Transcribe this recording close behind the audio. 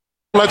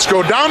let's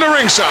go down to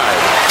ringside.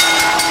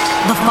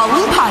 The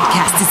following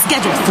podcast is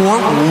scheduled for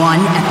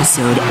one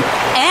episode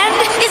and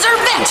is our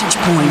vantage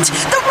point,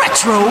 the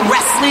Retro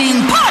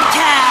Wrestling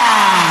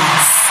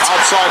Podcast.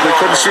 Outside, we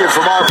couldn't see it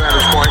from our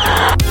vantage point.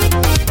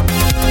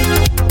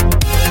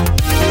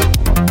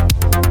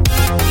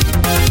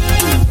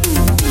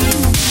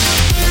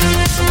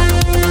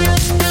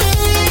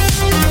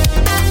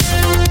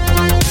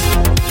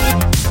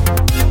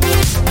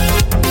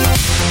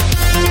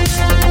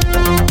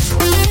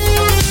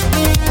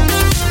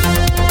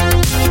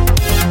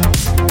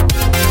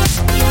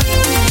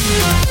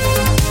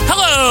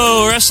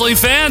 Wrestling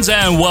fans,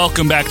 and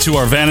welcome back to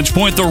our Vantage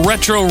Point, the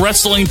Retro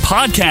Wrestling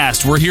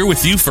Podcast. We're here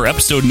with you for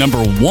episode number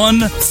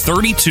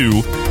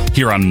 132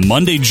 here on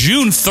Monday,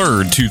 June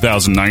 3rd,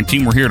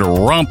 2019. We're here to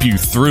romp you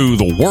through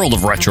the world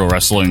of retro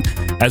wrestling.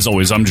 As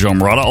always, I'm Joe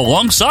Murata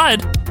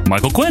alongside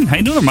Michael Quinn. How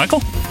you doing there, Michael?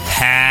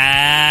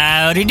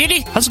 Howdy diddy.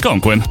 How's it going,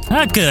 Quinn?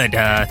 Good.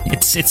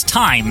 It's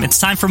time. It's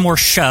time for more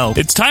show.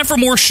 It's time for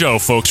more show,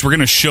 folks. We're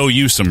going to show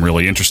you some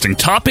really interesting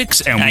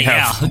topics, and we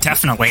have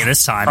definitely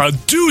this time a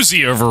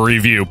doozy of a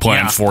review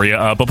planned for you.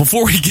 But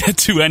before we get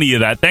to any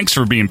of that, thanks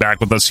for being back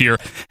with us here.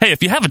 Hey,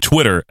 if you have a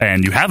Twitter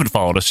and you haven't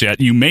followed us yet,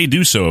 you may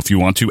do so if you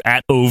want to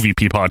at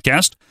OVP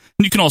Podcast.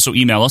 And you can also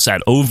email us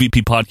at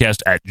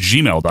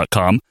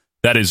ovppodcast@gmail.com.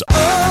 That is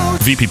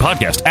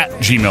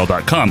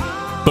vppodcast@gmail.com.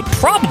 But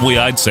probably,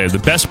 I'd say, the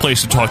best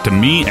place to talk to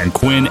me and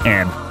Quinn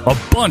and a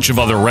bunch of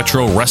other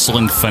retro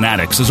wrestling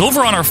fanatics is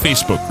over on our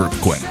Facebook group,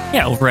 Quinn.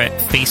 Yeah, over at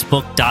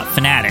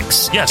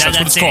facebook.fanatics. Yes, that's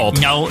what it's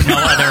called. No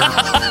other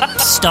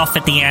stuff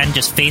at the end,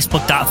 just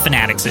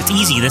facebook.fanatics. It's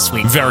easy this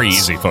week. Very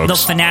easy, folks. Though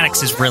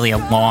fanatics is really a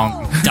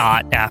long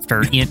dot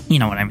after, you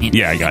know what I mean.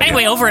 Yeah, I got it.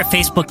 Anyway, over at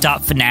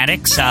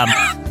facebook.fanatics,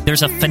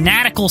 there's a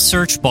fanatical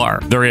search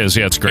bar. There is,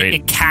 yeah, it's great.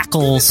 It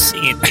cackles,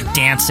 it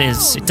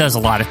dances, it does a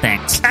lot of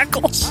things.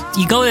 Cackles.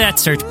 You go to that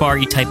search bar,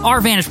 you type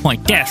our Vantage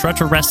Point -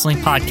 Retro Wrestling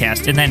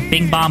Podcast, and then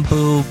Bing Bong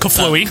Boo,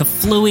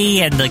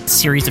 Kaflooey, and the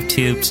series of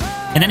tubes.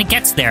 And then it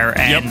gets there,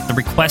 and the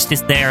request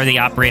is there. The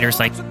operator's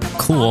like,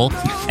 cool.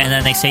 And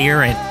then they say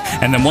you're in.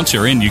 And then once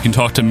you're in, you can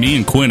talk to me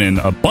and Quinn and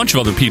a bunch of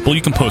other people.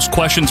 You can post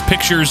questions,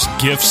 pictures,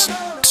 GIFs,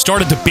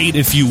 start a debate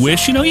if you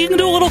wish. You know, you can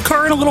do a little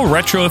current, a little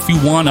retro if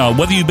you want.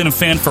 Whether you've been a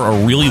fan for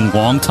a really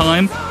long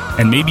time,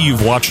 and maybe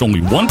you've watched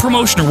only one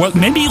promotion, or what,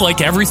 maybe you like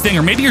everything,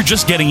 or maybe you're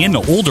just getting into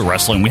older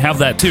wrestling. We have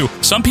that too.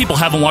 Some people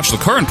haven't watched the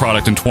current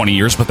product in 20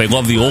 years, but they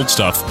love the old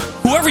stuff.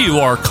 Whoever you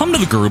are, come to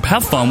the group,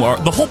 have fun.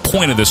 The whole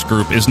point of this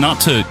group is not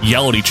to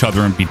yell at each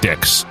other and be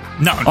dicks.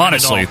 No,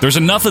 honestly, there's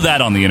enough of that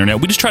on the internet.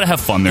 We just try to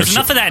have fun there. There's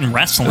enough of that in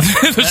wrestling.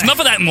 There's enough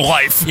of that in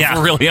life, if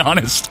we're really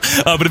honest.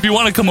 But if you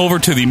want to come over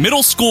to the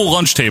middle school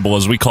lunch table,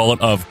 as we call it,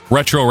 of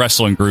retro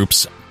wrestling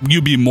groups,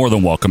 you'd be more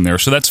than welcome there.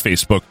 So that's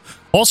Facebook.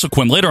 Also,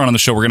 Quinn, later on in the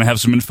show, we're going to have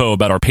some info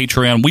about our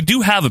Patreon. We do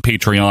have a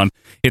Patreon.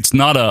 It's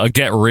not a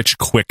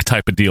get-rich-quick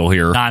type of deal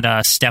here. Not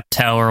a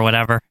Steptoe or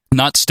whatever.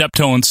 Not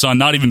Steptoe and Son,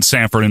 not even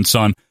Sanford and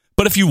Son.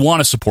 But if you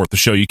want to support the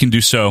show, you can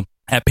do so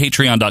at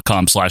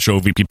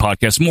patreon.com/OVP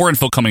Podcast. More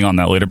info coming on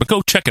that later, but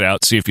go check it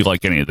out, see if you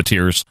like any of the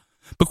tiers.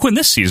 But Quinn,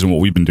 this season, what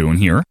we've been doing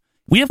here,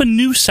 we have a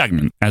new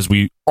segment, as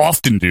we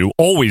often do,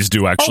 always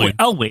do, actually.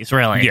 Always,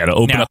 really. Yeah, to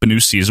open up a new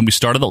season. We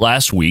started it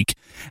last week,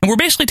 and we're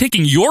basically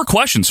taking your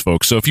questions,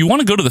 folks. So if you want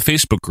to go to the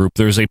Facebook group,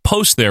 there's a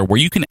post there where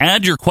you can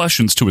add your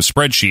questions to a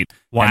spreadsheet.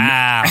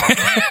 Wow.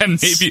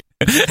 And maybe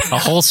a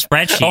whole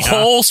spreadsheet. A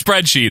whole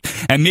spreadsheet,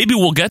 and maybe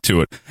we'll get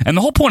to it. And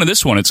the whole point of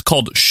this one, it's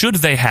called Should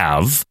They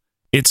Have?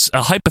 It's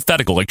a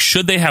hypothetical, like,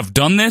 should they have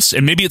done this?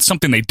 And maybe it's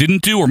something they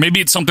didn't do, or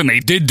maybe it's something they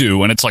did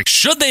do, and it's like,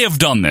 should they have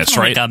done this,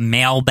 right? Like a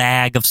mail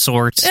bag of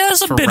sorts. Yeah,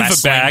 it's a bit of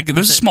a bag.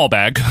 There's a small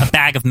bag. A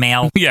bag of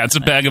mail. Yeah, it's a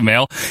bag of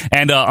mail.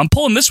 And I'm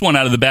pulling this one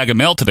out of the bag of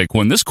mail today,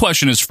 Quinn. This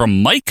question is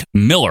from Mike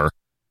Miller,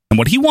 and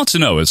what he wants to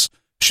know is,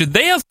 should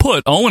they have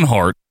put Owen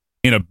Hart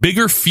in a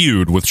bigger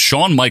feud with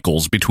Shawn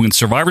Michaels between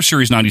Survivor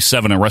Series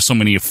 97 and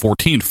WrestleMania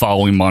 14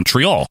 following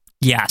Montreal?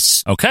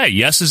 Yes. Okay,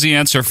 yes is the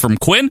answer from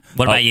Quinn.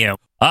 What about you?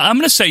 I'm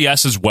going to say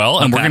yes as well,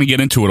 and we're going to get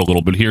into it a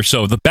little bit here.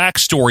 So the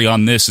backstory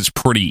on this is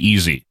pretty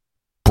easy.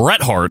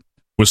 Bret Hart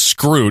was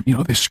screwed. You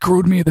know, they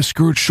screwed me, they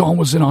screwed Shawn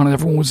was in on it,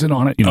 everyone was in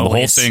on it. You know, the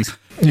whole thing.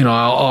 You know,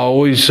 I'll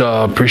always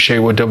appreciate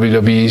what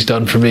WWE's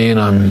done for me, and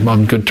I'm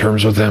on good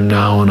terms with them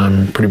now, and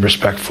I'm pretty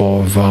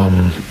respectful of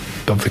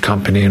the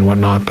company and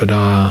whatnot, but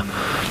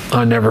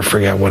I'll never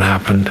forget what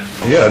happened.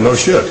 Yeah, no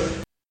shit.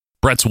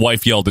 Bret's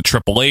wife yelled at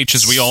Triple H,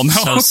 as we all know.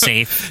 So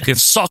safe. It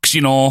sucks,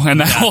 you know,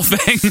 and that whole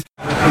thing.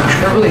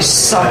 It really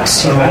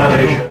sucks, you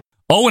know.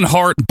 Owen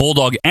Hart,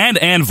 Bulldog, and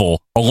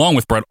Anvil, along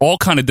with Bret, all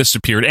kind of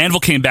disappeared.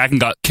 Anvil came back and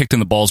got kicked in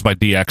the balls by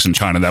DX in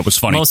China. That was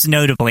funny. Most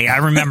notably. I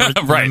remember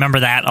remember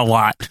that a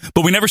lot.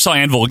 But we never saw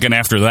Anvil again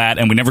after that,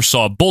 and we never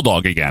saw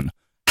Bulldog again.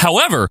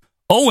 However,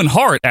 Owen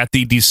Hart at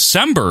the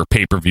December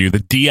pay-per-view, the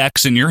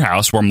DX in Your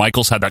House, where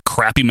Michaels had that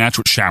crappy match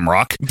with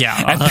Shamrock. Yeah.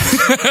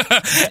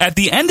 At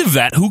the end of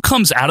that, who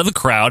comes out of the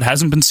crowd,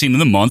 hasn't been seen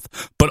in a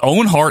month, but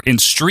Owen Hart in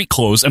street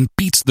clothes and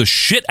beats the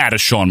shit out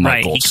of Shawn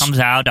Michaels. Right, he comes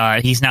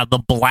out, he's now the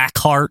Black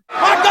Heart.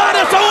 My God,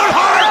 it's Owen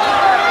Hart!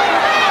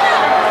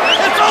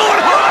 It's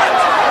Owen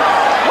Hart!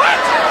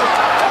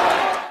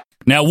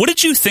 Now, what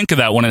did you think of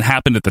that when it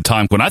happened at the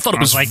time, Quinn? I thought it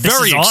was like, this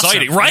very is awesome.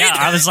 exciting, right? Yeah,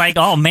 I was like,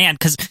 oh man,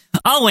 because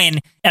Owen,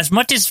 as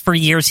much as for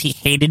years he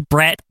hated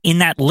Bret, in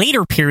that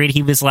later period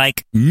he was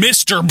like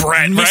Mr.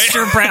 Bret,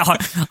 Mr. Bret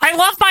Hart. I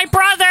love my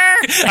brother.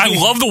 I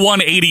love the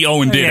 180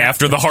 Owen did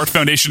after the Hart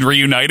Foundation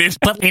reunited.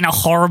 But in a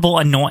horrible,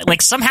 annoying,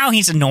 like somehow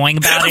he's annoying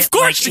about it. Of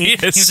course like, he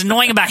is. He's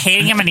annoying about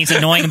hating him, and he's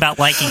annoying about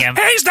liking him.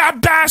 He's the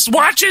best.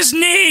 Watch his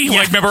knee. Yeah.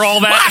 Like, remember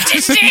all that? Watch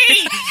his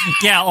knee.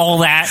 Yeah, all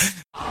that.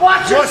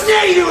 Watch your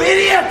knee, you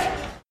idiot!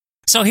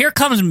 So here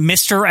comes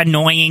Mr.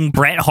 Annoying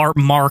Bret Hart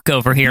Mark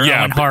over here,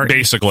 Yeah, Owen Hart.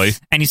 basically.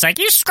 And he's like,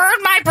 you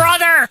screwed my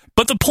brother!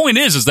 But the point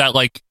is that,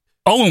 like,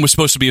 Owen was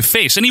supposed to be a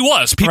face, and he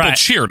was. People Right.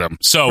 cheered him.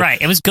 So Right,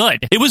 it was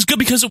good. It was good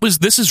because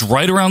this is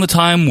right around the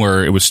time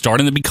where it was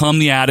starting to become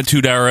the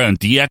Attitude Era, and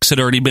DX had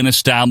already been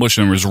established,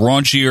 and it was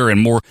raunchier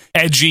and more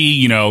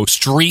edgy,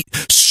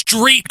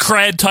 street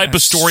cred type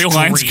of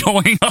storylines Street.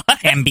 going on.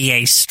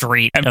 NBA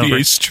Street.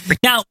 NBA Street.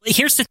 Now,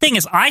 here's the thing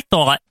is, I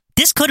thought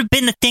this could have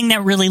been the thing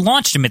that really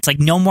launched him. It's like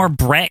no more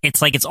Bret.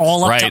 It's like it's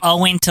all up Right. to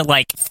Owen to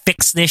like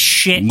fix this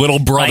shit. Little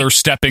brother Like,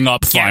 stepping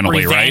up get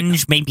finally, revenge.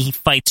 right? Maybe he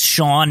fights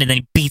Shawn and then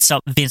he beats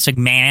up Vince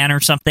McMahon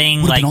or something.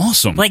 Would've like been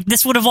awesome. Like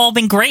this would have all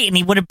been great, and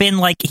he would have been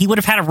like he would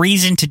have had a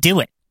reason to do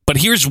it. But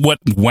here's what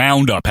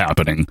wound up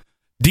happening.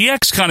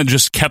 DX kind of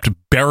just kept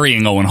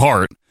burying Owen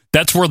Hart.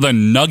 That's where the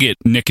Nugget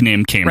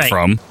nickname came Right.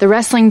 from. The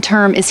wrestling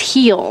term is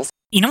heels.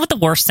 You know what the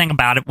worst thing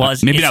about it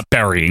was? Maybe is- not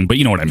burying, but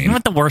you know what I You know mean.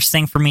 what the worst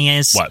thing for me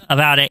is What?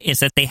 about it is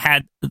that they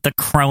had the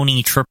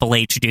crony Triple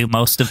H do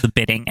most of the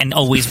bidding and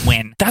always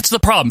win. That's the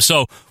problem.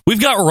 So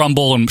we've got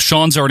Rumble, and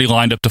Shawn's already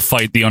lined up to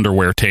fight the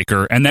Underwear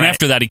Taker, and then Right.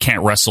 after that he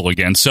can't wrestle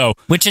again. So,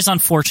 Which is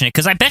unfortunate,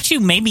 because I bet you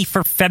maybe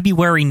for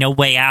February No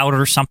Way Out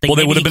or something. well,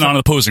 they maybe would have he been could- on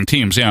opposing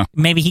teams, yeah.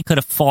 Maybe he could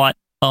have fought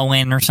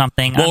Owen or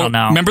something. Well, I don't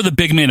know. remember the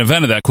big main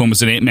event of that, Quinn,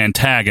 was an 8-man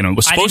tag, and it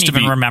was I supposed didn't to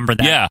be... even remember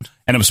that. Yeah,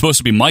 and it was supposed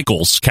to be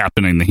Michaels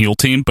captaining the heel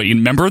team, but you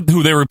remember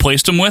who they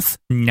replaced him with?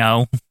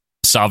 No.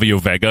 Savio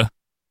Vega.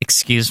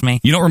 Excuse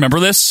me. You don't remember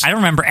this? I don't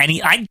remember any.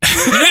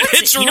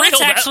 It's you know real.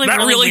 what's actually That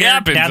really weird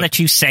happened. now that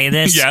you say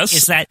this? Yes.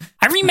 Is that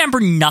I remember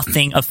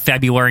nothing of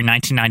February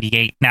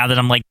 1998 now that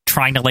I'm like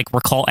trying to like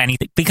recall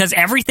anything, because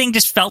everything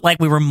just felt like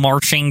we were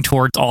marching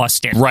towards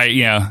Austin. Right,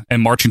 yeah,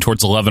 and marching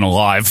towards 11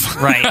 Alive.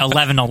 Right,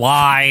 11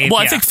 Alive. Well,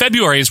 I yeah. think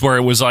February is where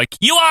it was like,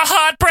 you are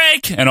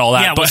Heartbreak, and all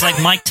that. Yeah, it was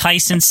like Mike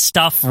Tyson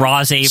stuff,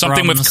 Roz Abrams.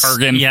 Something with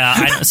Kurgan.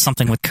 Yeah,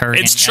 something with Kurgan.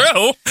 It's yeah.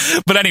 true.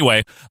 But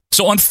anyway,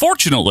 so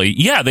unfortunately,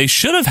 yeah, they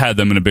should have had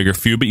them in a bigger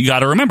feud, but you got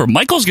to remember,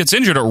 Michaels gets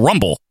injured at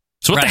Rumble.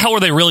 So what the Right. hell are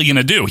they really going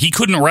to do? He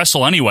couldn't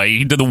wrestle anyway.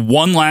 He did the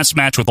one last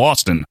match with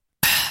Austin.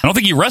 I don't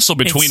think he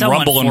wrestled It's between so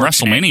Rumble and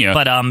unfortunate, WrestleMania.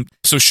 But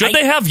so should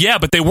they have? Yeah,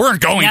 but they weren't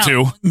going now,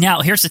 to.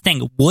 Now, here's the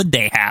thing: would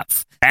they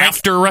have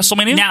After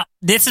WrestleMania? Now,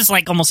 this is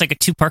like almost like a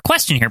two-part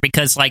question here,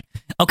 because like,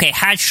 okay,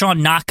 had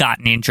Shawn not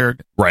gotten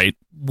injured, Right.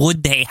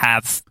 would they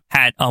have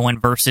had Owen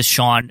versus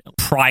Shawn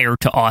prior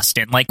to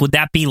Austin? Like, would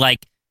that be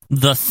like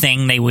the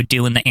thing they would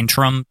do in the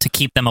interim to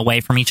keep them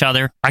away from each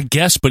other? I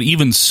guess, but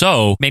even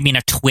so, Maybe in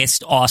a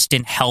twist,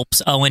 Austin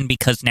helps Owen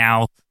because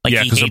now, like,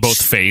 yeah, he because they're hates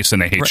both face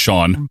and they hate Right.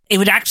 Shawn. It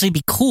would actually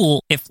be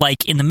cool if,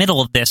 like, in the middle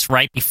of this,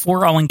 right,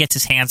 before Owen gets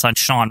his hands on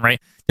Shawn, right,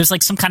 there's,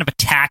 like, some kind of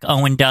attack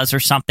Owen does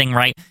or something,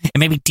 right, and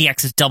maybe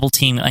DX is double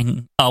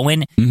teaming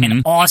Owen,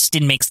 and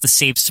Austin makes the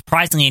save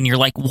surprisingly, and you're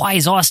like, why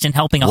is Austin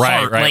helping a Right,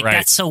 Hart? right, Like, right.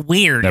 that's so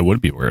weird, That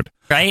would be weird.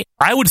 right?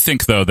 I would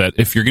think, though, that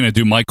if you're going to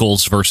do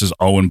Michaels versus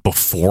Owen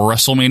before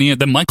WrestleMania,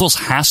 then Michaels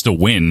has to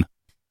win.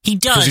 He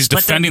does, 'Cause he's but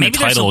defending the maybe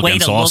there's title a way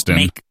against to Austin.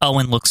 make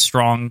Owen look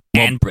strong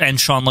and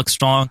Shawn look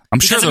strong. I'm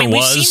sure Because, I mean, there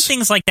we've was. seen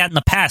things like that in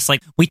the past.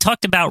 Like we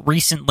talked about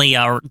recently,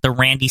 the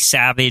Randy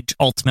Savage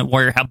Ultimate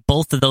Warrior, how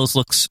both of those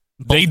looks.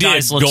 Both They did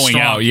guys look going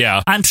strong. out,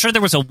 yeah. I'm sure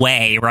there was a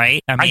way,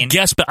 right? I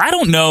guess, but I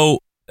don't know.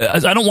 I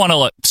don't want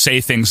to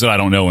say things that I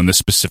don't know in this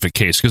specific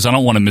case because I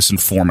don't want to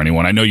misinform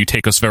anyone. I know you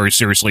take us very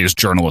seriously as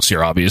journalists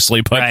here, obviously,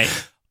 but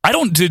Right. I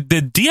don't. Did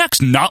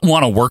DX not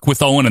want to work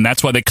with Owen, and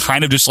that's why they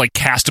kind of just like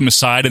cast him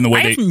aside in the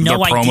way I have their no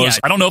promos? idea.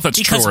 I don't know if that's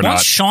because true or once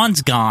not.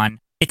 Shawn's gone,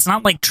 it's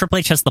not like Triple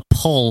H has the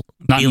pull.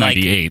 Not be in like,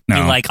 98, Be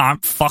no. like,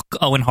 fuck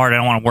Owen Hart. I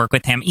don't want to work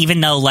with him,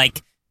 even though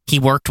like he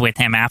worked with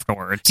him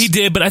afterwards. He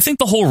did, but I think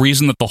the whole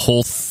reason that the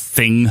whole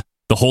thing,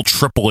 the whole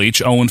Triple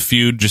H Owen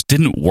feud, just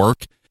didn't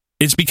work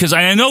is because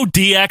I know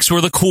DX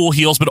were the cool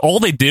heels, but all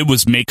they did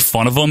was make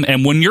fun of them.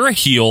 And when you're a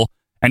heel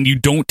and you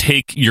don't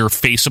take your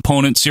face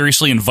opponent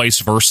seriously and vice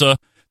versa,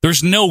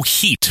 there's no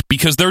heat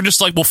because they're just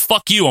like, well,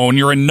 fuck you, Owen,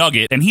 you're a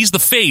nugget. And he's the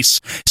face.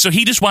 So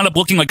he just wound up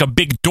looking like a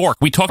big dork.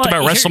 We talked But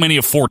about here-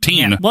 WrestleMania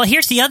 14. Yeah. Well,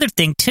 here's the other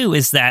thing, too,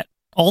 is that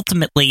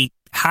ultimately,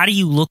 how do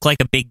you look like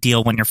a big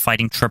deal when you're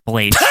fighting Triple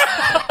H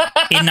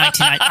in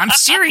 1990? I'm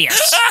serious.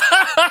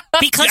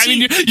 Because I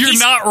mean, you're he's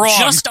not wrong.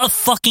 just a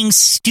fucking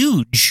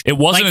stooge. It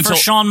wasn't like until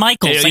for Shawn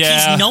Michaels. Like,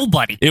 Yeah. he's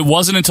nobody. It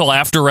wasn't until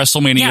after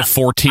WrestleMania Yeah.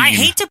 14. I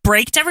hate to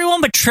break to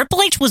everyone, but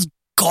Triple H was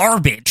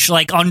garbage.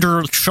 Like,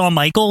 under Shawn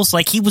Michaels,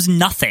 like, he was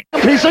nothing.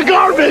 Piece of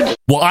garbage!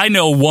 Well, I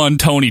know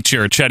Tony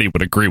Chirichetti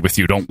would agree with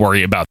you. Don't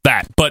worry about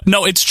that. But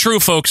no, it's true,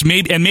 folks.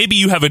 Maybe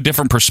you have a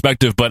different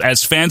perspective, but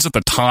as fans at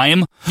the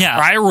time,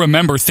 I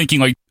remember thinking,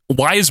 like,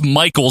 why is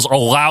Michaels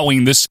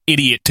allowing this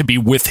idiot to be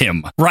with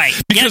him? Right.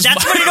 Because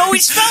that's what it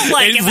always felt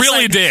like. It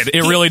really did.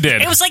 It really did.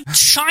 It was like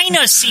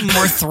China seemed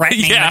more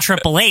threatening than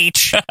Triple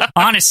H,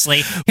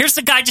 honestly. Here's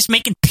the guy just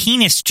making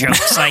penis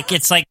jokes. Like,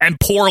 it's like... And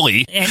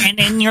poorly.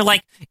 And you're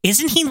like,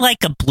 isn't he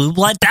like a blue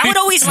blood? That would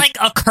always like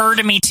occur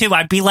to me, too.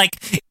 I'd be like,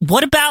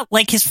 what about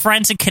like his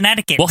friends in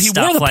Connecticut? Well, he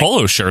wore the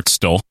polo shirt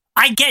still.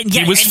 I get,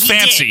 he was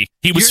fancy.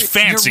 He was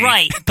fancy. You're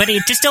right, but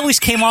it just always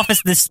came off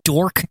as this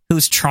dork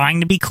who's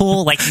trying to be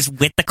cool, like he's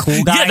with the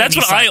cool guy. Yeah, that's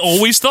what I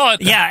always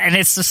thought. Yeah, and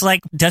it's just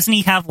like, doesn't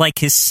he have like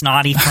his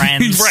snotty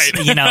friends?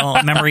 Right. You know,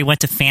 remember he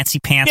went to Fancy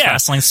Pants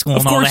Wrestling School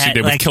and all that. Of course he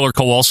did, with Killer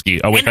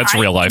Kowalski. Oh, wait, that's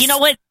real life. You know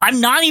what?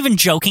 I'm not even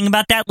joking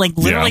about that. Like,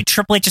 literally,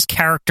 Triple H's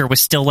character was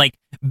still like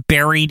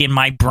buried in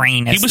my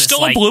brain. He was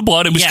still a blue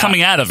blood. It was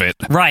coming out of it.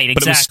 Right, exactly.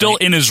 But it was still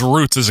in his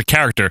roots as a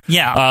character.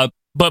 Yeah.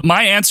 But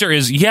my answer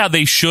is,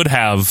 they should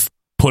have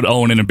put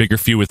Owen in a bigger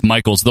feud with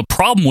Michaels. The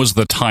problem was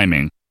the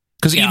timing.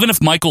 Because even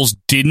if Michaels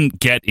didn't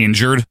get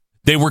injured,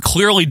 they were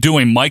clearly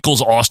doing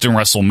Michaels-Austin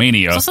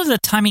WrestleMania. It's also the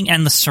timing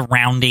and the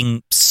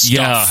surrounding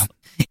stuff.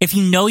 Yeah. If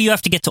you know you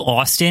have to get to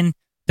Austin,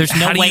 there's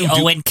no way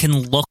Owen can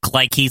look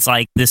like he's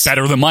like this...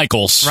 Better than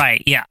Michaels.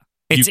 Right, yeah.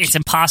 It's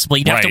impossible.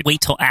 You'd have to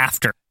wait till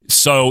after.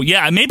 So,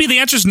 maybe the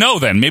answer's no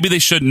then. Maybe they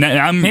shouldn't.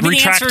 I'm maybe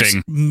retracting. The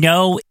answer's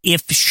no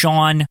if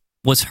Shawn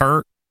was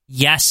hurt.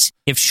 Yes,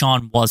 if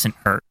Shawn wasn't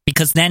hurt.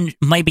 Because then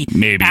maybe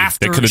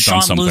after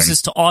Shawn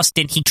loses to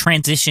Austin, he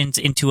transitions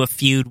into a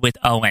feud with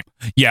Owen.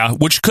 Yeah,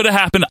 which could have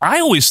happened.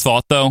 I always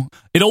thought, though,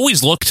 it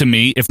always looked to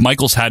me, if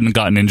Michaels hadn't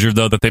gotten injured,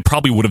 though, that they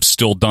probably would have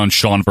still done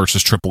Shawn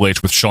versus Triple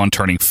H with Shawn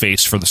turning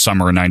face for the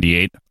summer of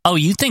 98. Oh,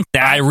 you think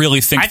that? I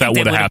really think that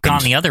would have happened.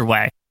 Gone the other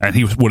way. And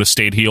he would have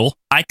stayed heel?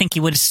 I think he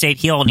would have stayed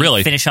heel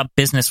and finish up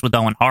business with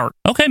Owen Hart.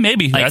 Okay,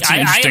 maybe. Like, that's an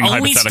interesting hypothetical. I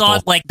always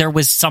thought like there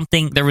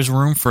was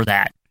room for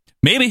that.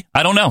 Maybe.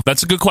 I don't know.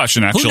 That's a good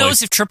question, actually. Who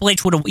knows if Triple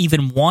H would have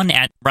even won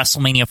at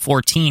WrestleMania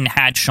 14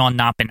 had Shawn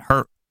not been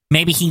hurt?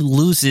 Maybe he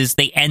loses,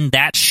 they end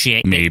that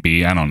shit.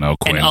 Maybe. I don't know,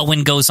 Quinn. And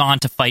Owen goes on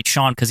to fight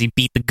Shawn because he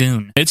beat the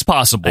Goon. It's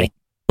possible.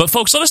 But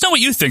folks, let us know what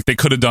you think they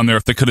could have done there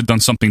if they could have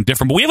done something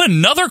different. But we have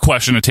another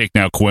question to take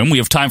now, Quinn. We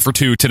have time for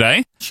two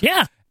today.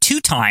 Yeah.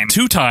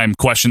 Two-time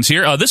questions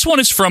here. This one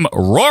is from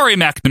Rory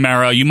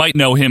McNamara. You might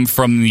know him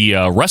from the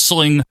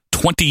Wrestling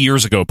 20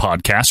 Years Ago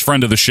podcast,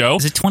 friend of the show.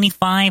 Is it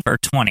 25 or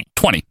 20?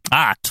 20.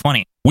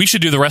 20. We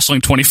should do the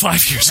Wrestling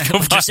 25 Years Ago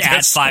podcast. Just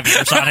add 5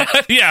 years on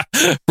it. Yeah.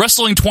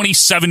 Wrestling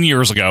 27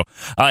 years ago.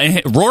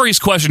 Rory's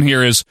question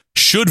here is,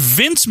 should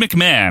Vince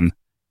McMahon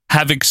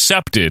have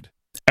accepted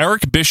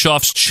Eric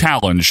Bischoff's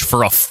challenge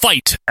for a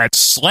fight at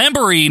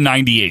Slamboree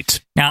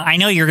 98? Now, I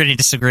know you're going to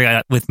disagree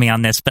with me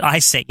on this, but I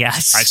say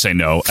yes. I say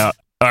no.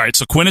 All right,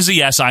 so Quinn is a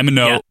yes, I'm a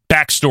no. Yeah.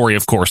 Backstory,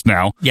 of course,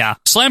 now. Yeah.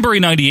 Slamboree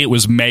 98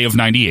 was May of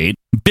 98.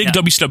 Big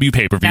WCW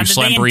pay-per-view. Now, did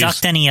they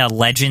induct any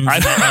legends?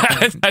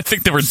 I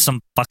think they were... Some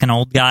fucking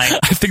old guy.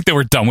 I think they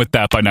were done with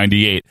that by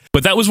 98.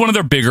 But that was one of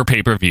their bigger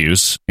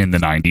pay-per-views in the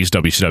 90s,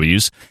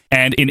 WCW's.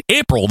 And in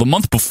April, the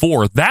month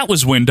before, that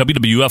was when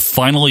WWF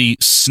finally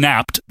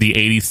snapped the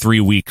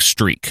 83-week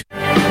streak.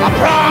 I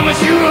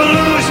promise you will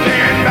lose,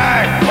 stand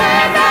back.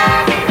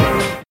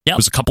 Yep. It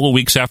was a couple of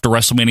weeks after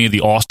WrestleMania, the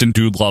Austin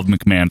Dude Love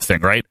McMahon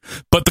thing, right?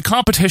 But the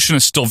competition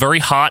is still very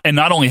hot, and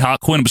not only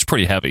hot, Quinn, it was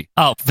pretty heavy.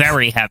 Oh,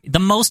 very heavy. The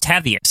most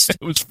heaviest.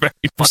 It was very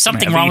Was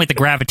something heavy. wrong with the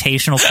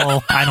gravitational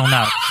pull? I don't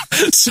know.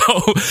 So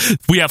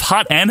we have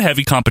hot and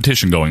heavy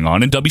competition going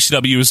on, and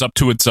WCW is up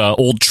to its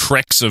old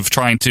tricks of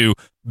trying to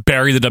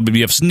bury the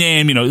WWF's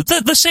name, you know,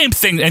 the same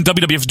thing, and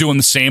WWF's doing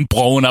the same,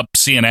 blowing up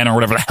CNN or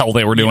whatever the hell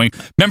they were doing.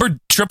 Remember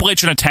Triple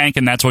H in a tank,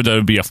 and that's why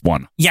WWF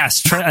won.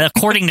 Yes,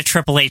 according to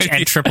Triple H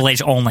and Triple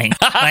H only.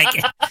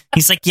 Like,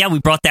 he's like, yeah, we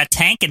brought that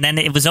tank, and then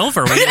it was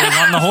over. We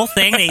won the whole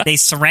thing. They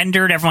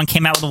surrendered. Everyone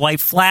came out with a white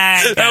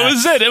flag. That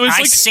was it. It was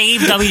I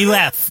saved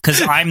WWF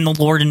because I'm the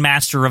Lord and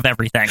Master of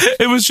everything.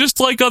 It was just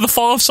like the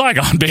fall of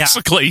Saigon,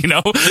 basically. You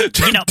know,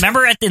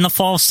 remember in the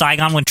fall of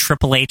Saigon when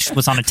Triple H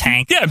was on a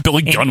tank? Yeah,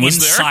 Billy Gunn was in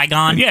there.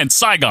 Saigon. Yeah, in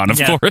Saigon, of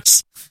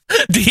course.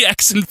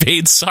 DX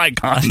invades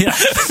Saigon. Yeah.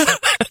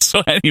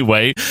 So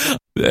anyway,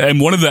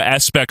 and one of the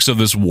aspects of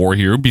this war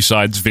here,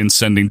 besides Vince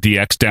sending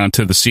DX down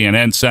to the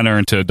CNN Center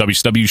and to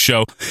WCW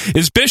show,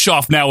 is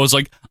Bischoff now was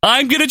like,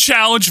 I'm going to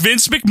challenge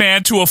Vince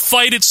McMahon to a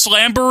fight at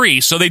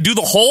Slamboree. So they do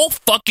the whole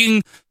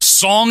fucking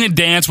song and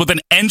dance with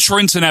an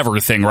entrance and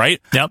everything, right?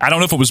 Yep. I don't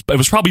know if it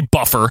was probably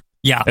Buffer.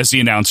 Yeah. As the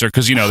announcer,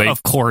 because, you know, they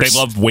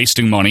love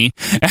wasting money.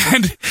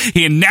 And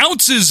he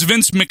announces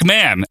Vince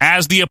McMahon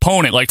as the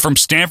opponent, like from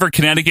Stamford,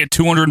 Connecticut,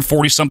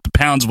 240-something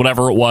pounds,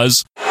 whatever it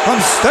was. From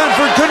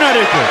Stamford,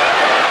 Connecticut,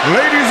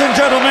 ladies and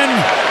gentlemen,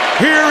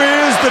 here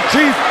is the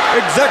Chief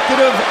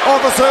Executive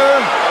Officer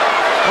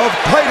of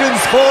Titan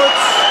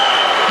Sports,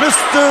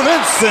 Mr.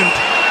 Vincent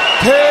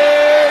K.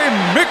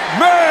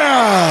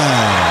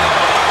 McMahon.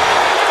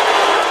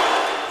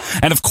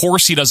 And of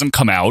course he doesn't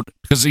come out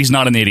because he's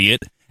not an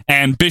idiot.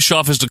 And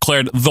Bischoff is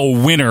declared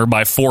the winner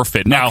by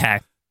forfeit. Now,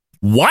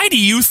 why do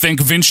you think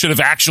Vince should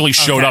have actually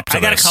showed up to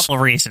this? I got a couple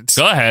of reasons.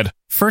 Go ahead.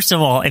 First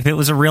of all, if it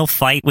was a real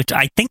fight, which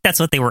I think that's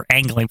what they were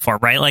angling for,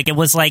 right? Like, it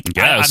was like,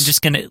 I'm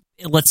just going to,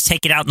 let's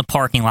take it out in the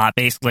parking lot,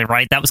 basically,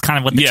 right? That was kind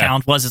of what the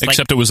challenge was. It's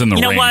except it was in the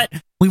ring. You know what?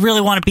 We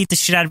really want to beat the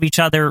shit out of each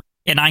other,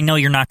 and I know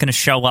you're not going to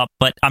show up,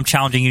 but I'm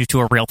challenging you to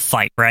a real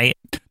fight, right?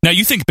 Now,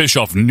 you think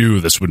Bischoff knew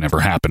this would never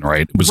happen,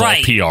 right? It was all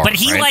PR, but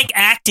he,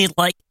 acted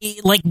like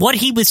what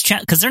he was,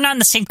 because they're not in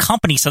the same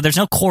company, so there's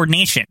no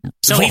coordination.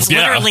 So he's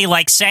literally,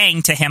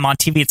 saying to him on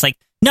TV, it's like,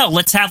 no,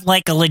 let's have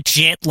a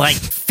legit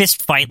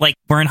fist fight like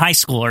we're in high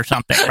school or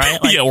something, right?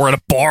 Yeah, we're at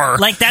a bar.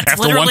 Like that's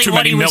after literally one too what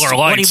many he Miller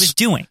what he Lights. was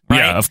doing, right?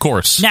 Yeah, of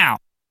course. Now,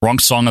 wrong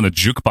song on the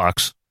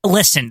jukebox.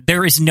 Listen,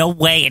 there is no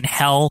way in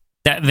hell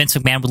that Vince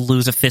McMahon would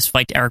lose a fist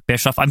fight to Eric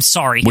Bischoff. I'm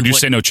sorry. Would you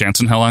say no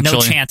chance in hell, actually?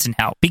 No chance in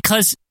hell.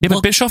 Because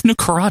but Bischoff knew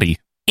karate.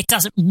 It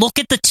doesn't. Look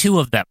at the two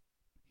of them.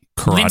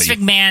 Karate. Vince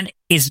McMahon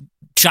is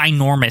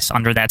ginormous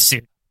under that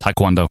suit.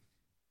 Taekwondo.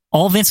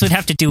 All Vince would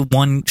have to do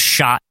one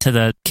shot to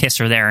the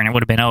kisser there, and it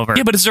would have been over.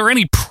 Yeah, but is there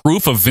any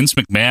proof of Vince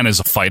McMahon as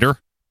a fighter?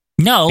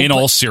 No. In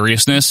all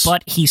seriousness?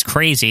 But he's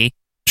crazy.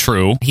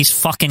 True. He's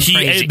fucking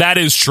crazy. That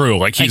is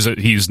true.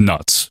 He's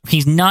nuts.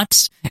 He's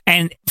nuts.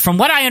 And from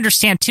what I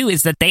understand, too,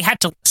 is that they had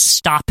to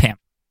stop him.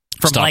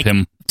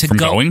 From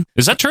going?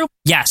 Is that true?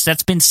 Yes,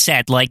 that's been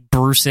said.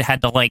 Bruce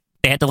had to,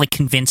 they had to,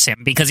 convince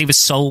him because he was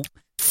so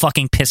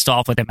fucking pissed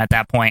off with him at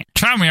that point.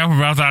 Tell me up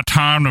about that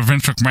time that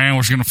Vince McMahon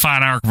was going to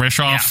fight Eric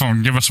Bischoff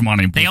and give us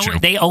money.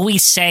 They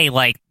always say,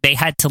 they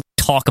had to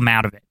talk him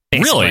out of it.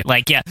 Basically.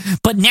 Really? Yeah.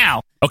 But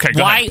now, okay,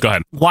 go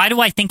ahead. Why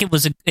do I think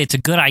it's a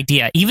good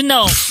idea? Even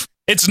though...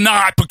 It's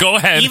not, but go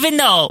ahead. Even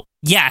though,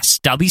 yes,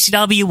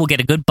 WCW will get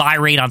a good buy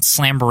rate on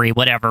Slamboree,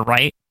 whatever,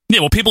 right? Yeah,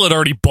 well, people had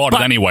already bought it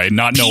anyway,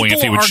 not knowing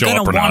if he would show up or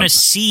not. People are going to want to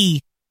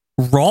see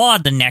Raw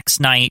the next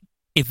night,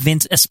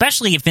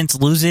 especially if Vince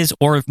loses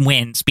or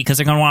wins, because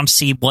they're going to want to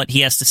see what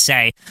he has to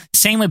say.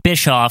 Same with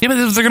Bischoff. Yeah, but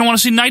they're going to want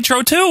to see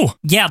Nitro, too.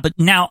 Yeah, but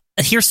now,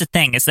 here's the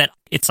thing, is that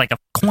it's like a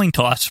coin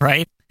toss,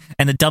 right?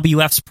 And the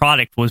WF's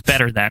product was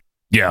better then.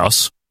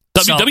 Yes.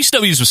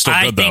 WCW's was still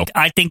good, though.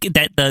 I think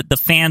that the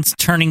fans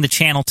turning the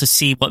channel to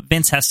see what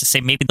Vince has to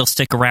say, maybe they'll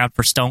stick around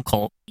for Stone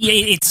Cold.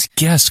 Yes,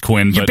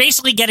 Quinn. You're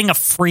basically getting a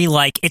free,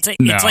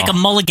 it's like a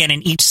mulligan,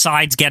 and each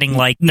side's getting,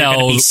 they're going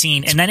to be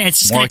seen, and then it's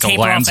just going to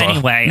taper off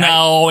anyway.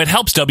 No, it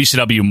helps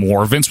WCW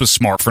more. Vince was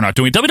smart for not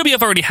doing it.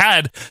 WWF already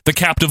had the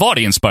captive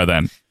audience by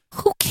then.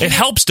 Who cares? It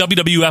helps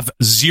WWF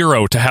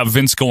 0 to have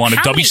Vince go on a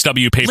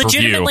WCW pay-per-view.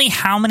 Legitimately,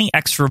 how many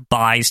extra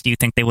buys do you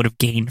think they would have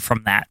gained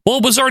from that? Well,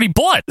 it was already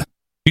bought.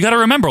 You got to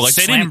remember, they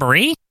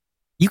Slamboree?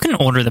 You can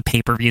order the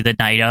pay-per-view the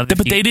night of.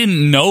 But they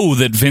didn't know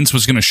that Vince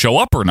was going to show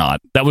up or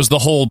not. That was the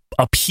whole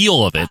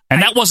appeal of it.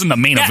 And that wasn't the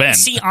main event.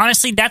 See,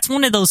 honestly, that's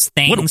one of those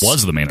things. What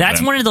was the main event?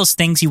 That's one of those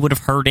things you would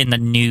have heard in the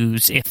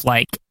news if,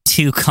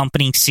 two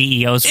company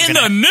CEOs were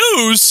the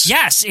news?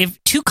 Yes, if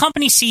two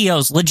company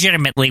CEOs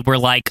legitimately were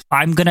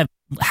I'm going to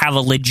have a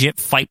legit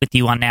fight with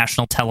you on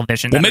national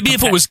television. Well, maybe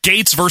if it was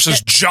Gates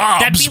versus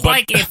Jobs. That'd be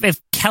like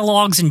if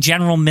Kellogg's and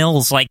General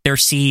Mills, their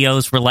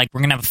CEOs were we're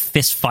going to have a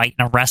fist fight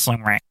in a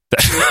wrestling ring.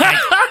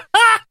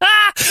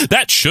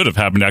 That should have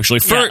happened, actually.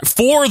 For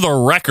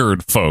the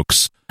record,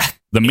 folks,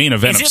 the main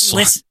event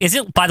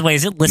By the way,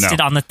 is it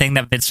listed on the thing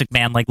that Vince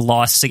McMahon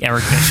lost to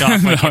Eric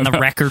Bischoff in the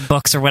record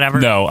books or whatever?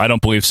 No, I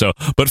don't believe so.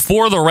 But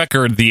for the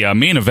record, the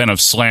main event of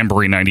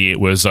Slamboree 98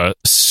 was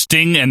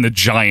Sting and the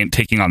Giant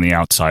taking on the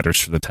Outsiders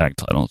for the tag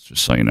titles,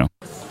 just so you know.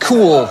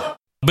 Cool.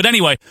 But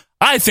anyway,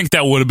 I think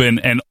that would have been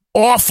an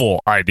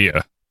awful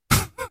idea.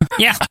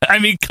 Yeah. I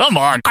mean, come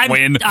on,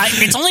 Quinn.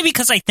 It's only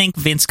because I think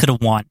Vince could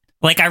have won.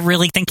 I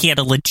really think he had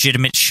a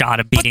legitimate shot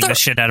of beating the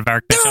shit out of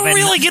Eric Bischoff. They're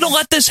really going to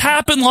let this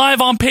happen live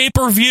on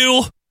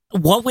pay-per-view?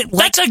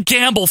 That's a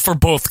gamble for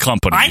both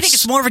companies. I think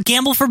it's more of a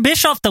gamble for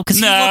Bischoff, though, because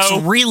he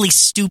looks really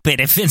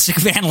stupid if Vince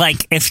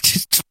McMahon, if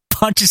just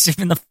punches him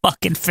in the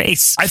fucking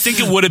face. I think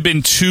it would have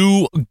been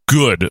too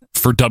good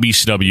for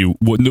WCW,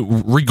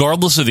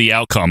 regardless of the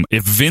outcome.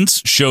 If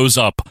Vince shows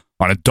up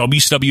on a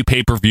WCW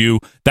pay-per-view,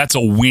 that's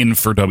a win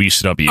for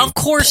WCW. Of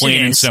course Plain it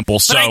is. And simple.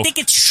 But I think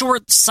it's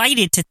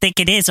short-sighted to think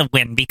it is a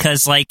win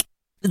because,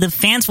 the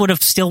fans would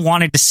have still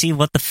wanted to see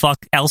what the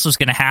fuck else was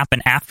going to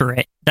happen after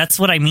it. That's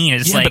what I mean.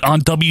 It's but on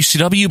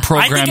WCW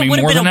programming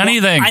more than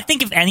anything. I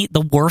think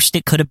the worst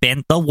it could have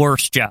been, the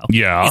worst, Joe,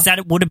 is that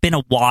it would have been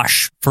a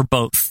wash for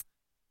both.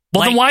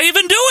 Well, then why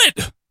even do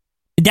it?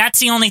 That's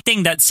the only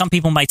thing that some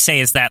people might say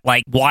is that,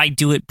 why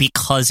do it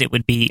because it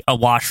would be a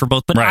wash for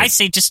both? But I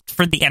say just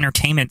for the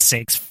entertainment's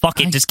sakes,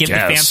 fuck it, just give the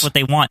fans what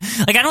they want.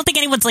 I don't think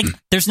anyone's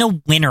there's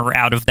no winner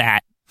out of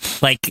that.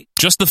 Like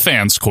just the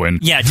fans, Quinn.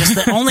 Yeah,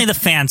 only the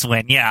fans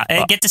win. Yeah,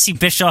 get to see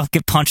Bischoff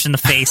get punched in the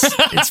face.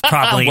 It's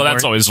probably well,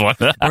 that's always worth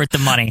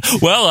the money.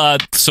 Well,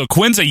 so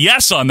Quinn's a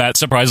yes on that.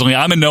 Surprisingly,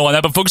 I'm a no on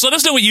that. But folks, let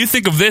us know what you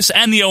think of this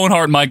and the Owen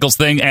Hart Michaels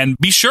thing, and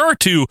be sure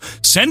to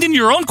send in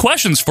your own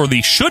questions for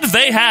the Should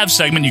They Have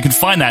segment. You can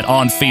find that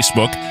on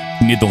Facebook.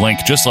 If you need the link,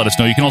 just let us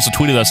know. You can also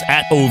tweet at us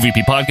at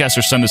OVP Podcast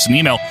or send us an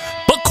email.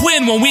 But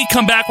Quinn, when we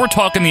come back, we're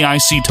talking the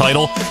IC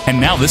title, and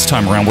now this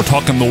time around, we're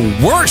talking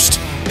the worst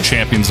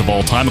champions of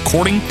all time.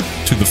 According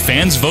to the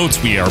fans'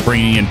 votes, we are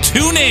bringing in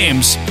 2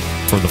 names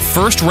for the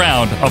first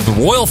round of the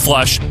Royal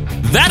Flush.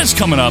 That is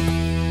coming up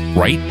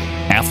right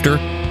after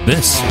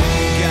this.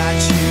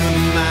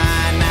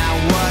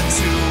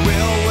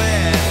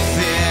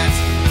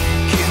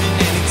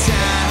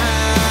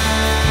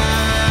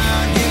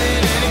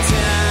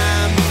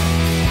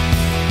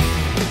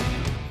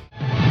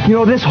 You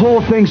know, this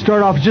whole thing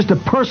started off as just a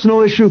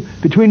personal issue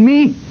between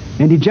me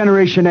and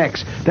Degeneration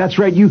X. That's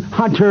right, you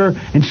Hunter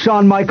and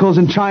Shawn Michaels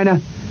in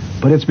China.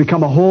 But it's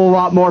become a whole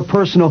lot more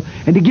personal.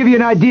 And to give you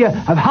an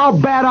idea of how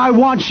bad I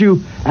want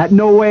you at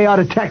No Way Out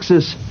of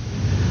Texas,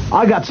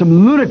 I got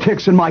some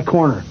lunatics in my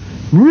corner.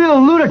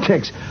 Real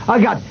lunatics. I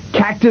got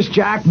Cactus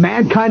Jack,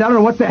 Mankind, I don't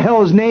know what the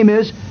hell his name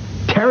is,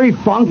 Terry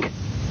Funk,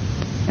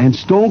 and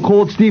Stone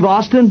Cold Steve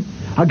Austin,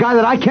 a guy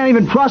that I can't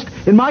even trust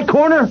in my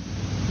corner.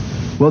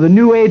 Well, the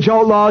New Age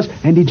Outlaws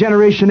and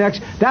Degeneration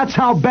X, that's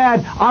how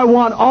bad I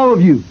want all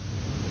of you.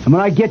 And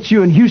when I get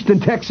you in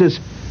Houston, Texas,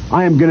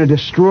 I am going to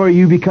destroy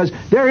you because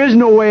there is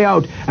no way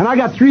out. And I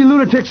got 3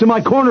 lunatics in my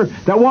corner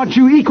that want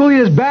you equally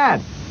as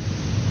bad.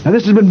 Now,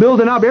 this has been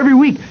building up. Every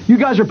week, you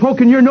guys are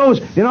poking your nose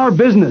in our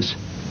business.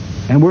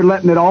 And we're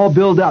letting it all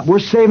build up. We're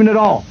saving it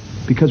all.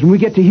 Because when we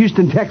get to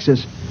Houston,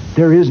 Texas,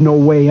 there is no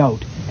way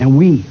out. And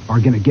we are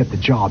going to get the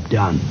job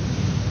done.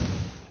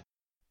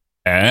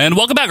 And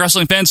welcome back,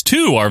 wrestling fans,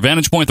 to our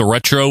Vantage Point, the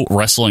Retro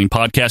Wrestling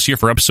Podcast, here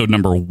for episode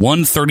number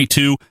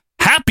 132.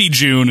 Happy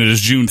June. It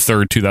is June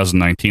 3rd,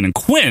 2019. And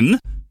Quinn,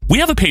 we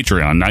have a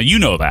Patreon. Now, you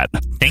know that.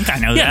 I think I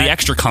know that. Yeah, the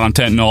extra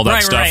content and all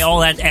that stuff. Right,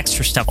 all that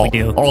extra stuff we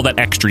do. All that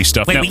extra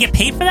stuff. Wait, we get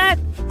paid for that?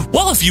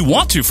 Well, if you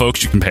want to,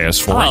 folks, you can pay us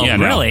for it. Yeah,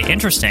 really?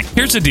 Interesting.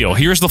 Here's the deal.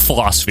 Here's the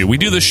philosophy. We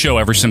do this show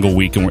every single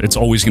week, and it's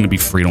always going to be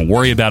free. Don't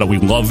worry about it. We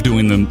love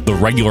doing the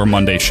regular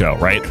Monday show,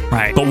 right?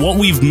 Right. But what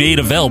we've made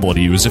available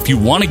to you is if you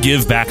want to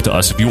give back to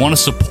us, if you want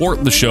to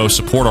support the show,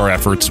 support our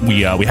efforts,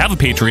 we have a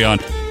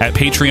Patreon at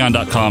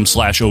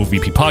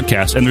patreon.com/OVP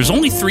Podcast, and there's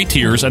only 3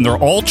 tiers, and they're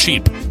all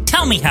cheap.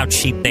 Tell me how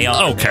cheap they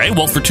are. Okay,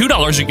 well, for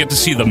 $2, you get to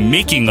see the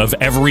making of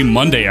every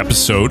Monday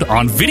episode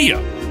on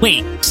video.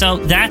 Wait, so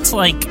that's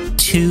like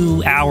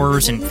 2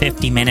 hours and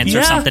 50 minutes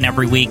or something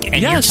every week,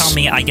 and you're telling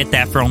me I get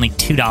that for only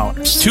 $2?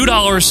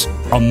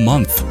 $2 a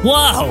month.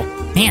 Whoa!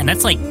 Man,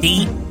 that's like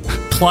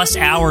 8+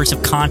 hours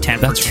of content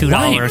for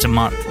 $2 a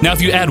month. Now,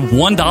 if you add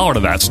 $1 to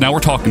that, so now we're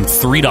talking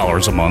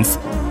 $3 a month,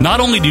 not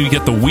only do you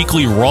get the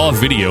weekly Raw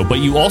video, but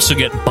you also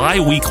get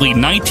bi-weekly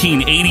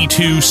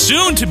 1982,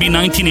 soon to be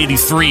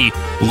 1983,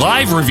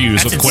 live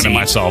reviews with Quinn and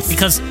myself.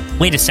 Because,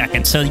 wait a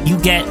second, so you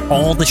get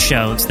all the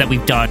shows that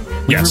we've done.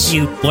 We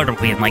reviewed, what are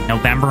we, in like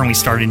November, and we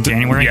started in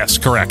January? Yes,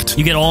 correct.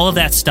 You get all of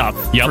that stuff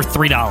for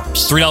 $3.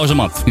 $3 a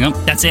month, yep.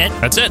 That's it?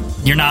 That's it.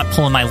 You're not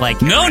pulling my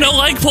leg. No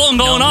leg pulling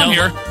going on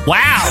here.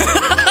 Wow.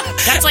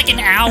 That's like an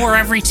hour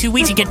every 2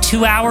 weeks. You get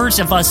 2 hours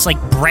of us,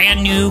 like,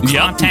 brand new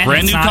content. Yep,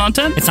 brand new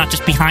content. It's not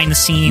just behind the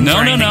scenes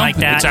or anything like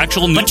that. It's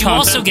actual new content. But you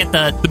also get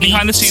the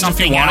behind the scenes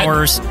something if you want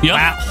hours. It. Yep.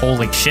 Wow,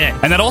 holy shit.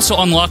 And that also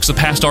unlocks the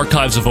past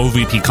archives of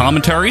OVP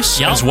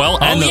commentaries as well.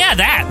 And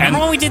that. Remember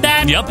when we did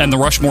that? Yep, and the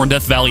Rushmore and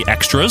Death Valley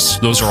extras.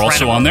 Those are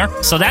also on there.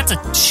 So that's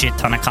a shit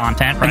ton of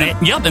content, right?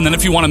 And then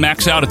if you want to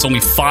max out, it's only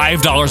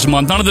 $5 a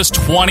month. None of this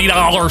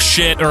 $20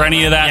 shit or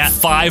any of that. Yeah.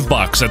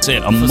 $5. That's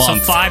it, a month. So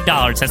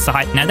 $5, that's the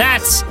high. Now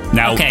that's...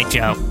 okay,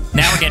 Joe.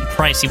 Now we're getting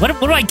pricey. What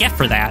do I get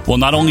for that? Well,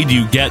 not only do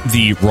you get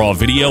the Raw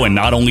video, and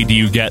not only do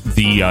you get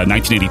the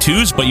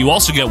 1982s, but you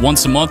also get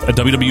once a month a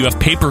WWF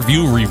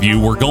pay-per-view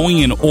review. We're going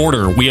in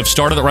order. We have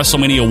started at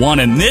WrestleMania 1,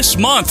 and this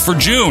month for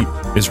June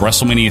is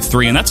WrestleMania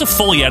 3, and that's a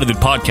fully edited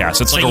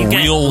podcast. It's like a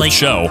real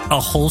show. A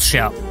whole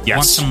show. Yes.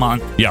 Once a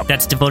month. Yep.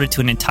 That's devoted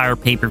to an entire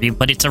pay-per-view,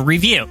 but it's a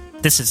review.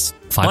 This is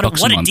 $5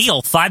 what a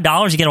deal.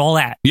 $5, you get all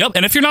that. Yep,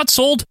 and if you're not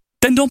sold,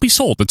 then don't be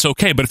sold. It's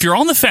okay. But if you're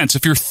on the fence,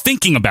 if you're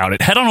thinking about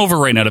it, head on over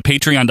right now to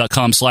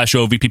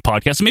patreon.com/OVP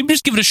Podcast and maybe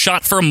just give it a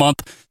shot for a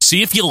month.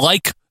 See if you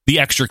like the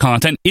extra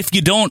content. If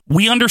you don't,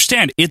 we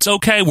understand. It's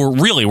okay.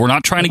 We're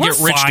not trying to get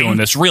rich doing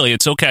this. Really,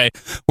 it's okay.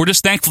 We're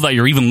just thankful that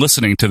you're even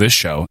listening to this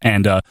show.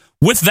 And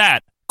with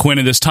that, Quinn,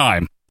 it is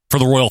time for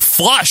the Royal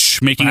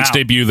Flush making its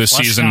debut this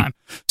season. Time.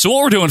 So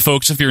what we're doing,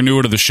 folks, if you're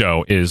newer to the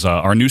show, is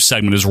our new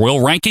segment is Royal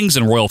Rankings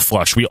and Royal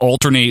Flush. We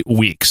alternate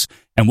weeks.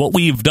 And what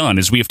we've done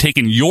is we have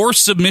taken your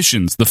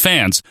submissions, the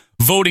fans,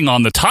 voting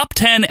on the top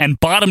 10 and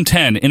bottom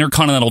 10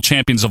 Intercontinental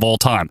Champions of all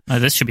time.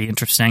 This should be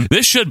interesting.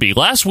 This should be.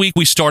 Last week,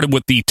 we started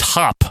with the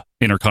top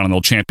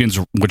Intercontinental Champions,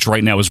 which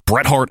right now is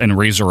Bret Hart and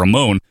Razor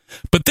Ramon.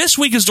 But this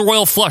week is the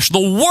Royal Flush, the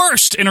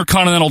worst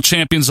Intercontinental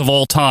Champions of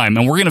all time.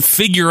 And we're going to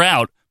figure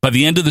out by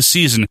the end of the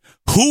season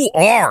who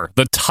are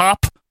the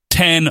top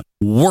 10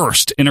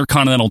 worst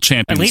Intercontinental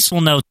champions. At least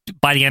we'll know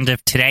by the end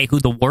of today who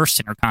the worst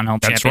Intercontinental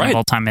champion of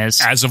all time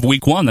is. As of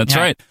week 1, that's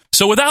right.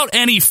 So without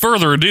any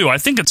further ado, I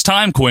think it's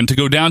time, Quinn, to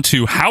go down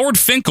to Howard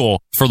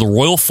Finkel for the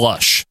Royal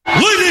Flush.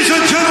 Ladies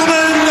and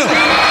gentlemen,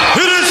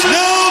 it is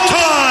now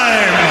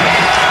time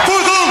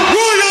for the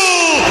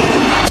Royal.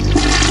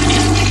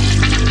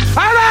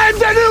 And I'm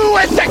the new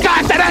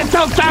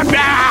Intercontinental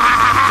Champion!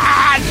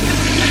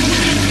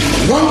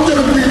 One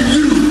thing with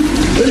you,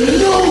 and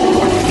no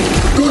one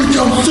gonna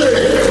come say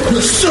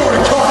the story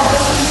talk.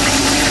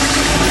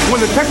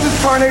 When the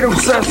Texas Tornado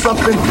says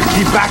something,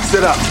 he backs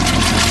it up.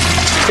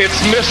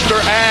 It's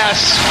Mr.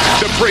 Ass,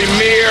 the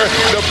premier,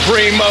 the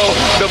primo,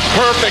 the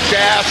perfect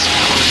ass.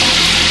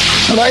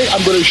 Tonight,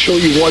 I'm going to show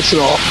you once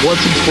and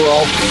for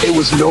all, it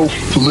was no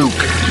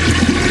fluke.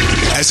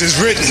 As is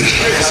written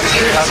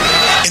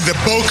in the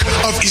book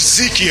of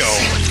Ezekiel.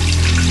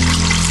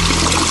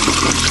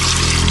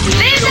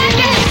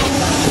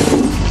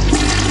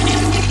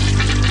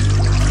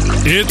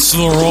 It's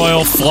the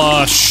Royal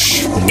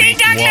Flush. Dean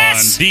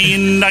Douglas!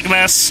 Dean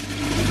Douglas.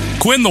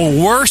 Quinn,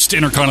 the worst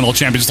Intercontinental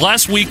champions.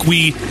 Last week,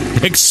 we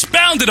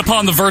expounded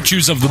upon the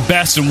virtues of the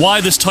best and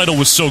why this title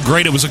was so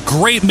great. It was a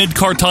great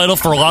mid-card title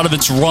for a lot of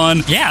its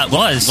run. Yeah, it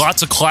was.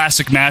 Lots of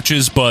classic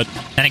matches, but...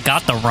 And it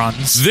got the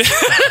runs.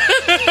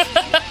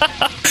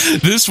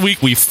 This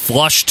week, we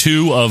flushed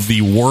 2 of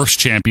the worst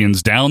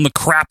champions down the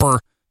crapper.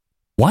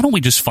 Why don't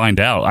we just find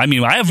out? I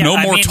mean, I have no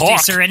more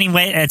talk. Is there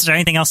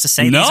anything else to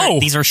say? No.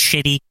 These are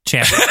shitty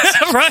champions.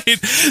 Right.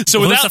 So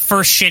who's the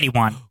first shitty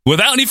one?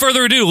 Without any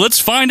further ado, let's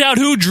find out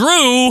who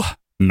drew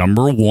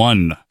number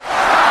 1.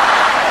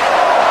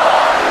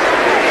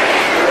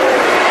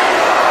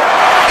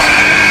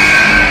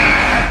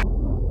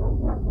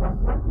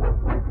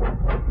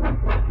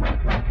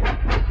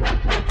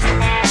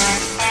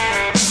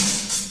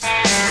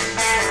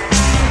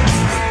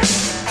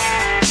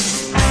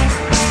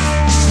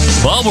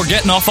 Well, we're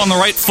getting off on the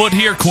right foot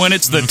here, Quinn.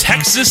 It's the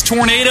Texas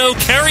Tornado,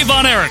 Kerry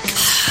Von Erich.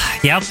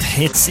 Yep,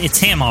 it's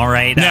him, all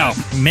right. Now,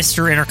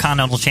 Mr.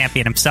 Intercontinental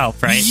Champion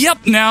himself, right?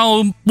 Yep.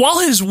 Now, while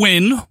his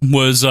win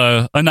was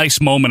a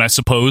nice moment, I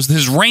suppose,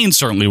 his reign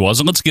certainly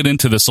wasn't. Let's get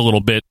into this a little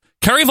bit.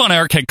 Kerry Von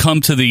Erich had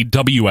come to the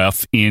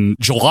WF in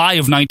July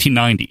of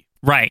 1990.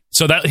 Right.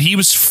 So that he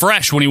was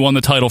fresh when he won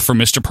the title for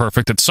Mr.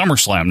 Perfect at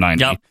SummerSlam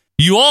 90. Yep.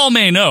 You all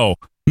may know,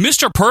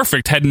 Mr.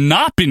 Perfect had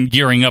not been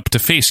gearing up to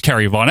face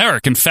Kerry Von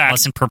Erich. In fact,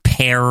 wasn't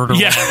prepared or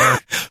whatever.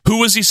 Who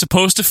was he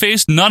supposed to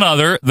face? None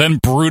other than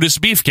Brutus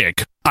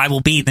Beefcake. I will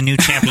be the new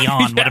champion.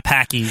 What a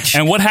package.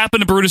 And what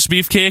happened to Brutus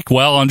Beefcake?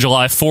 Well, on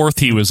July 4th,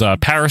 he was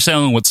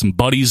parasailing with some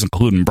buddies,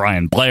 including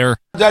Brian Blair.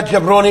 That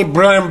jabroni,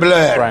 Brian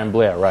Blair. Brian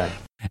Blair, right.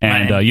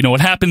 And you know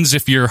what happens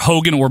if you're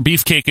Hogan or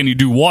Beefcake and you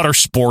do water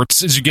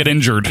sports is you get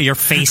injured. Your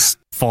face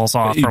falls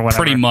off or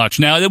whatever. Pretty much.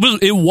 Now,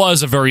 it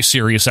was a very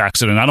serious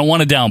accident. I don't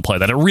want to downplay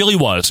that. It really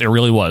was. It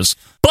really was.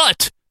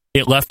 But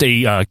it left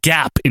a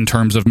gap in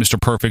terms of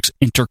Mr. Perfect's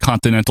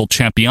Intercontinental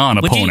Champion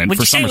opponent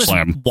for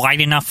SummerSlam. It was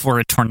wide enough for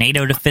a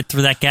tornado to fit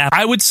through that gap?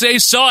 I would say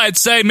so. I'd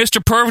say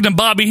Mr. Perfect and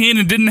Bobby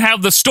Heenan didn't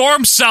have the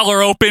storm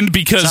cellar opened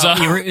because...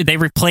 they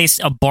replaced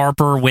a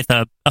barber with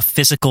a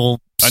physical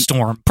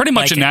storm. Pretty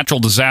much like a natural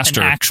disaster.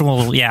 An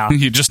actual, yeah.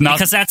 You just not...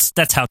 Because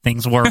that's how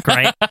things work,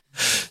 right?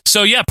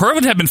 So, yeah,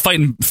 Perfect had been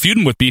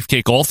feuding with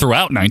Beefcake all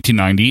throughout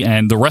 1990,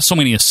 and the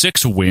WrestleMania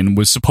 6 win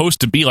was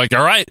supposed to be like,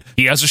 all right,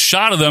 he has a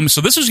shot of them,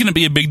 so this was going to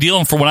be a big deal,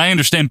 and from what I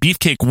understand,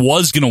 Beefcake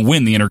was going to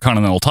win the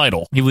Intercontinental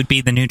title. He would be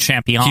the new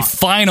champion. He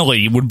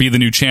finally would be the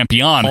new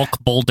champion. Hulk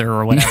Boulder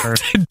or whatever.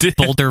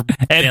 Boulder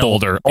Ed Bill.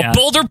 Boulder. Yeah. Oh,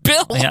 Boulder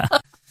Bill! Yeah.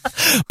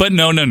 But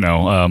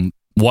no.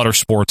 Water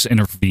Sports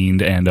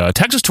intervened, and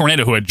Texas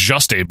Tornado, who had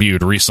just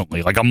debuted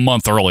recently, like a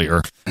month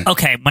earlier.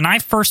 Okay, when I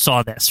first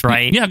saw this,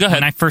 right? Yeah, go ahead.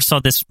 When I first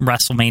saw this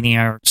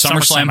WrestleMania, or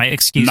SummerSlam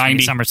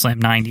 90.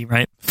 SummerSlam 90,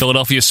 right?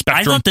 Philadelphia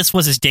Spectrum. I thought this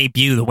was his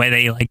debut, the way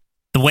they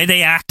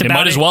act about it. It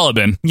might as well have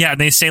been. Yeah,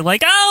 they say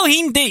like, oh,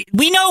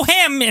 we know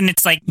him, and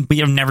it's like, we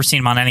have never seen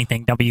him on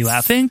anything, WF.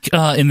 I think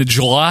in the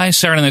July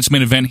Saturday Night's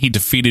Main Event, he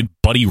defeated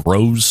Buddy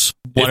Rose,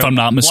 if I'm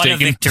not mistaken.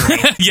 What a victory.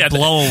 Yeah,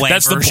 blow-away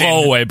that's version. The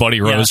blow-away Buddy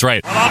Rose,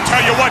 right. Well, I'll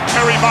tell you what,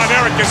 Kerry Von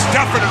Erich is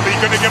definitely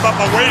going to give up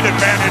a weight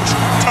advantage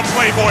to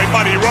Playboy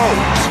Buddy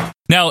Rose.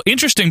 Now,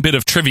 interesting bit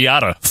of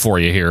triviata for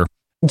you here.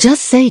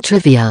 Just say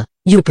trivia,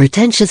 you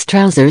pretentious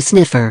trouser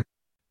sniffer.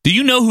 Do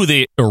you know who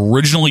they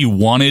originally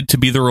wanted to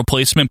be the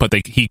replacement, but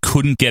he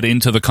couldn't get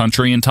into the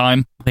country in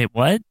time? Wait,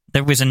 what?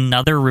 There was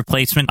another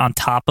replacement on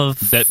top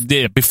of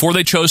that. Before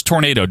they chose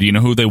Tornado, do you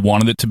know who they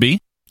wanted it to be?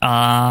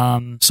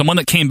 Someone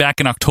that came back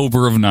in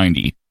October of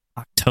 90.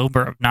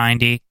 October of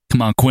 90.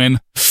 Come on, Quinn.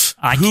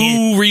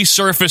 Who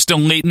resurfaced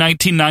in late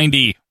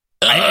 1990?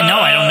 I don't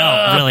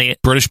know, really.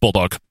 British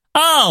Bulldog.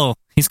 Oh,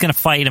 he's going to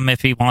fight him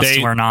if he wants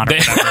to or not. Or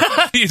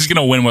whatever. He's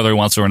going to win whether he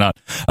wants to or not.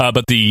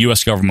 But the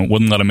U.S. government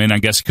wouldn't let him in. I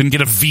guess he couldn't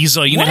get a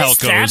visa. You know how it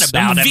goes. That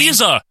about?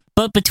 Visa.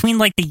 But between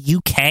like the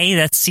UK,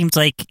 that seems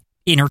like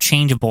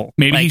interchangeable.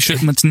 Maybe like, he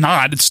should. It's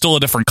not. It's still a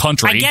different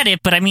country. I get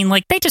it, but I mean,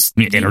 like, they just...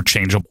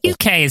 interchangeable.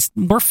 UK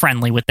we're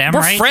friendly with them, we're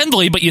right? We're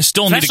friendly, but you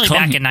still Especially need to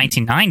come... back in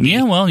 1990.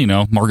 Yeah,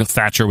 well, Margaret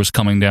Thatcher was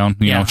coming down.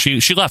 You know,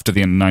 she left at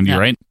the end of 90,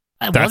 right?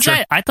 Was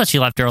that? I thought she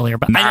left earlier,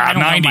 but I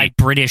don't know my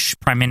British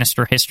Prime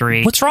Minister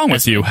history. What's wrong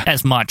with you?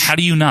 As much. How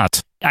do you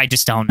not? I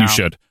just don't know. You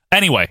should.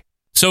 Anyway,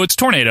 so it's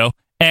Tornado,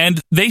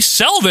 and they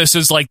sell this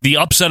as like the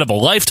upset of a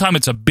lifetime.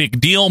 It's a big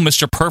deal.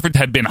 Mr. Perfect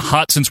had been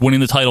hot since winning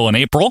the title in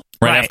April,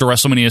 right after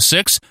WrestleMania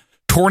 6.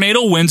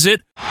 Tornado wins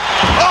it. Oh,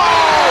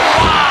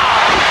 wow!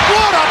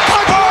 What a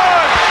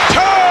punch!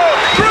 1,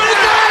 2, 3,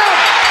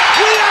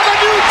 we have a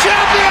new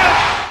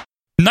champion!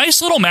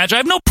 Nice little match. I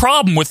have no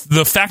problem with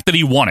the fact that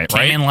he won it,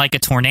 right? Came in like a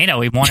tornado.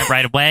 He won it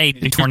right away.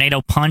 The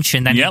tornado punch,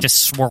 and then he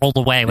just swirled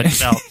away with his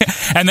belt.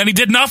 And then he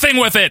did nothing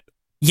with it.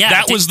 Yeah.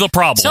 That was the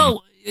problem.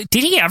 So,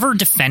 did he ever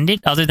defend it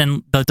other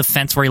than the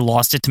defense where he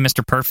lost it to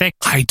Mr. Perfect?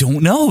 I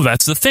don't know.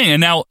 That's the thing.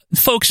 And now,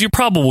 folks, you're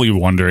probably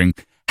wondering,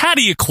 how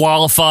do you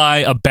qualify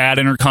a bad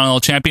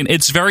Intercontinental Champion?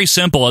 It's very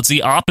simple. It's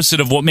the opposite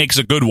of what makes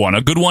a good one.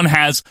 A good one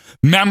has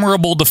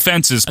memorable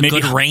defenses. Maybe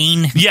good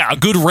reign. Yeah, a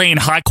good reign,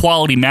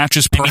 high-quality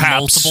matches, maybe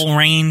perhaps. Multiple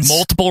reigns.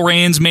 Multiple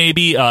reigns,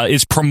 maybe.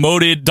 Is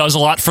promoted, does a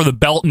lot for the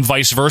belt, and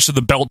vice versa.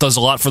 The belt does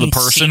a lot for the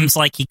person. Seems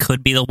like he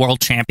could be the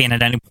world champion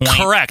at any point.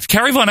 Correct.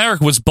 Kerry Von Erich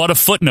was but a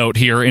footnote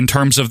here in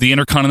terms of the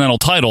Intercontinental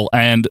title,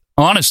 and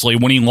honestly,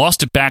 when he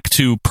lost it back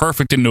to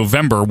Perfect in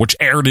November, which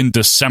aired in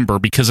December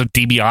because of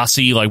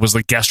DiBiase, was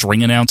the guest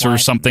ring announcer or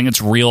something.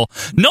 It's real.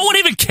 No one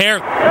even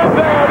cared. And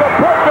they are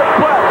the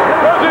perfect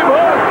flex. As he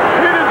was,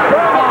 it is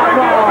time to bring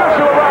the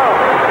official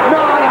around.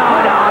 No,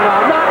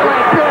 not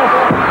like this.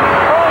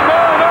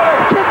 Oh, no,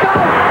 kick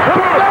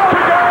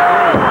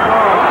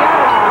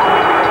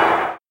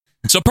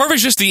out. So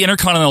Perfect's just the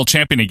Intercontinental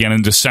Champion again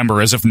in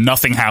December as if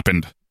nothing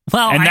happened.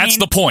 Well, and that's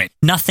the point.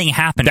 Nothing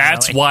happened.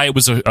 That's really. why it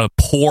was a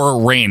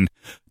poor reign.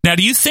 Now,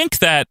 do you think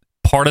that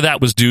part of that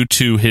was due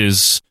to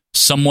his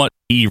somewhat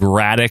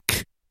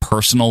erratic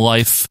personal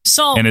life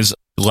and his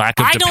lack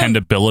of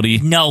dependability? I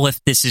don't know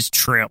if this is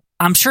true.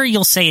 I'm sure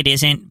you'll say it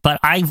isn't, but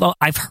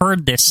I've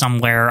heard this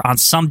somewhere on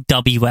some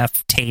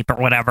WF tape or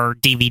whatever,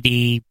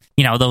 DVD,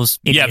 those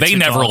idiots. Yeah, they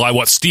never lie.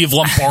 What, Steve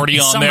Lombardi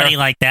on there? Somebody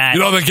like that.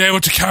 They gave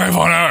it to Kerry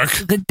Von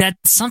Erich.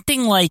 That's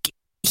something like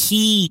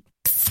he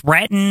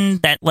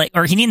threatened that,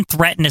 or he didn't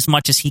threaten as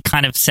much as he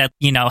kind of said,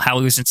 how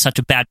he was in such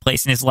a bad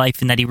place in his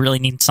life and that he really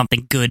needed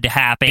something good to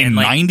happen. In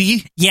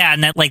 90? Yeah,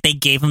 and that they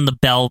gave him the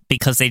belt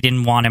because they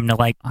didn't want him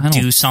to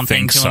do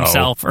something to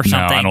himself or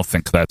something. No, I don't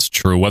think that's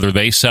true. Whether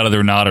they said it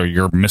or not, or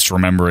you're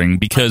misremembering,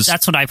 because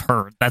that's what I've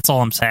heard. That's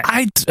all I'm saying.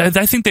 I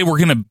think they were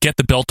going to get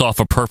the belt off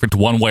of Perfect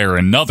one way or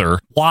another.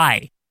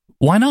 Why?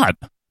 Why not?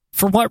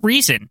 For what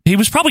reason? He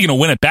was probably going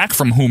to win it back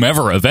from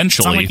whomever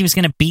eventually. It's not like he was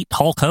going to beat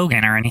Hulk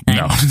Hogan or anything.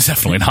 No,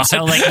 definitely not.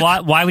 So,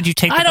 why would you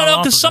take the I don't belt know,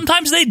 off because of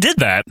sometimes they did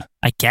that.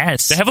 I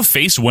guess. They have a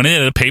face win it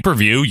at a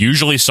pay-per-view,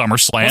 usually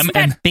SummerSlam. Wasn't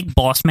that Big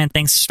Boss Man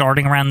thing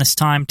starting around this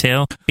time,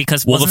 too?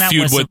 Because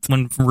wasn't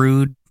when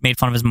Rude made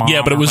fun of his mom?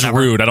 Yeah, but it was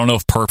Rude. I don't know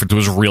if Perfect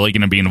was really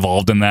going to be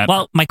involved in that.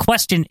 Well, my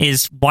question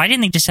is, why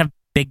didn't they just have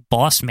Big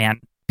Boss Man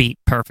beat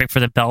Perfect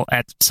for the belt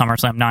at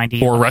SummerSlam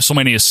 90? Or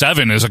WrestleMania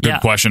 7 is a good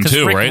question,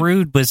 too, Rick right?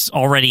 Rude was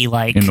already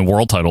in the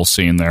world title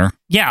scene there.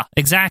 Yeah,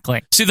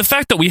 exactly. See, the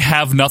fact that we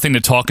have nothing to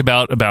talk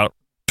about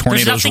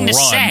Tornado's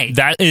run,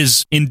 that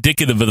is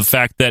indicative of the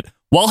fact that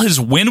while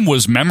his win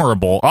was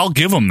memorable, I'll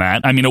give him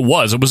that. I mean, it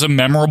was a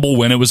memorable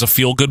win. It was a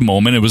feel-good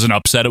moment. It was an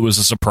upset. It was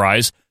a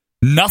surprise.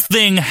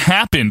 Nothing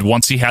happened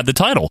once he had the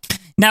title.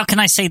 Now, can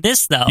I say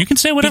this, though? You can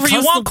say whatever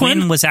you want, Quinn.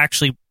 The win was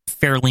actually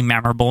fairly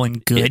memorable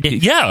and good.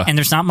 Yeah. And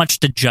there's not much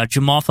to judge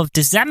him off of.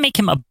 Does that make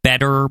him a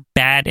better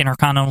bad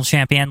Intercontinental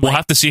Champion? We'll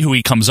have to see who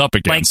he comes up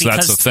against.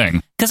 That's the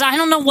thing. Because I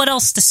don't know what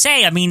else to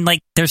say. I mean,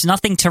 there's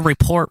nothing to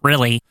report,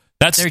 really.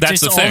 That's the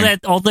thing.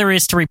 All there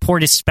is to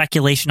report is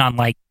speculation on,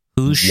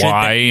 who should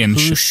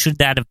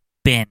that have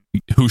been?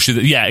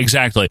 Yeah,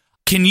 exactly.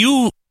 Can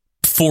you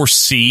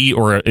foresee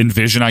or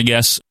envision, I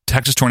guess,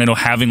 Texas Tornado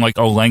having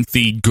a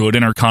lengthy, good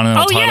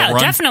Intercontinental title run? Oh, yeah,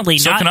 definitely.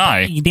 So can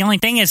I. The only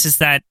thing is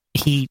that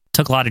he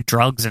took a lot of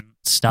drugs and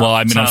stuff. Well,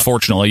 I mean,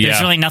 unfortunately, yeah.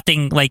 There's really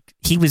nothing,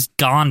 he was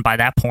gone by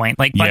that point.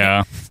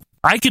 Yeah.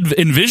 I could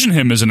envision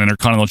him as an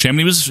Intercontinental champion.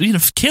 He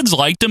was, kids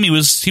liked him. He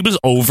was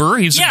over.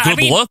 He's a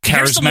good look,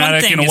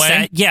 charismatic in a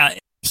way.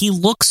 He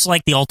looks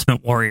like the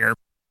Ultimate Warrior.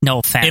 No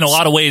offense. In a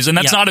lot of ways, and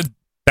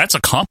that's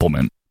a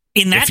compliment.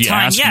 In that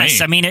time,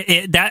 yes. Me. I mean,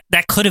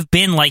 that could have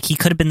been he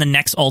could have been the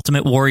next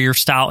Ultimate Warrior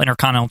style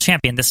Intercontinental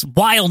Champion. This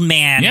wild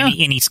man,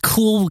 and he's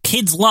cool.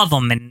 Kids love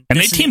him, and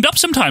they teamed up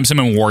sometimes, him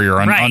and Warrior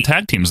on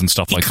tag teams and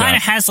stuff like that. He kind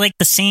of has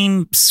the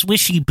same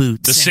swishy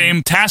boots, the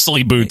same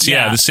tassely boots,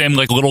 the same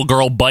little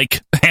girl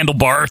bike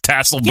handlebar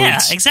tassel boots. Yeah,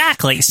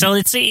 exactly. So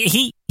it's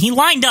he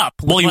lined up.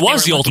 Well, he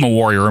was the Ultimate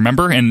Warrior,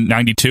 remember, in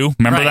 '92.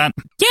 Remember that?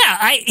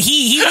 Yeah,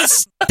 he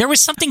was. There was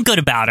something good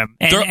about him.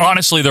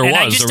 Honestly, there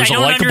was. There was a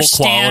likable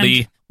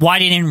quality. Why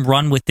they didn't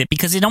run with it,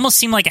 because it almost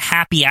seemed like a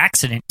happy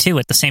accident too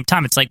at the same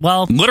time. It's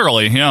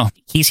literally, yeah,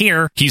 he's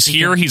here. He's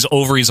here, he's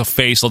over, he's a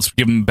face, let's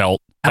give him a belt.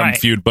 having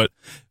feud, but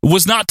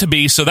was not to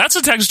be. So that's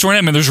a Texas Tornado.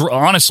 I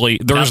mean,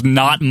 there's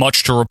not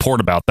much to report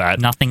about that.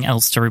 Nothing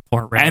else to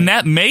report, right? And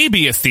that may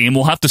be a theme.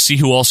 We'll have to see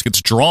who else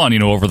gets drawn,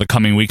 over the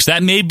coming weeks.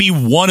 That may be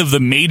one of the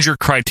major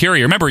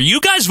criteria. Remember,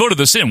 you guys voted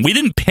this in. We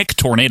didn't pick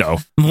Tornado.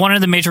 One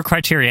of the major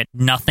criteria,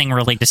 nothing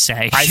really to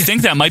say. I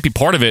think that might be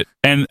part of it.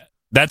 And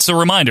that's a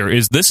reminder,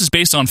 is this is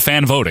based on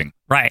fan voting.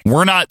 Right.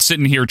 We're not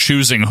sitting here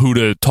choosing who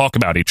to talk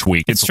about each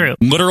week. It's true.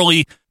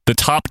 Literally the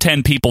top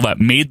 10 people that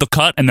made the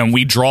cut, and then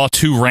we draw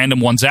 2 random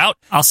ones out.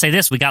 I'll say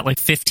this, we got like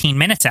 15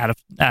 minutes out of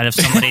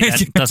somebody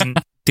that doesn't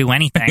do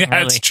anything, yeah,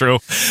 really. That's true.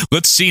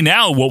 Let's see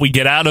now what we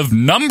get out of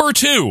number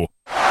 2.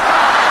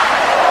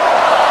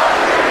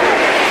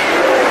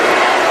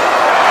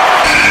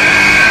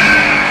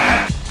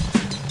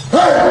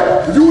 Hey,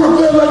 if you want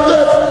to play like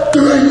that,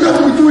 there ain't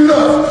nothing between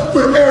us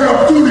but air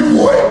up duty,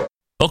 boy.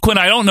 Well, Quinn,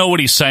 I don't know what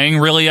he's saying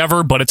really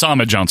ever, but it's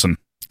Ahmed Johnson.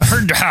 A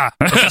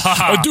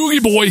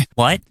doogie boy.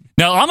 What?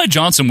 Now, Ahmed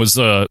Johnson was,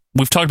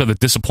 we've talked about the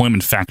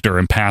disappointment factor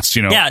in past,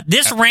 Yeah,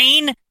 this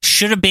reign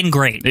should have been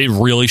great. It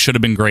really should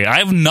have been great. I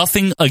have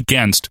nothing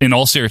against, in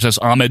all seriousness,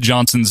 Ahmed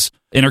Johnson's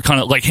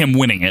Intercontinental, like him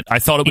winning it. I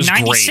thought it was great.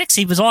 In 96,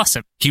 he was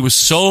awesome. He was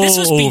so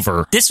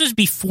over. This was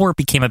before it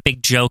became a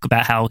big joke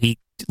about how he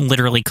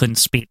literally couldn't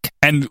speak.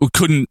 And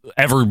couldn't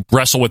ever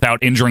wrestle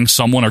without injuring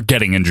someone or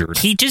getting injured.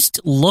 He just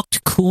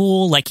looked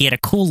cool, like he had a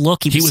cool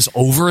look. He was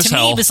over as hell.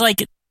 To me, it was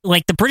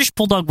like the British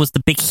Bulldog was the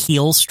big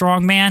heel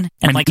strongman,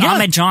 and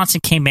Ahmed Johnson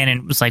came in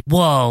and was like,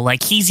 whoa,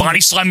 like he's body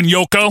slamming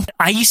Yoko.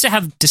 I used to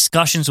have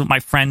discussions with my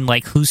friend,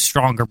 like, who's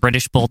stronger,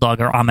 British Bulldog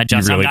or Ahmed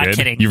Johnson? You really I'm not did?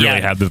 kidding. You really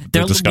had the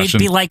discussion.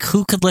 We'd be like,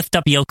 who could lift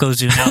up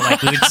Yokozuna?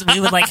 Like we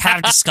would like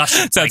have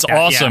discussions. That's like that,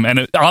 awesome. Yeah.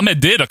 And Ahmed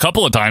did a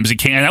couple of times. He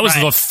can. That was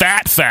the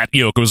fat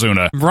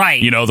Yokozuna.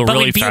 Right. The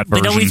really fat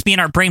version. It'd always be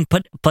in our brain,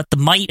 but the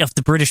might of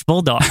the British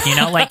Bulldog,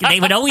 like they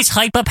would always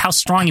hype up how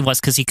strong he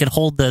was because he could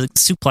hold the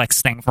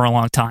suplex thing for a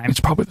long time. It's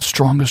probably the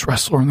strongest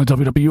wrestler in the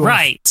WWF.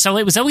 Right. So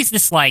it was always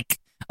this like,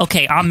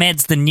 okay,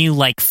 Ahmed's the new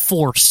like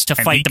force to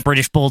fight the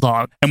British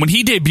Bulldog. And when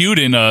he debuted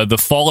in the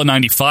fall of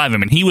 95, I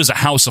mean, he was a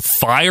house of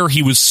fire.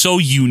 He was so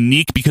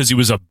unique because he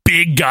was a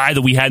big guy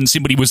that we hadn't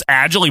seen, but he was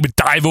agile. He would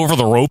dive over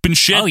the rope and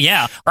shit. Oh,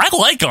 yeah. I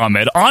like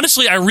Ahmed.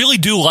 Honestly, I really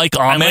do like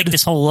Ahmed. I like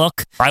this whole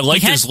look. I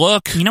like his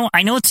look.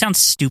 I know it sounds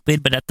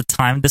stupid, but at the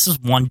time, this is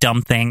one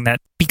dumb thing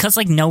that, because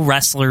like no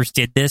wrestlers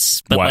did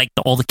this, but like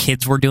all the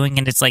kids were doing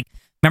it. It's like,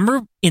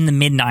 remember in the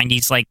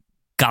mid-90s, like,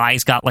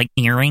 guys got like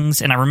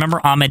earrings, and I remember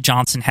Ahmed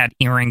Johnson had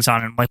earrings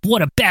on him. Like,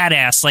 what a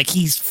badass! Like,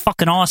 he's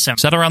fucking awesome.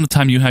 Is that around the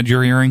time you had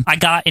your earring? I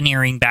got an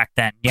earring back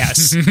then,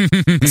 yes,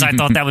 because I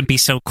thought that would be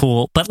so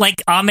cool. But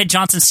like, Ahmed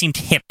Johnson seemed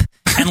hip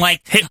and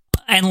like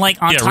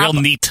on top, real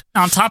neat.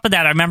 On top of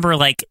that, I remember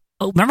like.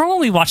 Remember when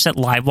we watched that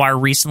Livewire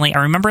recently? I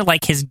remember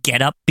like his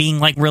getup being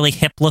like really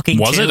hip looking.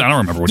 Was too. it? I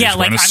don't remember what he was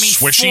wearing. A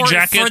swishy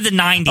jacket for the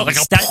 90s. Like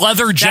a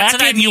leather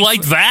jacket. And you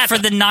like that for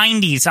the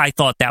 90s? I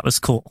thought that was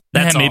cool.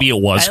 That's maybe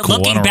it was cool.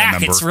 Looking I don't back,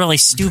 remember. It's really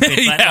stupid.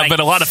 But but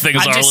a lot of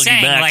things I'm are just looking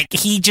saying, back. Like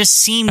he just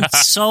seemed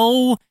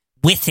so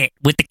with it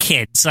with the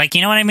kids. Like,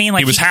 you know what I mean?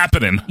 Like he was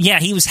happening. Yeah,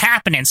 he was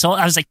happening. So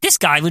I was like, this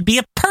guy would be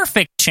a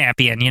perfect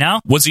champion.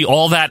 Was he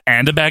all that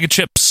and a bag of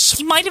chips?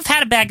 He might have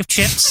had a bag of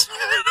chips.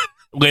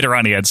 Later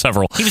on, he had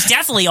several. He was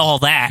definitely all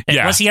that.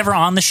 Yeah. Was he ever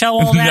on the show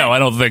all that? No, I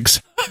don't think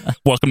so.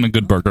 Welcome to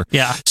Good Burger.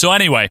 Yeah. So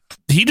anyway,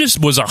 he just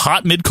was a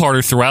hot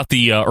mid-carder throughout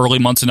the early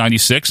months of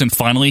 96, and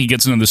finally he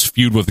gets into this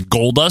feud with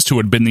Goldust, who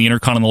had been the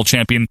Intercontinental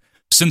Champion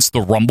since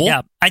the Rumble.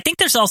 Yeah. I think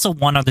there's also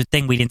one other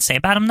thing we didn't say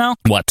about him, though.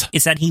 What?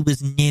 Is that he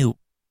was new.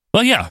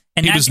 Well, yeah,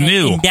 he was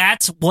new. And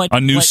that's a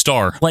new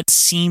star. What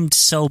seemed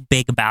so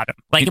big about him.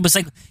 Like, it was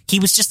like, he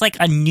was just like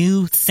a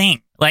new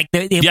thing. Like,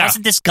 it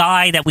wasn't this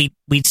guy that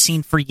we'd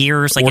seen for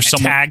years, like a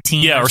tag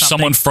team. Yeah, or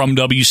someone from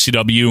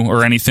WCW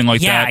or anything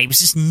like that. Yeah, he was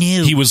just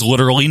new. He was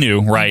literally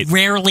new, right? You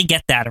rarely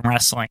get that in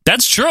wrestling.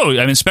 That's true.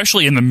 I mean,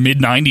 especially in the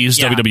mid-90s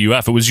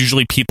WWF, it was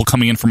usually people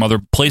coming in from other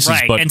places.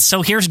 Right, but and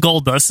so here's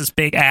Goldust, this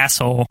big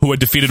asshole. Who had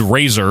defeated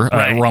Razor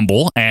at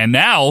Rumble, and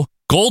now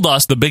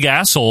Goldust, the big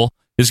asshole,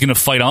 is going to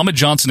fight Ahmed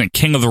Johnson at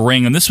King of the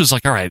Ring, and this was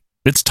like, all right,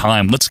 it's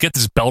time. Let's get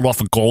this belt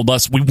off of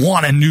Goldust. We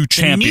want a new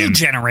champion. A new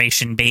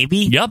generation, baby.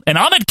 Yep, and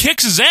Ahmed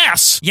kicks his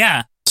ass.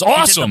 Yeah. It's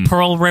awesome. He did the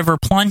Pearl River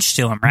Plunge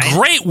to him, right?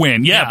 Great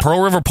win. Yeah,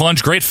 Pearl River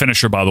Plunge. Great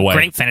finisher, by the way.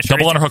 Great finisher.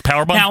 Double underhook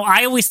powerbomb. Now,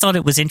 I always thought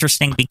it was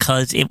interesting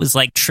because it was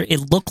like,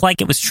 it looked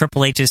like it was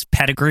Triple H's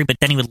pedigree, but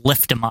then he would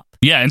lift him up.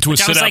 Yeah, into a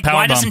sit-out powerbomb.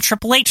 Why doesn't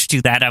Triple H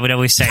do that? I would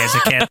always say as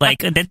a kid. Like,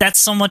 that's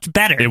so much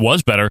better. It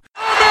was better.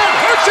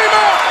 Hits him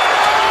up!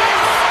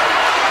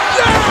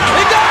 Yeah!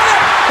 He got it!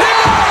 He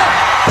got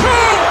it! 2!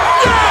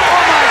 Yeah!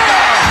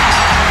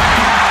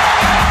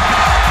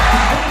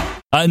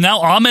 Oh my God! Now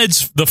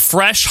Ahmed's the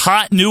fresh,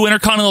 hot, new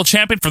Intercontinental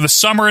Champion for the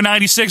summer of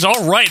 96.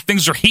 All right,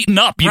 things are heating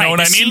up. You know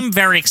what I mean? It seemed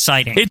very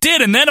exciting. It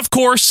did. And then, of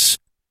course,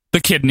 the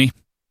kidney.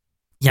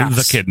 Yes.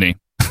 The kidney.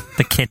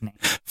 The kidney.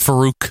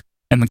 Farouk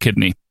and the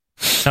kidney.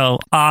 So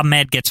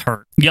Ahmed gets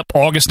hurt. Yep,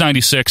 August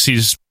 96,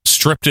 he's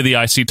stripped of the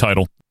IC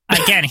title.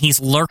 again, he's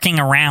lurking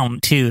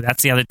around too.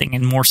 That's the other thing,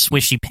 in more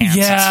swishy pants.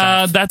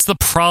 Yeah, that's the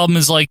problem.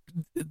 Is like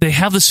they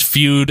have this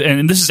feud,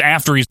 and this is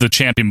after he's the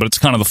champion, but it's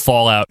kind of the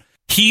fallout.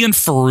 He and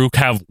Farouk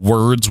have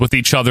words with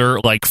each other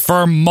like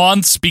for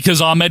months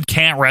because Ahmed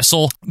can't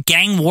wrestle.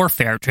 Gang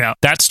warfare, Joe.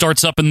 That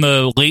starts up in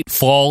the late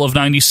fall of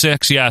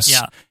 '96. Yes,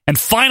 Yeah. and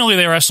finally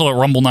they wrestle at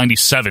Rumble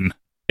 '97.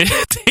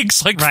 It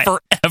takes like forever.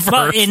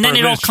 Well, and then for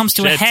it all this comes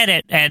to a shit. head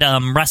at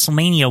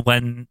WrestleMania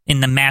when in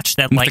the match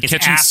that like the it's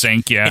kitchen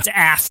sink. Yeah, it's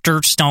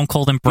after Stone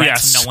Cold and Bret,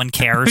 Yes. so no one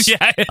cares. Yeah,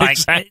 Like,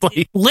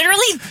 exactly.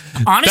 literally,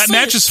 honestly,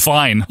 that match is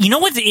fine. You know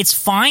what? It's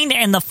fine.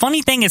 And the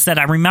funny thing is that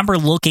I remember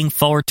looking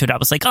forward to it. I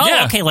was like, oh,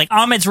 Yeah. okay, like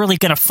Ahmed's really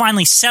going to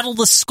finally settle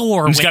the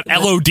score. He's got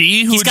LOD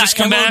who he's had just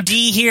got come LOD back.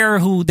 here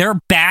who they're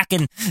back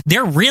and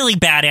they're really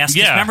badass. 'Cause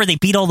Yeah. remember they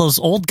beat all those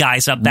old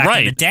guys up back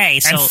in the day.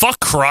 So, and fuck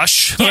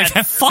Crush. yeah,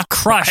 fuck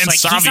Crush. And Like,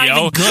 he's not Savio.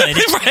 even good.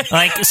 Right.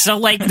 Like, so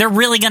like they're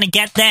really going to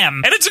get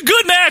them. And it's a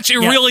good match.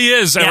 It Yeah. really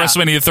is at Yeah.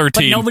 WrestleMania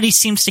 13. But nobody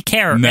seems to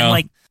care. No. And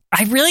like,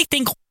 I really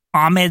think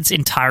Ahmed's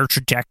entire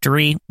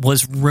trajectory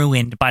was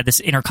ruined by this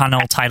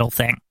Intercontinental title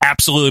thing.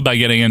 Absolutely, by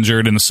getting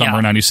injured in the summer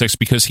of '96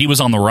 because he was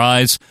on the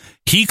rise.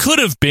 He could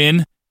have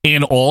been,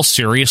 in all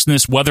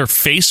seriousness, whether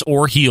face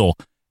or heel,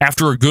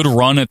 after a good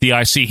run at the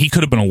IC, he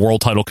could have been a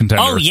world title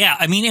contender. Oh yeah,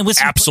 I mean it was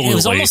Absolutely. It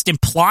was almost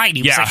implied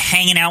he was Yeah. like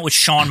hanging out with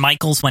Shawn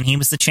Michaels when he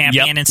was the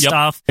champion and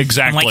stuff.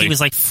 Exactly. And like he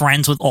was like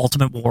friends with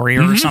Ultimate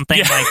Warrior or Mhm. something.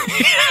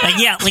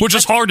 Yeah. Like, Which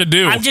is hard to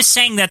do. I'm just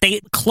saying that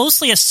they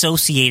closely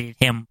associated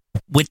him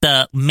with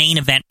the main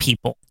event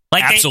people.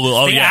 Like Absolutely.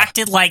 Oh, they yeah.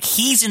 acted like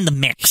he's in the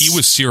mix. He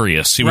was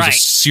serious. He was a Right.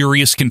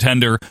 serious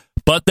contender.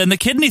 But then the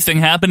kidney thing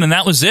happened, and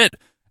that was it.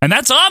 And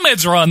that's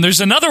Ahmed's run.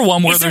 There's another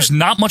one where there's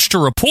not much to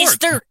report. Is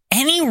there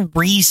any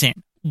reason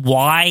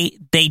why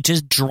they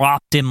just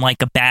dropped him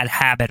like a bad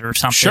habit or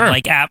something? Sure.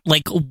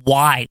 Like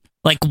why?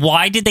 Like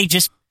why did they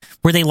just?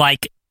 Were they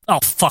like, oh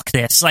fuck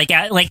this? Like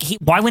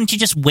why wouldn't you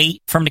just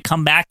wait for him to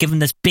come back, give him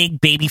this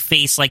big baby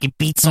face, like it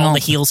beats all the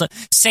heels?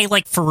 Say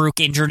like Farouk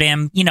injured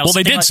him, you know? Well, they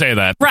something did like- say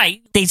that.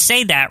 right? They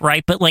say that,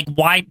 right? But like,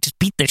 why just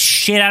beat the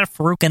shit out of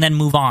Farouk and then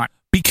move on?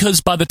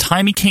 Because by the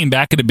time he came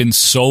back, it had been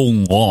so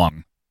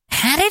long.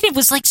 Had it? It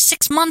was like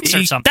 6 months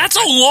or something. That's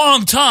a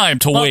long time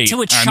to Well, wait. to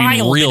a I child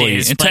mean, really, it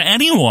is, and but to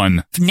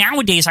anyone.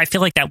 Nowadays, I feel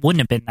like that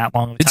wouldn't have been that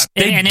long of a time.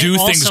 They And it do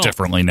things also,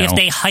 differently now. If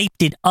they hyped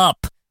it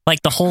up,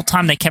 like the whole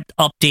time they kept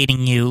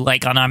updating you,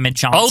 like on Ahmed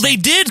Johnson. Oh, they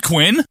did,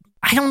 Quinn.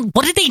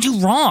 What did they do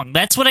wrong?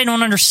 That's what I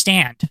don't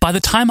understand. By the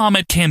time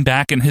Ahmed came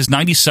back and his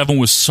 97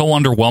 was so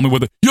underwhelming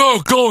with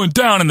the, going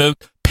down and the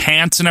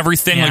pants and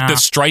everything, Yeah. like the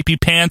stripy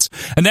pants.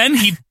 And then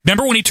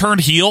remember when he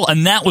turned heel,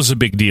 and that was a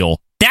big deal.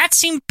 That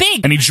seemed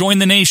big. And he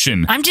joined the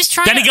Nation. I'm just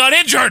trying Then to... he got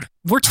injured.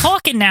 We're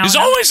talking now. He's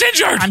and always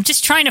injured. I'm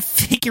just trying to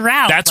figure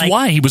out. That's like,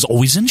 why he was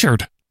always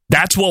injured.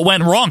 That's what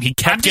went wrong. He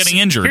kept getting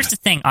injured. Here's the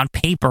thing. On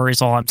paper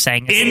is all I'm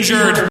saying.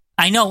 Injured.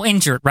 I know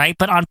injured, right?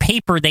 But on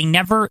paper, they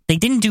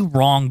didn't do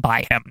wrong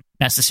by him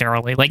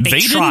necessarily. Like they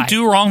tried. didn't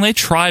do wrong. They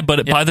tried,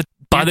 but by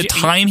the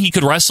time he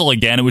could wrestle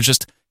again,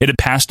 it had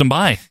passed him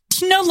by.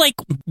 Do you know, like,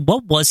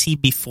 what was he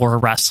before a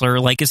wrestler?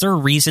 Like, is there a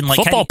reason? Like,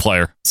 Football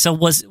player. So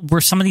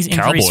were some of these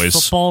injuries Cowboys.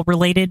 football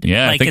related?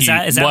 Yeah, I like, think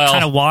is that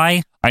kind of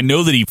why? I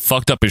know that he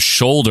fucked up his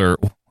shoulder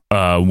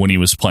when he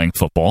was playing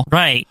football,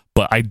 right?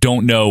 But I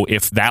don't know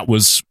if that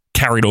was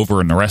carried over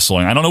in the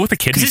wrestling. I don't know what the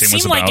kidney Because it thing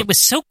was seemed about. like it was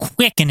so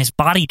quick and his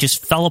body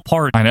just fell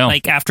apart. I know.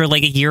 Like after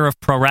like a year of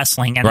pro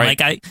wrestling, and Right.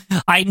 like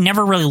I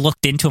never really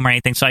looked into him or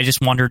anything, so I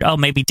just wondered, oh,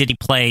 maybe did he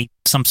play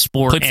some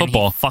sport? Played and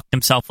football. He fucked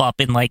himself up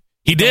in like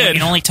He did.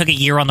 It only took a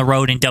year on the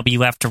road in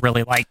WF to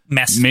really like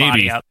mess his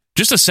body up.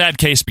 Just a sad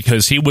case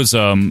because he was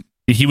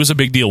a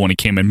big deal when he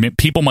came in.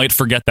 People might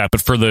forget that,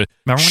 but for the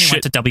Remember when he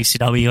went to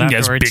WCW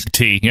afterwards? Yes, Big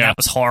T. Yeah, that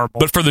was horrible.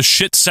 But for the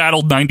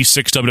shit-saddled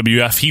 '96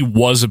 WWF, he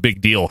was a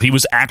big deal. He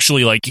was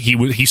actually like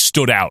he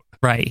stood out.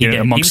 Right, you know,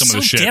 amongst he was some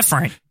of the so shit.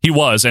 different. He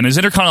was, and his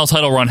Intercontinental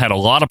title run had a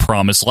lot of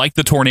promise, like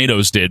the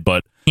Tornadoes did.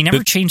 But He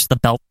never changed the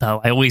belt though.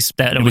 I always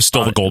it was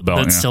still the gold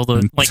belt. It's still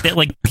the like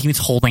he was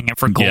holding it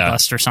for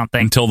Goldust or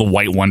something until the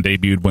white one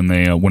debuted when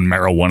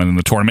Mero won it in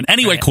the tournament.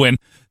 Anyway, Right. Quinn,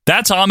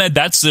 that's Ahmed.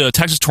 That's the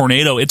Texas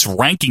Tornado. It's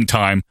ranking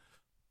time.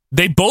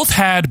 They both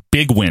had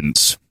big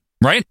wins,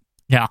 right?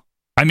 Yeah.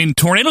 I mean,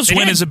 Tornadoes They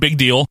win did. is a big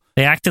deal.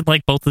 They acted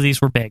like both of these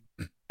were big.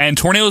 And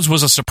Tornadoes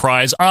was a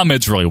surprise.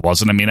 Ahmed's really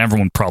wasn't. I mean,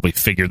 everyone probably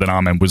figured that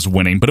Ahmed was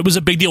winning, but it was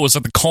a big deal. It was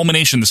like the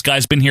culmination. This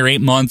guy's been here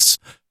 8 months,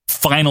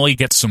 finally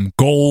gets some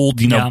gold,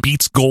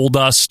 beats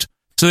Goldust.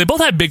 So they both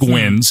had big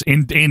wins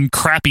in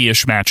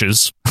crappy-ish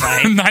matches.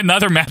 Right.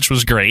 Neither match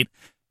was great.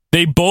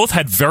 They both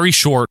had very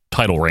short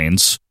title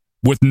reigns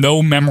with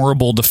no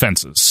memorable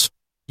defenses.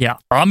 Yeah.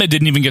 Ahmed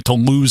didn't even get to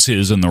lose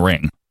his in the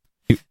ring.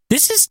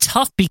 This is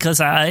tough because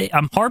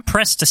I'm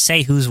hard-pressed to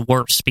say who's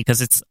worse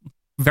because it's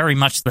very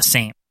much the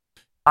same.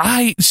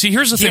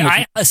 Here's the thing.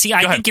 I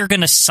think you're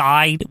going to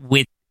side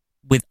with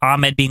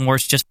Ahmed being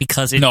worse just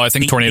because it's No, I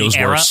think the Tornado's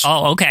era. worse.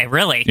 Oh, okay,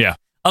 really? Yeah.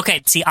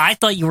 Okay, see, I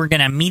thought you were going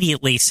to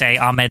immediately say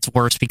Ahmed's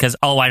worse because,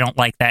 I don't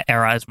like that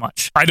era as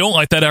much. I don't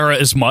like that era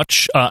as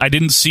much. I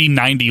didn't see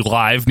 90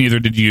 live, neither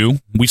did you.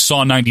 We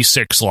saw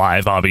 96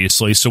 live,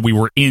 obviously, so we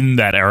were in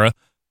that era.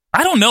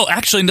 I don't know.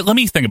 Actually, let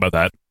me think about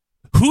that.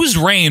 Whose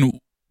reign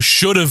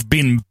should have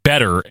been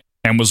better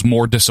and was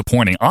more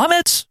disappointing?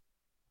 Ahmed's?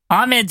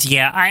 Ahmed's,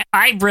 yeah.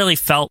 I really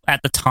felt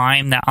at the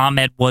time that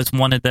Ahmed was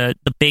one of the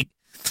big...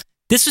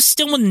 This was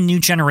still when the new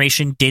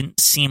generation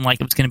didn't seem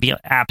like it was going to be an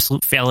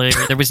absolute failure.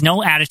 There was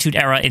no Attitude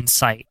Era in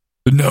sight.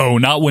 No,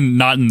 not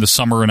in the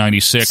summer of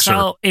 96.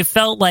 So it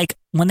felt like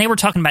when they were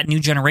talking about new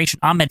generation,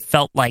 Ahmed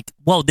felt like,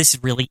 whoa, this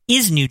really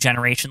is new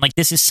generation. Like,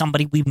 this is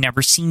somebody we've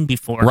never seen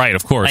before. Right,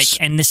 of course.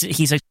 Like, and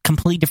he's a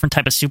completely different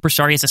type of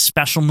superstar. He has a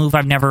special move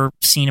I've never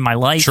seen in my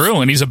life. True,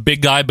 and he's a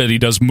big guy, but he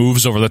does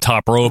moves over the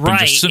top rope.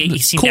 Right, and just, he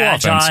seemed cool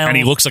agile. Offense, and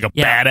he looks like a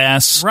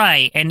badass.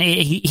 Right, and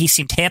he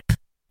seemed hip.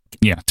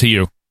 Yeah, to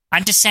you.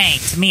 I'm just saying,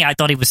 to me, I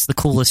thought he was the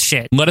coolest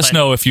shit. Let us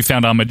know if you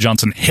found Ahmed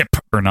Johnson hip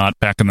or not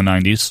back in the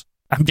 90s.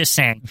 I'm just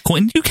saying.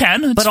 You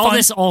can. It's but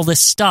fine. all this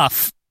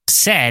stuff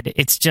said,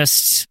 it's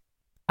just...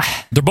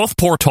 They're both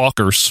poor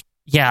talkers.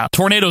 Yeah.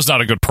 Tornado's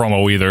not a good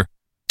promo either.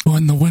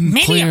 When the wind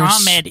maybe clears,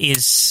 Ahmed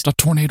is... the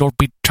tornado will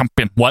be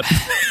jumping. What?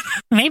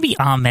 Maybe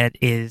Ahmed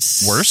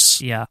is...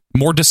 Worse? Yeah.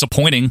 More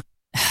disappointing.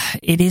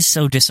 It is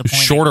so disappointing.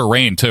 Shorter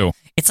reign, too.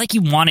 It's like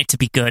you want it to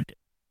be good.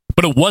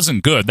 But it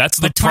wasn't good. That's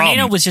the problem.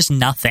 Tornado was just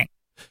nothing.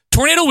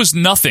 Tornado was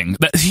nothing.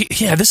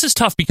 This is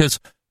tough because...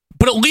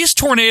 But at least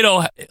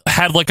Tornado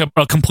had like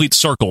a complete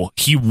circle.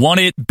 He won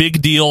it,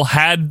 big deal,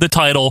 had the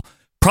title.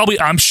 Probably,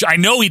 I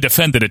know he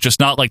defended it,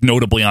 just not like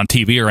notably on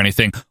TV or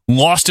anything.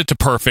 Lost it to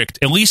Perfect.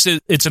 At least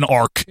it's an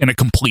arc and it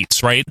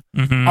completes, right?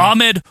 Mm-hmm.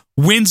 Ahmed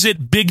wins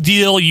it, big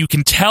deal. You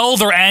can tell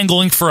they're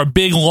angling for a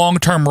big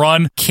long-term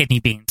run. Kidney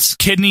beans.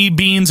 Kidney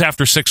beans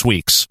after 6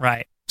 weeks.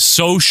 Right.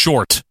 So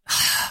short.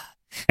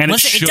 And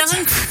listen, it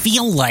doesn't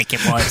feel like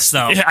it was,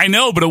 though. I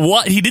know,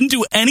 but he didn't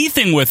do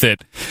anything with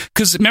it.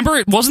 Because remember,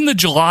 it wasn't the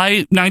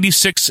July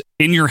 96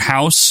 In Your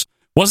House?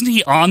 Wasn't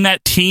he on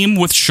that team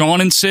with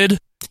Shawn and Sid?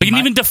 He didn't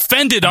even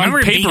defend it on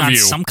pay-per-view. On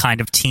some kind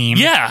of team.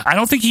 Yeah, I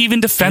don't think he even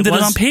defended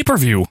it on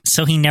pay-per-view.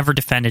 So he never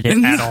defended it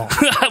at all.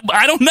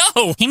 I don't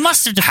know. He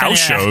must have defended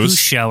it at a Who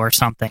show or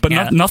something.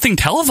 But nothing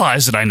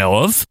televised that I know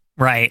of.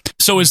 Right.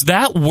 So is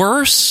that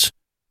worse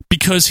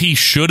because he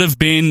should have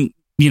been...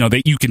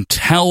 that you can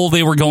tell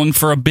they were going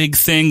for a big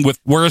thing,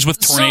 whereas with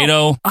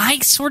Tornado... So I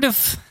sort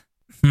of...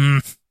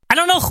 I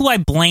don't know who I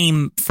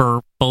blame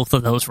for both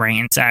of those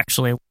reigns,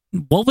 actually.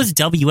 What was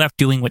WF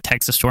doing with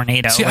Texas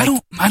Tornado? See, I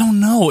don't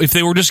know if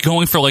they were just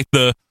going for like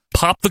the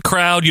pop the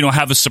crowd,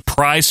 have a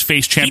surprise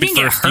face champion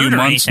for a few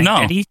months.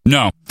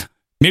 No.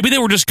 Maybe they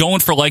were just going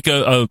for like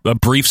a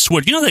brief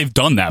switch. They've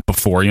done that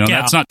before.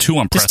 That's not too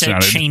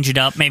unprecedented. Just to change it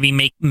up, maybe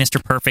make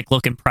Mr. Perfect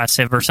look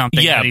impressive or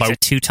something. Yeah, he's a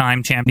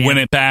 2-time champion. Win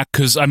it back,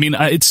 because,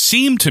 it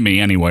seemed to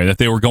me anyway that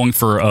they were going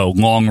for a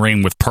long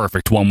reign with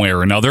Perfect one way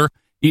or another.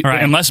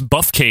 Right. Unless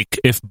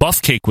if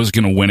Buffcake was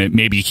going to win it,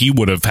 maybe he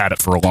would have had it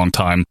for a long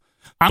time.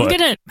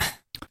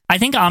 I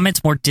think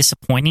Ahmed's more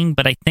disappointing,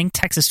 but I think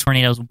Texas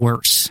Tornado's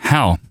worse.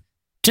 How?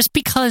 Just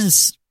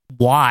because,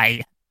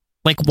 why?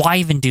 Like, why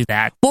even do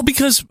that? Well,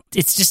 because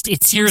it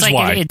seems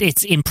like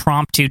it's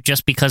impromptu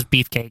just because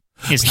Beefcake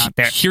is not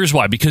there. Here's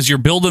why. Because you're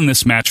building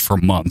this match for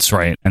months,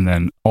 right? And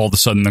then all of a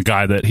sudden the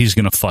guy that he's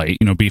going to fight,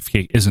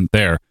 Beefcake, isn't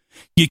there.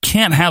 You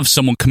can't have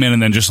someone come in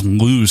and then just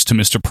lose to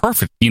Mr.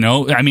 Perfect,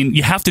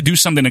 you have to do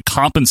something to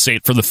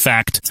compensate for the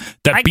fact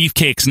that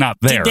Beefcake's not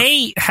there. Did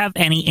they have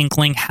any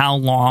inkling how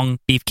long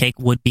Beefcake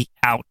would be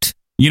out?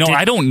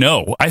 I don't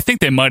know. I think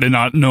they might have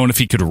not known if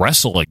he could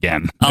wrestle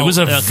again. It was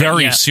a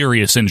very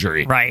serious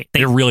injury. Right.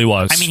 It really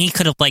was. He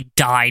could have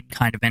died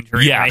kind of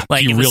injury. Yeah, right?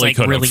 Like, he it was really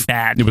could really have.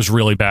 bad. It was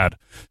really bad.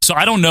 So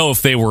I don't know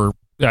if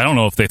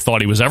they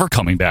thought he was ever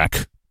coming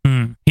back.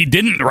 He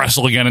didn't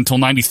wrestle again until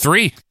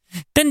 93.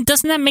 Then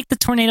doesn't that make the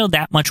Tornado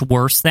that much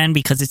worse then?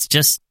 Because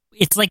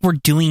it's like we're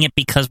doing it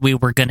because we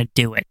were going to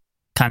do it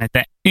kind of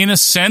thing. In a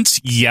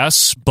sense,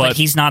 yes, but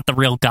he's not the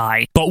real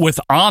guy. But with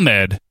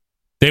Ahmed,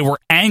 they were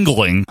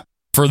angling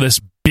for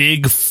this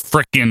big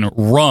frickin'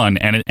 run,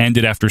 and it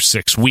ended after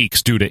 6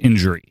 weeks due to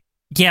injury.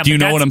 Yeah, do you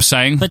know what I'm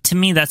saying? But to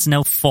me, that's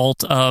no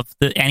fault of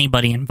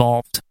anybody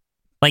involved.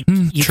 Like,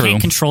 you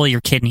can't control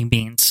your kidney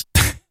beans.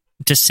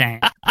 Just saying.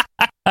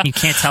 You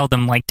can't tell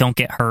them, don't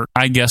get hurt.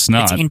 I guess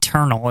not. It's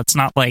internal. It's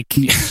not like,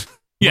 yes,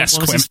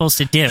 what was he supposed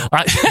to do?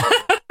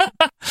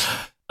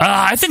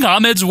 I think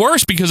Ahmed's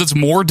worse because it's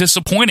more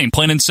disappointing,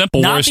 plain and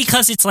simple. Not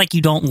because it's like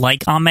you don't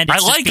like Ahmed. I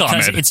like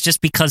Ahmed. It's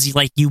just because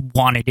you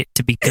wanted it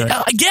to be good.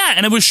 Yeah,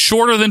 and it was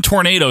shorter than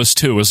Tornadoes,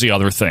 too, was the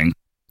other thing.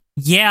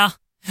 Yeah,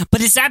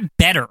 but is that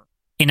better?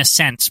 In a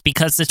sense,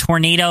 because the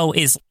Tornado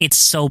it's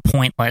so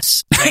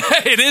pointless.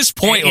 It is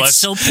pointless. It's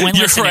so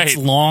pointless. You're and right. It's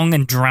long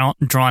and drawn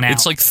out.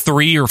 It's like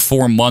 3 or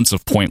 4 months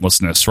of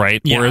pointlessness, right?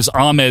 Yeah. Whereas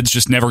Ahmed's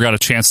just never got a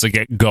chance to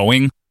get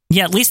going.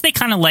 Yeah, at least they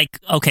kind of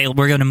okay,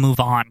 we're going to move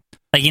on.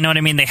 Like, you know what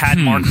I mean? They had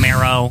Mark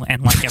Marrow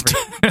and everything.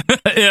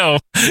 Ew,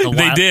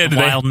 they did. The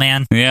Wild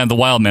Man. Yeah, the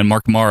Wild Man,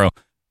 Mark Morrow.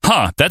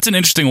 That's an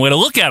interesting way to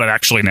look at it,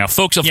 actually. Now,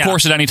 folks, of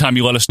course, at any time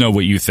you let us know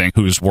what you think,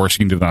 who's worse, you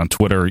can do that on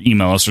Twitter,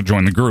 email us, or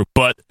join the group.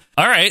 But,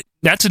 all right,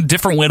 that's a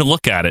different way to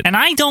look at it. And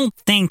I don't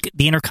think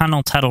the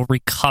Intercontinental title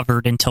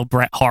recovered until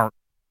Bret Hart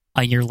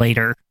a year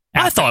later.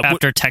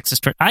 After Texas.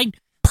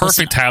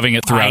 Perfect having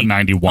it throughout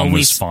 91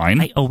 was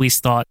fine. I always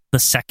thought the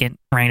second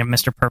reign of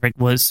Mr. Perfect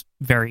was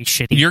very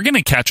shitty. You're going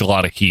to catch a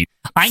lot of heat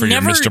for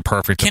your Mr.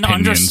 Perfect can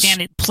opinions.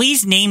 Understand it.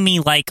 Please name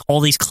me like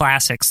all these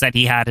classics that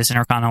he had as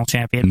Intercontinental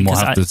Champion. And we'll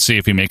have to see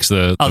if he makes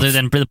the... Other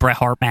than the Bret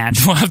Hart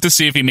match. We'll have to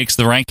see if he makes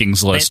the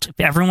rankings list.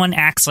 Everyone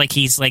acts like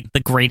he's like the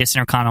greatest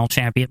Intercontinental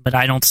Champion, but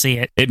I don't see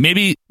it. It may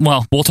be...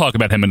 Well, we'll talk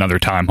about him another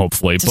time,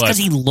 hopefully. Just because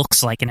he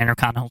looks like an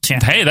Intercontinental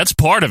Champion. Hey, that's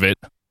part of it.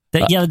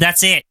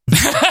 That's it.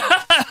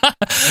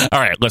 All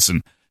right,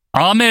 listen.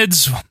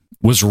 Ahmed's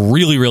was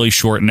really, really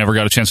short and never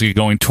got a chance to get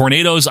going.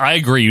 Tornadoes, I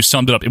agree. You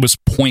summed it up. It was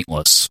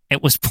pointless.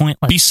 It was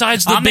pointless.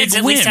 Besides the Ahmed's big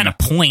at win. least had a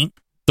point.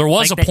 There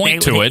was a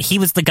point to it. He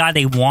was the guy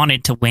they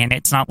wanted to win.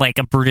 It's not like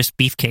a Brutus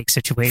Beefcake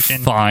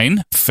situation.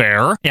 Fine.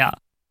 Fair. Yeah.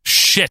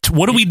 Shit.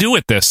 What do we do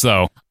with this,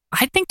 though?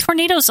 I think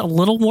Tornado's a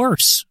little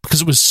worse.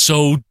 Because it was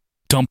so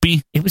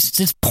dumpy? It was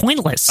just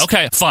pointless.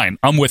 Okay, fine.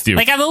 I'm with you.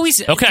 Like, I've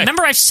always... Okay.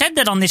 Remember, I've said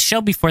that on this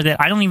show before, that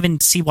I don't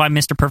even see why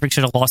Mr. Perfect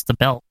should have lost the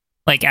belt.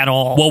 Like, at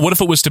all. Well, what if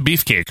it was to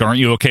Beefcake? Aren't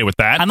you okay with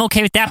that? I'm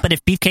okay with that, but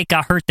if Beefcake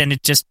got hurt, then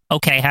it's just,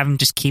 okay, have him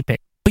just keep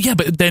it. But yeah,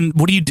 but then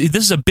what do you do?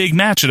 This is a big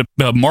match, a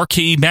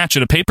marquee match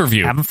at a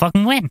pay-per-view. Have him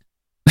fucking win.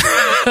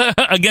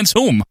 Against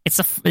whom?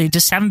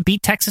 Just have him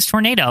beat Texas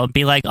Tornado and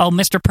be like, oh,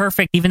 Mr.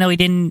 Perfect, even though he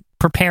didn't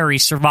prepare, he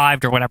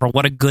survived or whatever.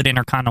 What a good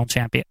Intercontinental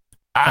Champion.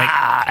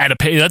 At a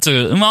pay,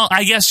 well,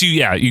 I guess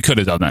you could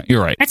have done that.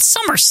 You're right. It's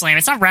SummerSlam.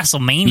 It's not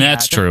WrestleMania.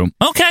 That's true.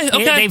 Okay.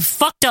 They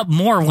fucked up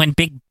more when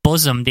Big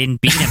Bosom didn't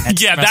beat him.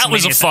 Yeah, that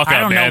was a fuck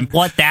up, man. I don't know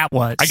what that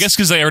was. I guess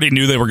because they already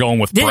knew they were going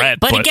with Brett.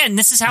 But again,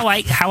 this is how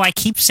I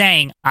keep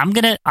saying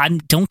I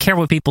don't care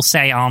what people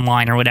say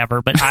online or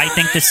whatever, but I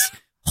think this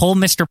whole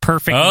Mr.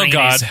 Perfect reign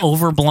is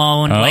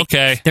overblown.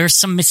 Okay. There's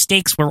some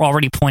mistakes we're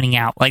already pointing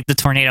out, like the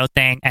Tornado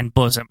thing and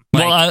Bosom.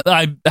 Well,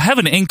 I have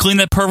an inkling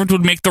that Perfect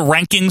would make the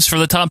rankings for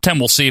the top 10.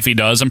 We'll see if he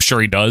does. I'm sure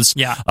he does.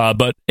 Yeah.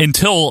 But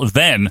until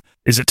then,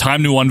 is it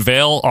time to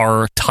unveil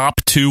our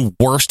top 2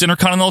 worst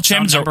Intercontinental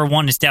champions? Number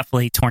 1 is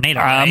definitely Tornado.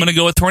 Right? I'm going to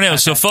go with Tornado.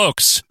 Okay. So,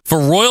 folks, for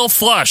Royal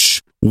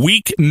Flush,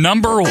 week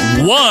number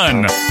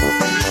 1,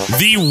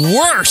 the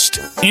worst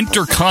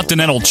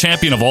Intercontinental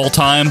champion of all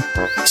time.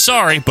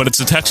 Sorry, but it's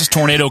the Texas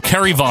Tornado,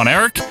 Kerry Von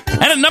Erich.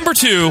 And at number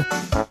 2,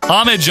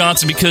 Ahmed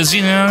Johnson, because,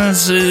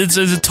 it's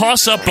a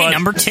toss-up. Hey,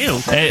 number 2.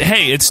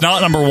 Hey, it's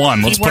not number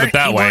 1. Let's put it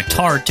that way. He worked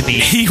hard to be.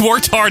 He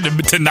worked hard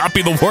to not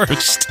be the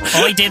worst.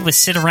 All he did was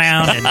sit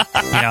around, and,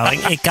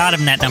 it got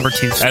him that number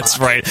 2 spot. That's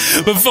right.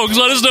 But, folks,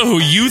 let us know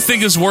who you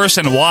think is worse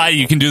and why.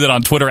 You can do that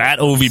on Twitter at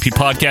OVP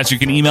Podcast. You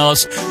can email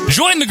us.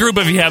 Join the group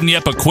if you haven't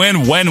yet. But,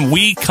 Quinn, when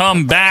we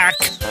come back...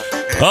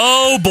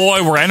 Oh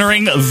boy, we're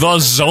entering the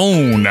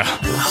zone.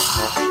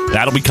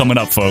 That'll be coming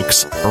up,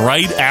 folks,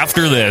 right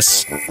after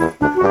this. Standing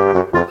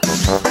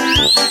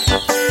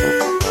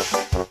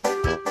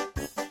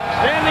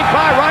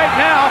by right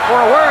now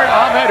for a word,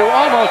 Ahmed, who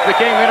almost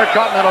became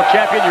Intercontinental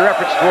Champion. Your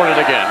efforts toward it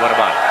again. What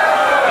about it?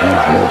 He's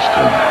lost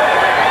him.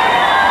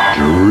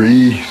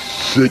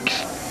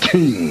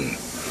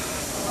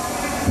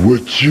 316.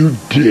 What you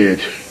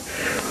did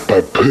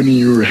by putting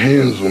your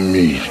hands on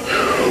me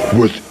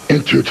was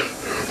entered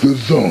the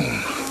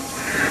zone.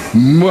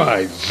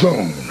 My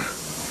zone.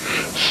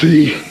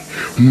 See,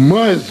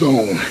 my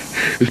zone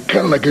is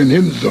kind of like an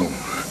end zone.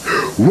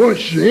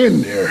 Once you're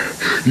in there,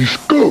 you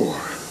score.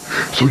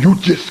 So you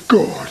just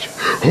scored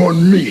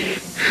on me.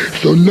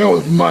 So now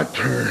it's my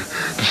turn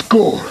to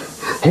score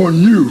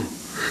on you.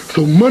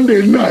 So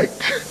Monday night,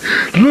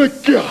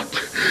 look out,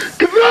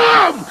 because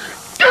I'm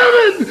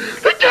coming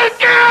to get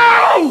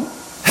you!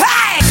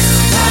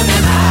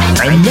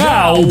 And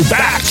now,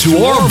 back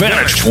to our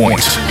Vantage Point,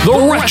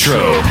 the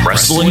Retro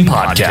Wrestling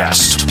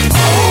Podcast.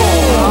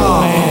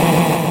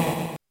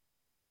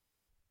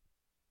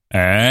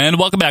 And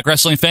welcome back,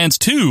 wrestling fans,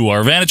 to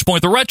our Vantage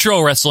Point, the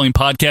Retro Wrestling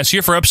Podcast,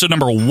 here for episode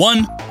number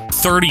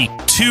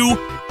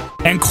 132.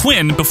 And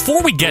Quinn,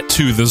 before we get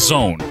to the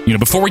zone,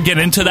 before we get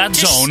into that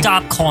zone...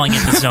 Stop calling it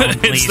the zone,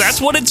 please.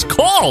 That's what it's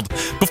called.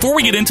 Before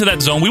we get into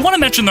that zone, we want to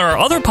mention there are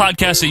other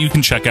podcasts that you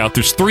can check out.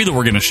 There's 3 that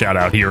we're going to shout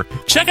out here.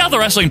 Check out the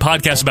Wrestling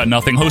Podcast About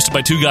Nothing, hosted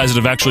by 2 guys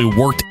that have actually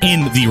worked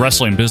in the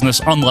wrestling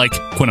business. Unlike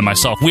Quinn and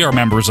myself, we are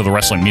members of the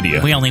wrestling media.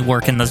 We only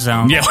work in the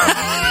zone. Yeah.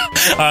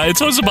 It's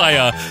hosted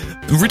by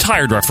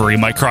retired referee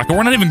Mike Crockett.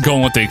 We're not even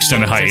going with the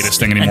extended hiatus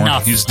thing anymore.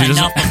 Enough of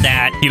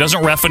that. He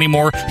doesn't ref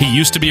anymore. He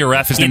used to be a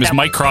ref. His name is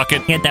Mike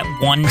Crockett. He had that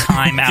one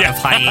time out of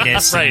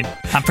hiatus. Right.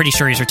 I'm pretty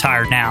sure he's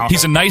retired now.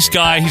 He's a nice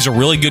guy. He's a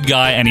really good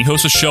guy, and he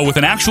hosts a show with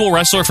an actual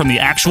wrestler from the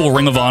actual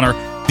Ring of Honor,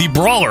 the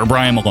Brawler,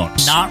 Brian Malone.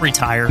 Not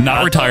retired.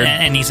 Not retired.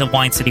 And he's a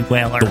Wine City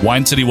Whaler. The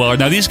Wine City Whaler.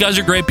 Now, these guys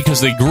are great because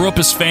they grew up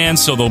as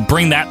fans, so they'll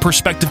bring that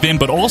perspective in,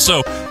 but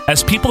also,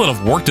 as people that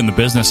have worked in the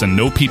business and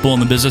know people in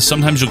the business,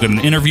 sometimes you'll get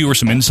get an interview or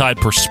some inside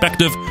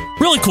perspective.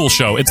 Really cool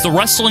show. It's the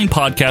Wrestling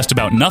Podcast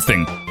About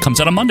Nothing. Comes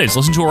out on Mondays.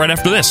 Listen to it right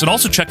after this. And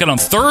also check it on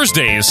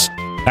Thursdays.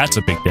 That's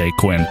a big day,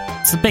 Quinn.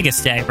 It's the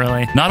biggest day,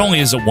 really. Not only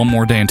is it one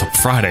more day until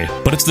Friday,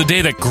 but it's the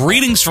day that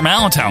Greetings from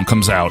Allentown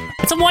comes out.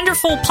 It's a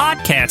wonderful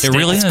podcast. It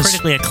really is. It's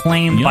critically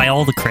acclaimed by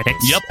all the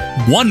critics.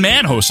 Yep. One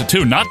man hosts it,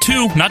 too. Not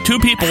two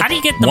people. How do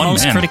you get the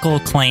most critical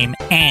acclaim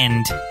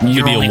and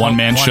you be a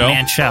one-man show?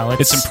 One-man show.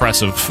 It's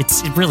impressive.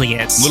 It really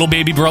is. Little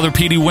baby brother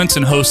Petey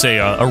Winston hosts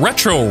a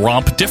retro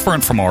romp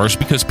different from ours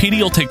because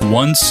Petey will take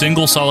one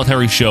single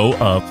solitary show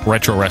of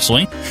retro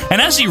wrestling,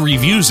 and as he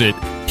reviews it,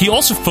 he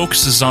also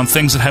focuses on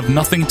things that have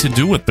nothing to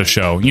do with the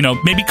show. You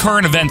know, maybe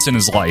current events in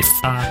his life.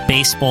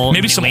 Baseball.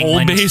 Maybe some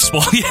old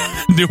baseball.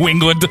 New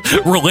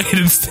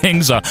England-related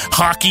things.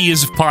 Hockey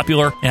is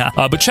popular. Yeah.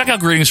 But check out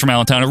Greetings from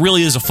Allentown. It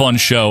really is a fun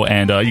show,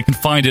 and you can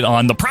find it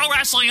on the Pro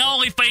Wrestling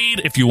Only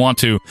feed if you want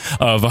to,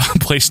 of a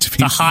place to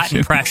be. It's a hot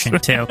impression,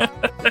 too.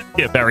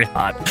 Yeah, very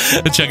hot.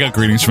 Check out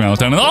Greetings from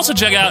Allentown. And also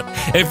check out,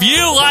 if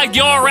you like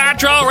your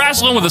retro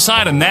wrestling with a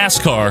side of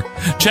NASCAR,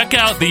 check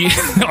out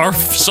our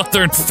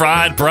Southern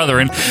Fried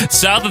Brethren,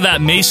 south of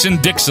that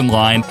Mason-Dixon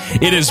line.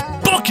 It is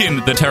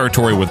Booking the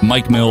Territory with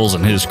Mike Mills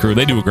and his crew.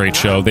 They do a great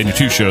show. They do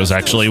two shows,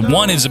 actually.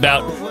 One is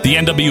about the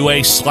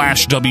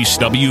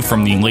NWA/WCW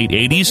from the late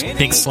 80s.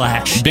 Big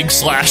slash.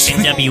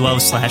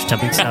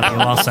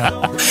 NWO/WCW also.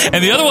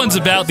 And the other one's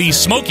about the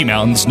Smoky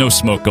Mountains. No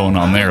smoke going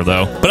on there,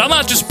 though. But I'm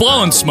not just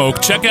blowing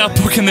smoke. Check out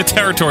Booking the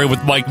Territory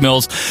with Mike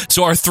Mills.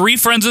 So our three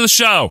friends of the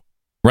show,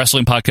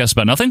 Wrestling Podcast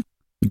About Nothing,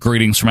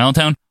 Greetings from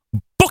Allentown,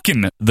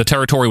 Booking the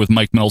Territory with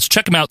Mike Mills.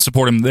 Check them out,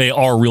 support them. They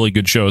are really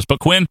good shows. But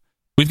Quinn,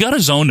 we've got a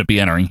zone to be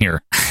entering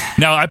here.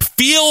 Now, I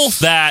feel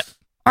that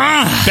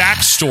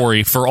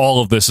backstory for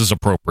all of this is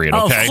appropriate,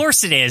 okay? Oh, of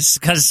course it is,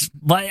 because,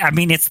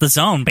 it's the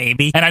zone,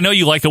 baby. And I know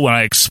you like it when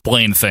I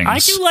explain things. I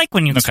do like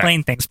when you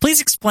explain things. Please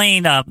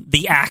explain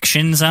the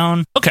action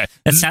zone. Okay.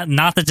 That's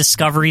not the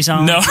discovery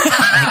zone. No.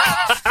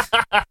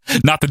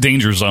 Not the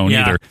danger zone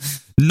either.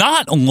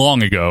 Not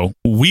long ago,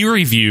 we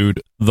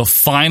reviewed the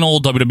final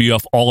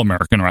WWF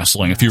All-American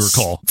Wrestling, if you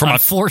recall.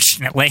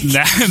 Unfortunately.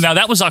 Now,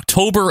 that was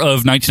October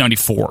of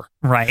 1994.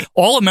 Right.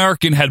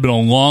 All-American had been a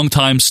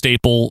long-time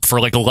staple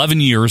for like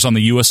 11 years on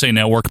the USA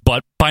Network,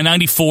 but by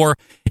 94,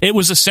 it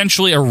was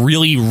essentially a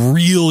really,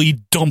 really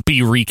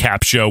dumpy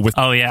recap show with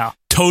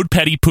Toad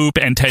Petty Poop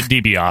and Ted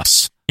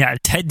DiBiase. Yeah,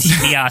 Ted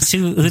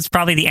DiBiase, who's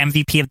probably the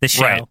MVP of the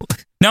show. Right.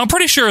 Now, I'm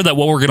pretty sure that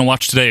what we're going to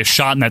watch today is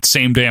shot in that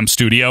same damn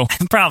studio.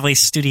 Probably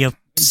Studio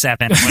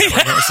 7.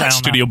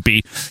 Studio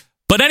B.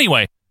 But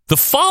anyway, the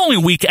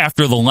following week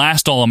after the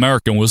last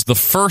All-American was the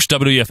first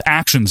WWF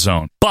Action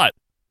Zone. But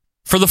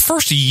for the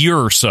first year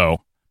or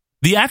so,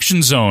 the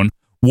Action Zone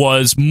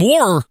was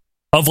more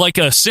of like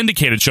a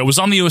syndicated show. It was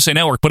on the USA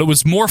Network, but it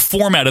was more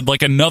formatted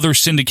like another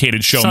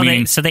syndicated show.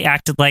 So they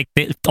acted like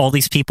all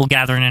these people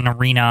gathering in an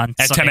arena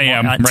at 10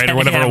 a.m., right, or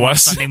whatever it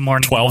was. Sunday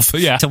morning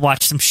 12, to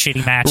watch some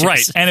shitty matches.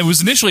 Right, and it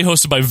was initially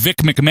hosted by Vic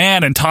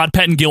McMahon and Todd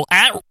Pettengill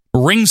at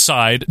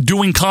ringside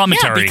doing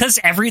commentary. Yeah, because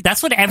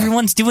that's what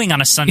everyone's doing on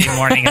a Sunday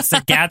morning.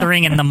 They're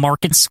gathering in the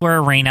Market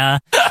Square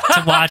Arena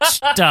to watch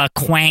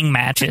Quang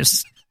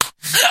matches.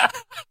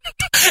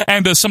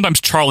 And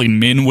sometimes Charlie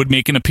Min would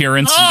make an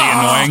appearance and be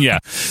annoying. Yeah.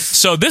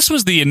 So this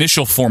was the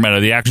initial format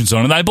of the Action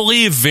Zone, and I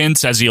believe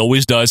Vince, as he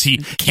always does, he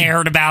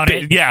cared about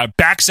it. Yeah,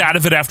 backs out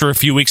of it after a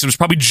few weeks. It was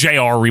probably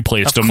JR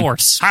replaced him. Of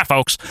course. Hi,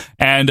 folks.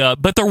 And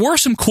but there were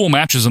some cool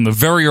matches in the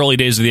very early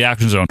days of the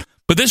Action Zone.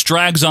 But this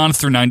drags on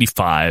through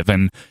 95,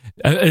 and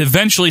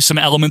eventually some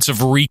elements of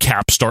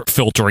recap start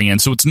filtering in.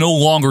 So it's no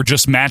longer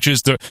just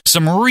matches.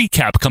 Some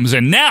recap comes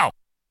in. Now,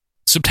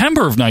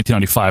 September of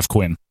 1995,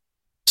 Quinn,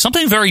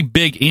 something very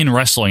big in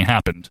wrestling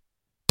happened.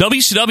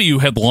 WCW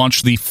had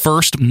launched the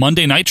first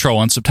Monday Nitro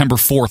on September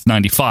 4th,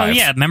 95. Oh,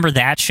 yeah. Remember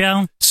that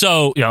show?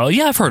 So,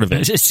 yeah, I've heard of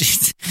it.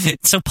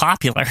 It's so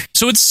popular.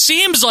 So it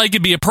seems like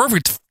it'd be a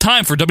perfect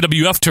time for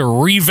WWF to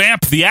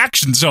revamp the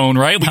Action Zone,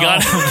 right? We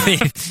got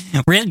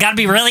to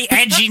be really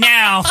edgy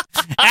now.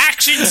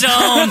 Action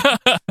Zone!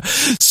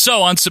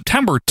 So on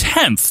September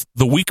 10th,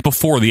 the week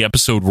before the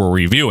episode we're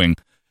reviewing,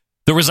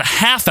 there was a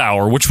half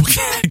hour, which we'll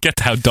get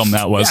to how dumb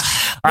that was.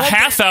 A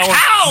half hour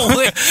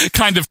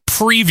kind of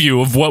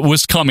preview of what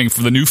was coming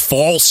for the new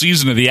fall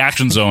season of the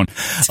Action Zone.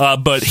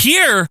 But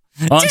here...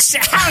 how is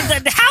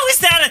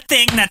that a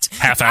thing? That's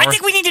half hour? I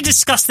think we need to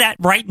discuss that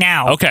right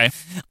now. Okay.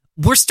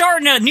 We're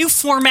starting a new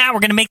format.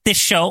 We're going to make this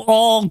show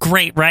all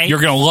great, right?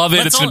 You're going to love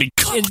it. It's going to be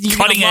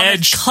cutting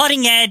edge.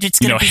 Cutting edge. It's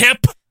going to be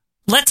hip.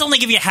 Let's only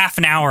give you half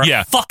an hour.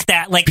 Yeah. Fuck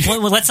that.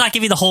 Let's not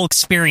give you the whole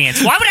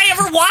experience. Why would I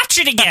ever watch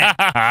it again?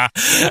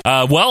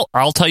 Well,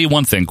 I'll tell you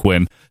one thing,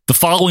 Quinn. The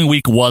following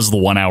week was the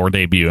 1 hour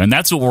debut, and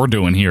that's what we're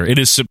doing here. It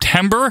is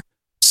September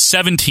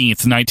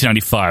 17th,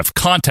 1995.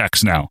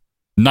 Context now.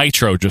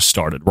 Nitro just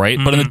started, right?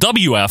 Mm-hmm. But in the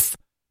WF,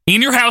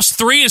 In Your House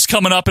 3 is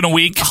coming up in a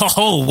week.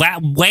 Oh, wow.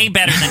 Way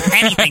better than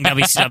anything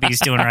WCW is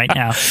doing right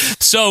now.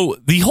 So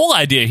the whole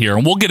idea here,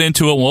 and we'll get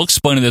into it, we'll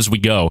explain it as we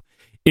go,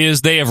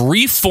 is they have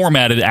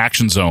reformatted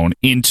Action Zone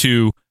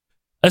into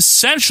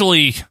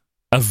essentially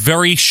a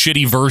very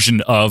shitty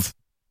version of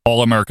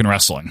All American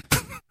Wrestling.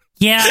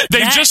 Yeah.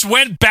 They just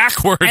went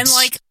backwards. And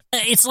like,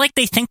 it's like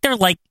they think they're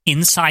like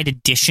Inside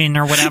Edition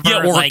or whatever.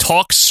 Yeah, or like,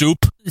 Talk Soup.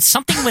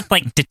 Something with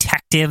like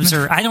detectives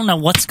or I don't know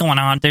what's going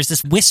on. There's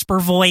this whisper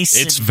voice.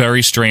 It's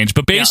very strange.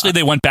 But basically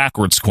they went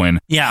backwards, Quinn.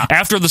 Yeah.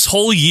 After this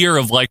whole year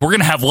of like, we're going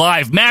to have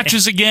live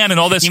matches again and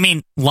all this. You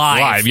mean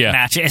live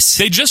matches?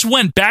 They just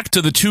went back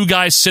to the two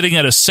guys sitting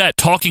at a set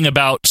talking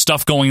about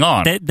stuff going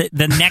on.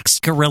 The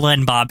next Gorilla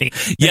and Bobby.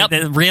 Yep.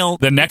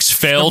 The next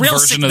failed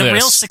version of this. The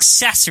real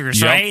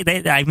successors,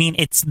 right? I mean,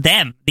 it's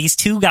them. These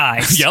two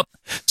guys. Yep.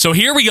 So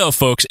here we go,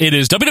 folks. It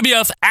is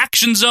WWF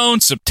Action Zone,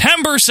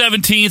 September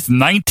 17th,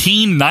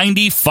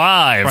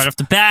 1995. Right off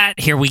the bat,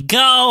 here we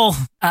go.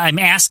 I'm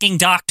asking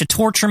Doc to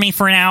torture me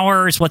for an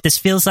hour is what this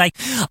feels like.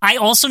 I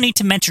also need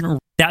to mention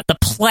that the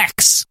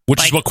Plex.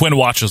 Which is what Quinn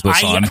watches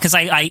this on. Because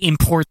I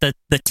import the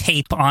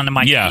tape onto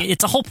my... Yeah.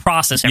 It's a whole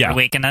process every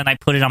week, and then I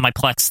put it on my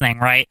Plex thing,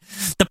 right?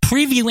 The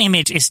preview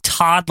image is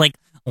Todd, like,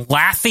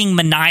 laughing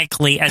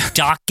maniacally as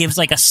Doc gives,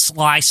 like, a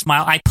sly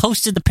smile. I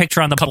posted the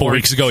picture on the board. A couple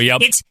weeks ago,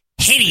 yep. It's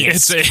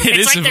hideous.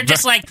 It's like they're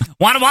just like,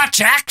 want to watch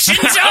Action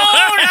Zone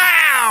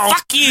now?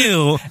 Fuck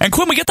you. And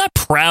Quinn, we get that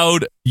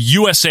proud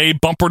USA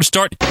bumper to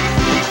start.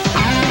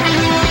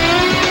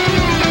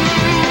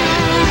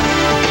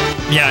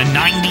 Yeah,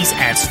 90s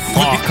as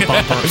fuck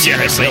bumper.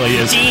 Seriously. It really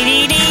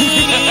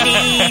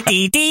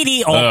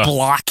is. All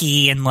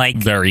blocky and like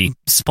very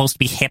supposed to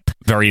be hip.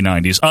 Very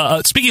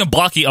 90s. Speaking of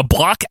blocky, a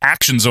Block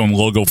Action Zone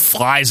logo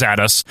flies at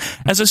us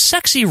as a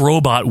sexy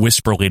robot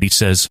whisper lady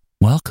says,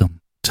 "Welcome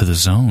to the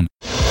zone."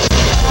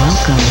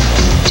 Welcome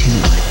to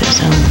the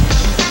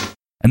zone.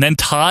 And then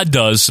Todd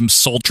does some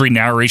sultry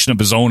narration of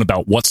his own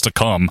about what's to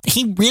come.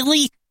 He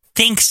really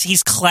thinks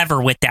he's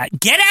clever with that.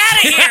 Get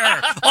out of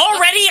here!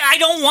 Already, I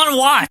don't want to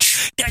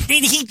watch.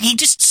 He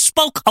just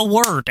spoke a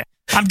word.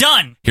 I'm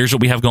done. Here's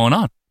what we have going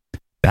on.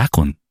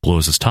 Backlund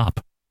blows his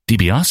top.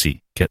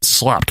 DiBiase gets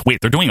slopped. Wait,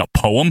 they're doing a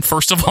poem,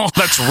 first of all?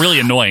 That's really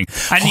annoying.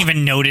 I didn't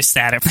even notice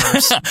that at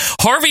first.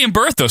 Harvey and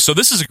Bertha. So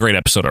this is a great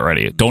episode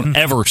already. Don't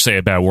ever say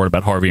a bad word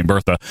about Harvey and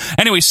Bertha.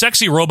 Anyway,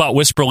 sexy robot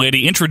whisper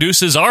lady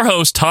introduces our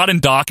host, Todd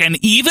and Doc, and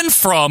even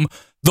from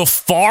the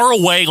far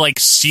away, like,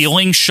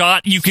 ceiling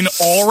shot, you can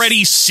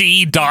already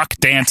see Doc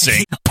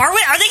dancing.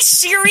 Are they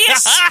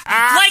serious?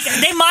 Like,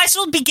 they might as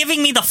well be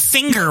giving me the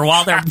finger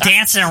while they're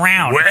dancing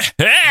around.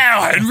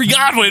 Yeah, Henry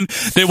Godwin.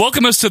 They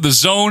welcome us to the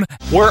zone.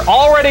 We're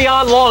already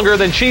on longer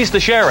than She's the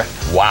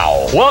Sheriff.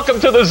 Wow. Welcome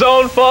to the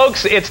zone,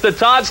 folks. It's the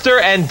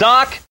Toddster and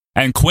Doc.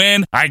 And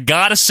Quinn, I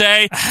gotta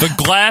say, the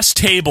glass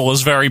table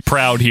is very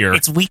proud here.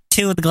 It's week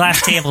 2 of the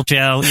glass table,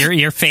 Joe.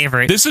 Your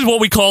favorite. This is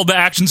what we call the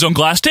Action Zone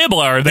glass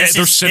table era. They're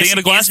sitting at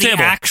a glass table.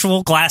 The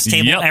actual glass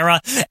table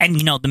era. And,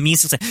 you know, the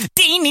music's like...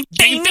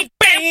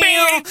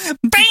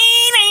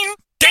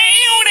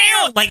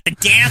 Like the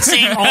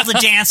dancing, all the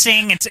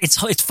dancing,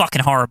 it's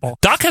fucking horrible.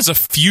 Doc has a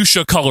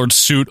fuchsia colored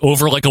suit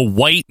over like a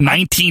white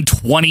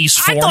 1920s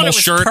formal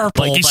shirt.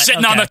 Purple, like he's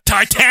sitting on the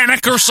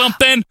Titanic or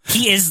something.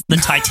 He is the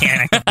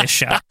Titanic of this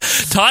show.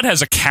 Todd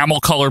has a camel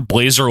colored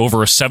blazer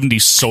over a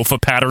 70s sofa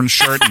pattern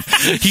shirt.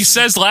 He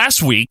says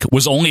last week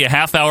was only a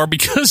half hour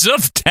because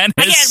of tennis.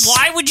 Again,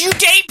 why would you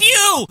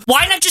debut?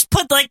 Why not just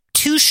put like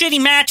 2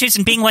 shitty matches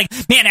and being like,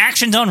 man,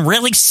 Action Zone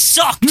really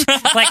sucked.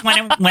 Like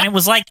when it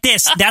was like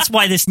this. That's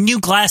why this new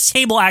glass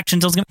table Action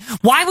Zone's gonna...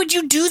 Why would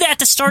you do that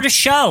to start a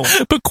show?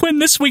 But Quinn,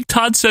 this week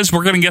Todd says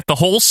we're gonna get the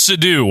whole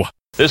Sadoo.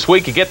 This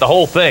week you get the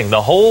whole thing,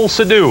 the whole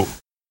Sadoo.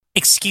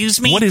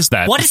 Excuse me? What is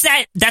that? What is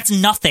that? That's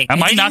nothing.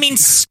 Did you mean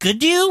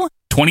skidoo?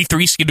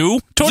 23 skidoo?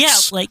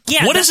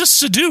 Yeah, What is a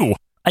Sadoo?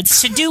 A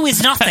Sadoo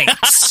is nothing.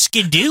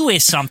 Skidoo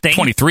is something.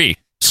 23.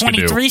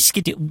 23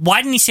 skidoo.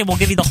 Why didn't he say we'll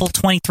give you the whole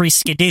 23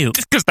 skidoo?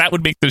 Because that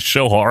would make this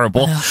show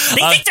horrible. They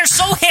think they're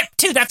so hip,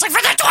 too. That's like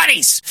for the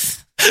 20s.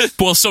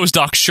 Well, so is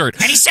Doc's shirt.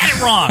 And he said it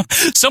wrong.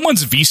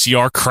 Someone's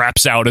VCR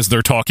craps out as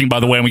they're talking, by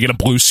the way, and we get a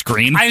blue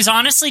screen. I was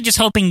honestly just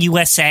hoping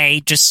USA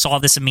just saw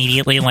this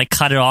immediately and, like,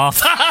 cut it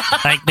off.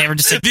 Like, they were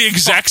just like, the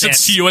execs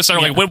at USA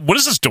are like, what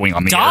is this doing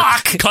on the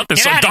Doc, air? Cut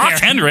this. Get out Doc of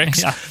here.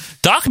 Hendricks. Yeah.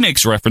 Doc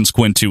makes reference,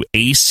 Quinn, to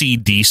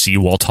AC/DC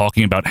while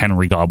talking about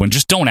Henry Godwin.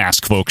 Just don't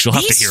ask, folks. You'll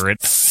have to hear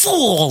it.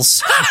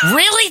 Fools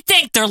really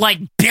think they're like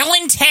Bill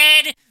and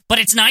Ted, but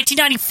it's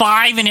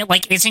 1995 and it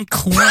like isn't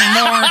cool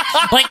anymore.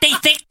 Like they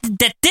think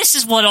that this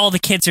is what all the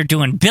kids are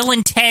doing, Bill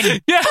and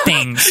Ted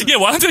things. Yeah,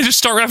 why don't they just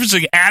start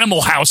referencing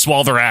Animal House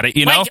while they're at it,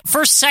 you know? Like,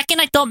 for a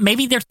second I thought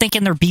maybe they're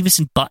thinking they're Beavis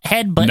and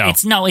Butthead, but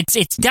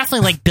it's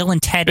definitely like Bill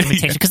and Ted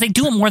imitation because they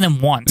do it more than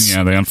once.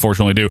 Yeah, they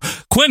unfortunately do.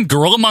 Quinn,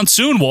 Gorilla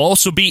Monsoon will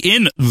also be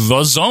in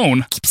the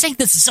zone. Keep saying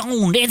the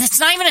zone. It's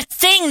not even a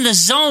thing, the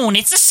zone.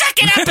 It's the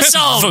second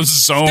episode. The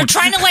zone. They're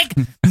trying to like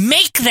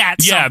make that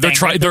Yeah,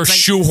 something. they're like,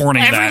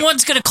 shoehorning that.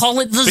 Everyone's going to call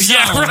it the zone.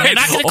 Yeah, right. They're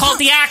not going to call it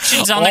the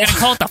Action Zone. They're going to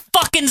call it the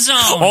fucking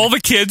zone. All the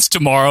kids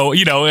tomorrow,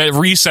 you know, at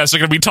recess are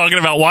going to be talking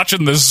about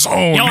watching the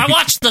zone. You know, I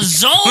watched the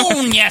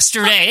zone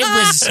yesterday. It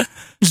was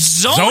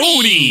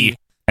zony.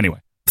 Anyway,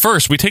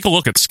 first we take a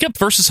look at Skip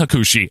versus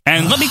Hakushi.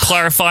 And let me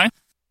clarify,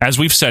 as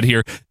we've said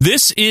here,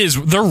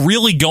 they're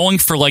really going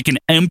for like an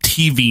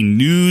MTV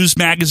News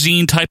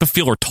magazine type of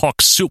feel, or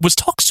Talk Soup. Was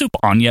Talk Soup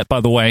on yet, by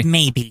the way?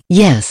 Maybe.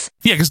 Yes.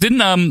 Yeah, because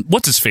didn't,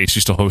 what's-his-face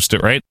used to host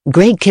it, right?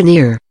 Greg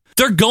Kinnear.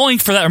 They're going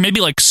for that, or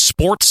maybe like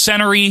Sports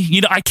Center-y.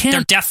 You know, I can't...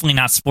 They're definitely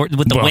not sport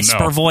with the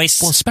whisper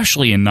voice. Well,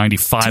 especially in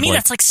 95. To me,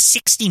 that's like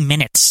 60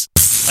 minutes.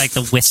 Like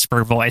the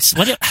whisper voice.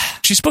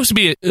 She's supposed to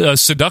be a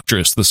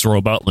seductress, this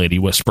robot lady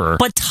whisperer.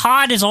 But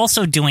Todd is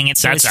also doing it.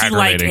 So That's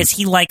is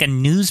he like a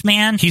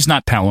newsman? He's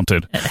not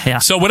talented. Yeah.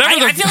 So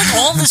whatever. I feel like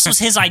all this was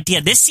his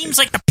idea. This seems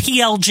like the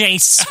PLJ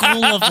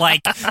school of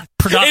like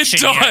production.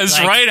 It does,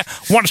 right?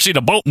 I want to see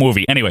the boat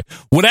movie. Anyway,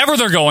 whatever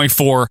they're going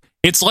for,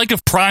 it's like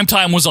if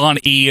Primetime was on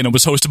E and it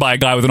was hosted by a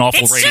guy with an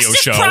awful radio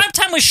just show. If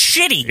Primetime was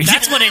shitty.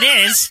 That's what it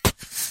is.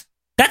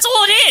 That's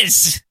all it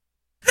is.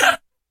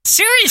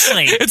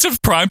 Seriously. It's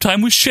if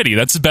Primetime was shitty.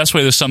 That's the best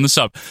way to sum this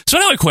up. So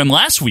anyway, Quinn,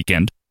 last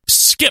weekend,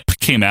 Skip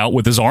came out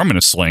with his arm in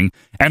a sling,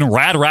 and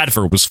Rad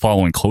Radford was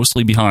following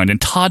closely behind, and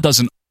Todd does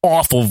an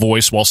awful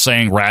voice while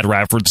saying Rad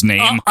Radford's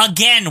name.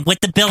 Again, with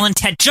the Bill and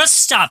Ted.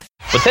 Just stop.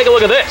 But take a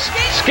look at this.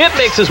 Skip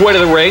makes his way to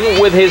the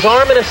ring with his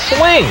arm in a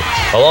sling,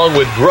 along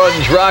with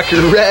grunge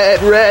rocker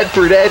Rad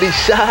Radford at his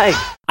side.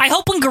 I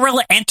hope when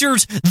Gorilla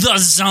enters the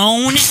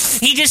zone,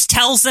 he just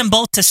tells them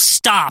both to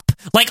stop.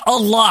 Like, a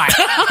lot.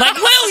 Like,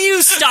 will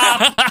you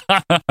stop?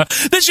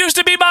 This used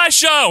to be my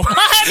show.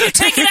 I'll have you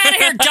take it out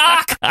of here,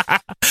 Doc.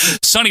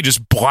 Sonny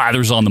just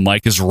blathers on the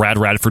mic as Rad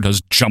Radford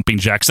does jumping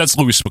jacks. That's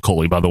Louis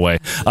Spicoli, by the way.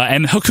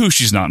 And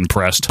Hakushi's not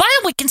impressed. By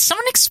the way, can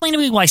someone explain to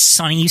me why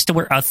Sonny used to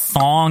wear a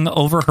thong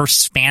over her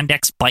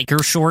spandex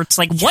biker shorts?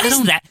 Like, what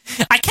is that?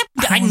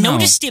 I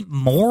noticed it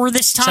more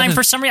this time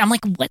for some reason. I'm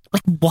like, what?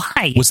 Like,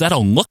 why? Was that a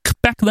look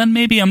back then,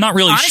 maybe? I'm not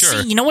really Honestly,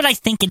 sure. You know what I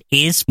think it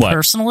is,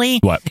 personally?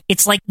 What?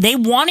 It's like they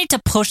wanted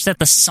to push that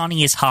the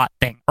Sonny is hot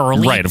thing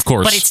early. Right, of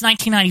course. But it's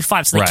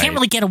 1995, so they can't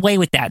really get away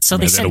with that. So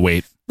they said,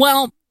 wait.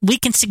 well, we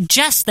can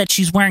suggest that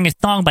she's wearing a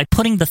thong by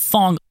putting the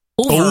thong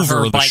over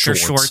her the biker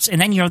shorts.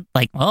 And then you're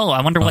like, oh,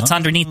 I wonder what's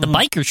underneath the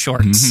biker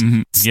shorts.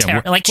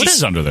 Yeah, what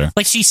is under there?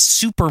 Like she's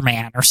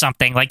Superman or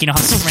something. Like, you know how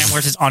Superman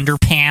wears his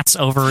underpants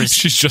over his...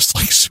 She's just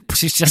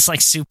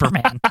like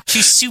Superman.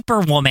 She's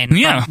Superwoman.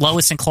 Yeah. From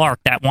Lois and Clark,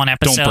 that one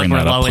episode don't bring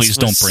where that up. Lois Please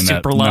don't bring that.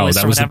 Super No, Lois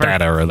that or was whatever. a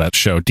bad era of that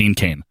show, Dean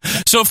Cain.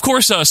 So, of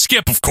course,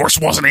 Skip,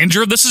 wasn't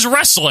injured. This is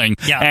wrestling.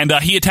 Yeah. And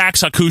he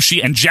attacks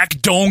Hakushi, and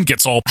Jack Doan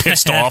gets all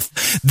pissed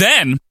off.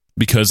 Then...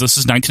 because this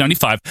is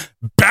 1995,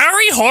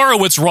 Barry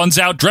Horowitz runs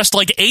out dressed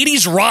like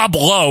 80s Rob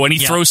Lowe, and he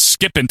throws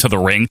Skip into the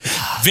ring.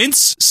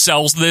 Vince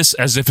sells this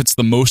as if it's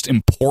the most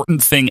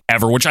important thing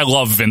ever, which I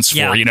love Vince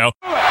for, you know?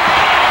 Skip!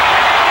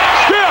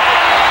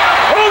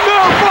 Hold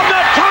down from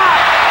the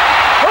top!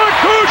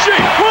 Hakushi!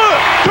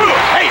 1, 2,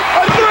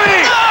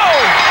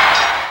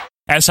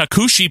 3! As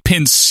Hakushi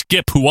pins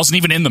Skip, who wasn't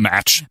even in the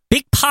match.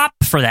 Big pop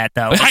for that,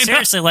 though. Like,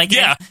 seriously, like,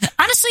 yeah.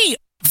 Honestly,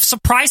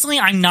 surprisingly,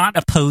 I'm not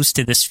opposed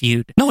to this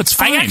feud. No, it's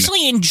fine. I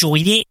actually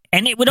enjoyed it,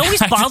 and it would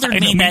always bother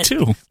me that,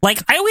 too.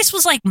 Like, I always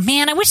was like,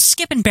 man, I wish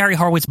Skip and Barry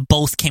Horowitz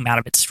both came out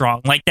of it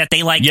strong. Like, that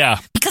they, like,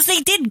 because they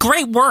did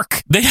great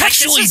work. They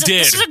actually did.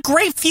 This is a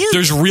great feud.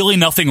 There's really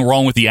nothing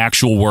wrong with the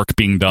actual work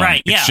being done.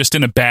 Right, yeah. It's just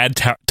in a bad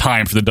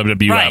time for the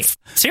WWF. Right.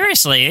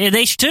 Seriously,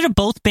 they should have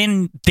both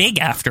been big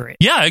after it.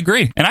 Yeah, I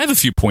agree. And I have a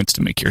few points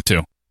to make here,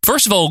 too.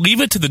 First of all,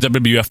 leave it to the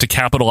WWF to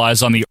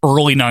capitalize on the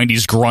early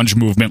 90s grunge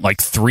movement like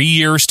 3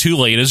 years too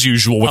late, as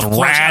usual, with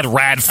Rad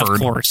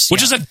Radford,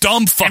 which is a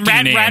dumb fucking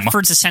and name.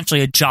 Radford's essentially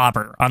a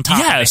jobber on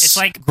top of it. It's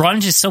like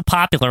grunge is so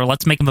popular,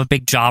 let's make him a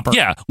big jobber.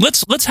 Yeah,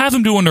 let's have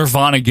him do a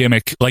Nirvana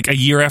gimmick like a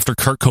year after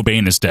Kurt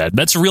Cobain is dead.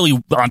 That's really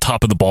on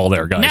top of the ball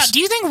there, guys. Now, do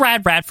you think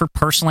Rad Radford,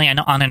 personally, on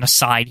an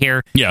aside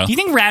here, do you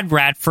think Rad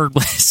Radford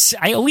was,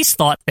 I always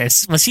thought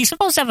this, was he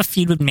supposed to have a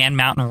feud with Man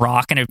Mountain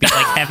Rock and it would be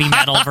like heavy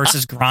metal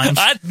versus grunge?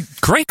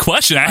 Great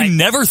question. I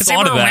never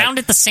thought of that. They were around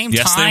at the same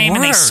time,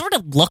 and they sort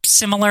of looked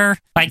similar.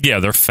 Like, yeah,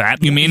 they're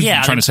fat, you mean? Yeah,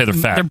 I'm trying to say they're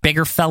fat. They're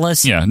bigger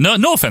fellas. Yeah,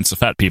 no offense to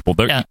fat people.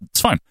 It's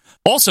fine.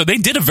 Also, they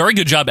did a very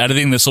good job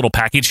editing this little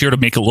package here to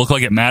make it look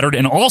like it mattered.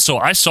 And also,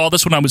 I saw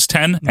this when I was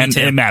 10, and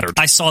it mattered.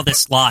 I saw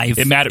this live.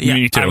 It mattered. Yeah,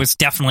 Me too.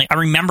 I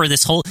remember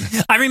this whole...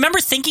 I remember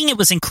thinking it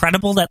was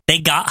incredible that they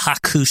got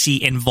Hakushi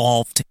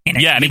involved in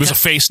it. Yeah, and he was a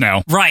face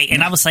now. Right,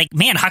 and I was like,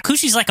 man,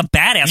 Hakushi's like a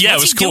badass. Yeah,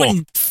 What's it was cool.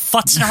 Doing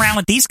futzing around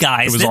with these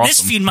guys? It was This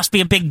awesome. feud must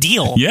be a big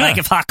deal. Yeah. Like,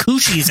 if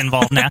Hakushi's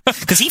involved now.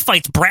 Because he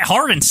fights Bret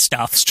Hart and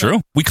stuff. It's true.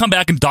 We come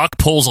back and Doc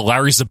pulls a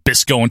Larry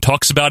Zbyszko and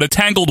talks about a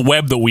tangled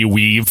web that we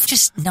weave.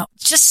 Just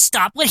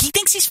stop. What, he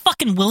thinks he's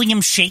fucking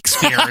William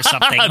Shakespeare or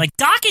something. Like,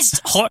 Doc is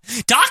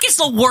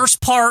the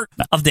worst part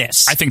of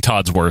this. I think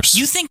Todd's worse.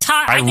 You think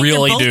Todd? I think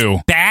really they're both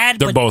do. Bad.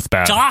 They're but both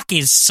bad. Doc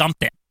is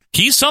something.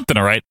 He's something,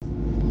 all right.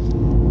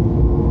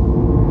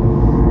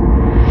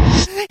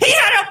 He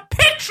had a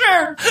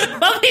picture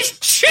of his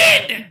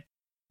chin.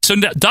 So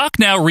Doc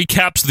now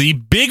recaps the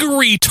big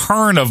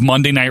return of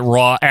Monday Night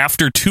Raw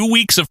after 2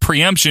 weeks of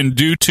preemption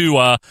due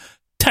to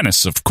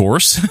tennis, of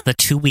course. The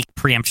 2-week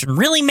preemption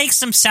really makes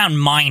them sound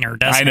minor,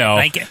 doesn't it?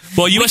 I know.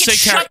 Well, USA we could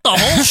shut the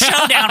whole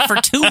show down for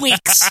 2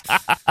 weeks.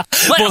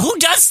 But who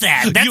does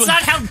that? That's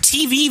not how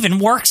TV even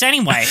works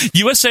anyway.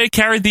 USA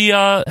carried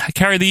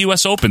the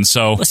U.S. Open,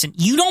 so... Listen,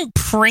 you don't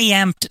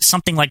preempt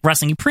something like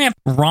wrestling. You preempt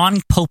Ron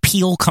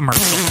Popeil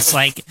commercials.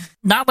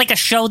 Not like a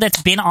show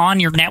that's been on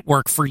your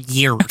network for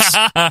years.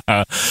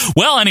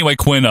 Well, anyway,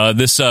 Quinn,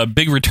 this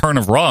big return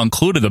of Raw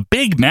included a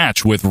big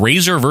match with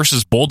Razor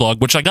versus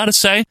Bulldog, which I gotta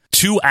say,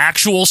 2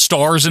 actual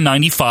stars in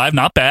 95,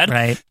 not bad.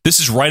 Right. This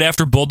is right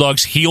after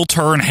Bulldog's heel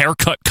turn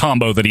haircut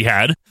combo that he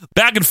had.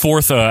 Back and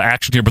forth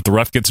action here, but the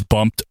ref gets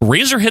bumped.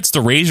 Razor hits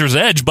the Razor's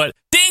edge, but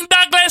Ding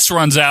Douglas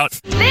runs out.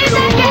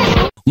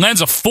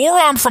 Lands a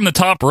forearm from the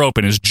top rope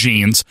in his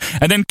jeans,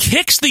 and then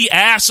kicks the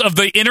ass of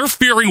the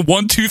interfering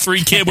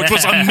 1-2-3 Kid, which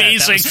was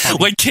amazing.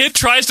 Kid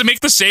tries to make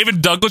the save,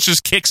 and Douglas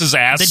just kicks his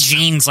ass. The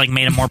jeans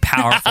made him more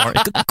powerful.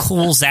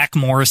 Cool Zach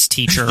Morris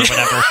teacher or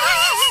whatever.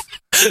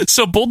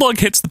 So Bulldog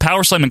hits the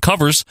power slam and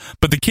covers,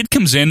 but the Kid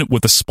comes in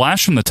with a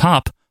splash from the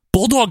top.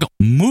 Bulldog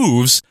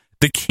moves.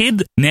 The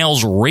Kid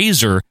nails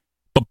Razor,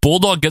 but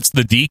Bulldog gets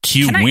the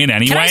DQ win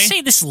anyway. Can I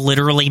say this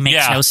literally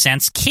makes no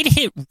sense? Kid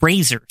hit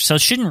Razor, so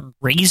shouldn't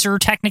Razor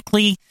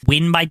technically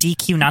win by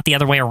DQ, not the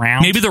other way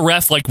around? Maybe the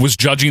ref was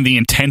judging the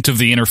intent of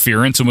the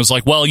interference and was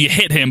like, well, you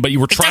hit him, but you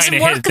were trying to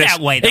hit this. It doesn't work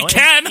that way, though. It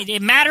can.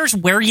 It matters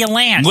where you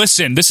land.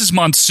 Listen, this is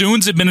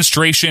Monsoon's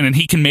administration, and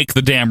he can make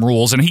the damn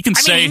rules, and he can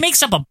say... he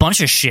makes up a bunch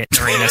of shit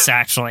during this,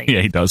 actually.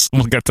 Yeah, he does.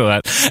 We'll get to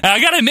that.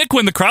 I gotta admit,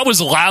 when the crowd was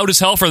loud as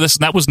hell for this,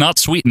 and that was not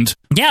sweetened.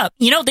 Yeah,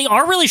 they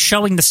are really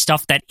showing the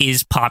stuff that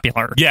is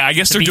popular. Yeah, I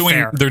guess they're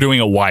doing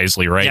it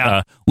wisely, right?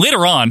 Yeah.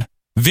 Later on,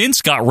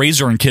 Vince got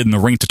Razor and Kid in the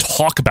ring to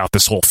talk about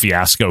this whole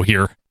fiasco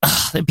here.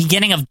 The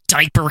beginning of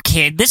Diaper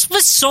Kid. This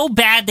was so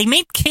bad. They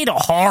made Kid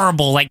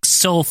horrible,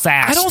 so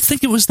fast. I don't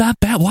think it was that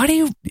bad.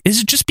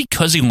 Is it just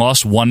because he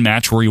lost one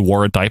match where he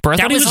wore a diaper?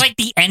 That was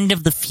the end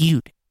of the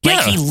feud.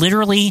 Yeah. He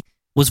literally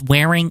was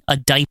wearing a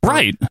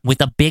diaper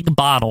with a big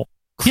bottle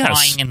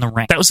crying in the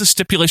ring. That was the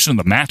stipulation of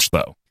the match,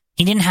 though.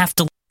 He didn't have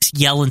to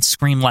yell and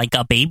scream like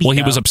a baby. Well,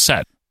 he was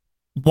upset.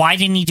 Why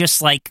didn't he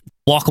just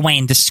walk away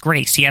in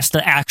disgrace? He has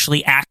to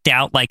actually act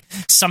out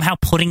somehow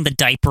putting the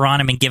diaper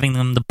on him and giving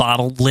them the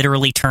bottle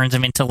literally turns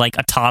him into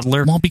a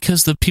toddler. Well,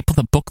 because the people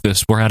that booked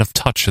this were out of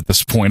touch at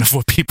this point of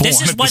what people wanted to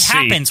see. This is what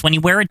happens when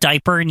you wear a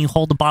diaper and you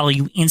hold the bottle.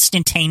 You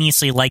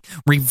instantaneously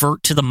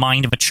revert to the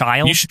mind of a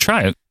child. You should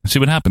try it. See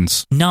what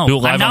happens. No, do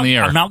it live on the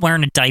air. I'm not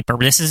wearing a diaper.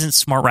 This isn't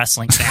Smart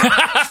Wrestling.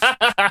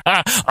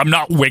 I'm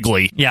not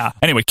Wiggly. Yeah.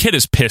 Anyway, Kid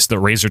is pissed that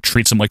Razor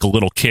treats him like a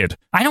little kid.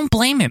 I don't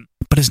blame him.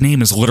 But his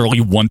name is literally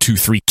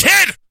 1-2-3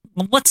 Kid!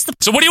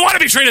 So what do you want to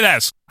be treated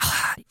as?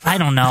 I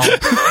don't know.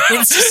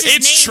 It's just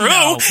his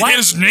name, true.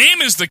 His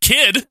name is the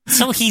Kid.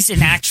 So he's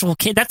an actual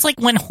kid. That's like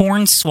when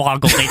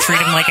Hornswoggle, they treat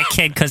him like a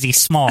kid because he's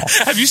small.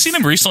 Have you seen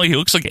him recently? He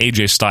looks like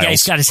AJ Styles. Yeah,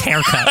 he's got his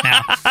hair cut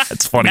now.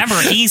 That's funny. Remember,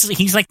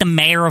 he's like the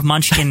mayor of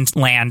Munchkin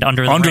Land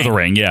under the ring. the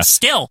ring, yeah.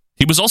 Still.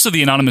 He was also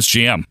the anonymous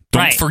GM.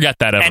 Don't forget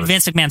that ever. And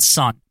Vince McMahon's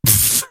son.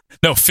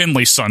 No,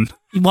 Finley's son.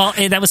 Well,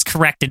 that was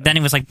corrected. Then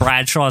he was like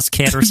Bradshaw's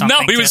kid or something.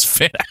 No, he was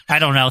Finn. I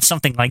don't know,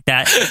 something like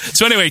that.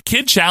 So anyway,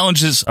 Kid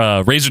challenges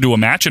Razor to a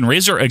match, and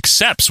Razor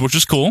accepts, which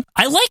is cool.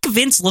 I like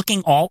Vince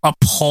looking all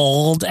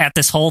appalled at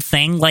this whole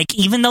thing.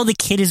 Even though the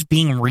Kid is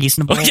being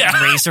reasonable,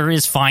 and Razor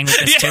is fine with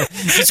this too.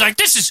 He's like,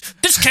 this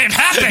can't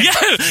happen.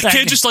 Yeah,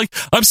 Kid just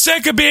I'm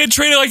sick of being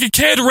treated like a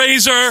kid,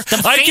 Razor.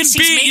 I can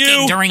beat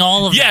you during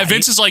all of that. Yeah,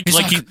 Vince is like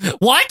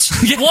what?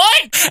 Yeah.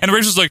 What? And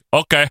Razor's like,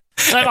 okay.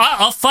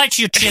 I'll fight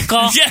you,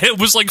 Chico. Yeah, it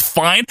was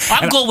fine.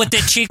 I'm good with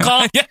it,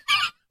 Chico. Yeah.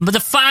 But the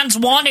fans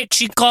want it,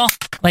 Chico.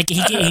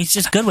 He's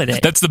just good with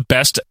it. That's the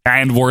best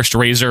and worst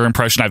Razor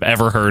impression I've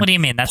ever heard. What do you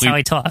mean? That's how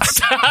he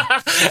talks.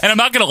 And I'm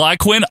not going to lie,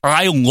 Quinn,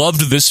 I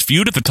loved this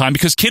feud at the time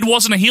because Kid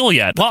wasn't a heel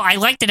yet. Well, I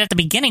liked it at the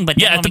beginning,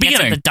 but at the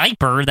beginning, the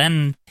diaper,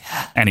 then...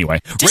 Anyway.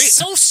 Just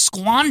so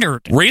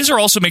squandered. Razor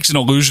also makes an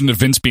allusion to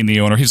Vince being the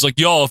owner. He's like,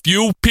 yo, if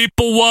you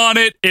people want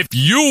it,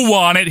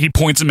 he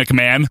points at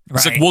McMahon.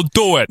 He's like, we'll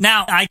do it.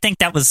 Now, I think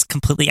that was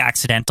completely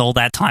accidental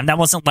that time. That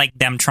wasn't like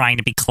them trying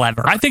to be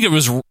clever. I think it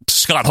was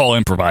Scott Hall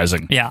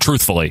improvising,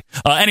 truthfully.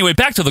 Anyway,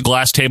 back to the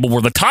glass table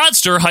where the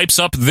Toddster hypes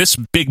up this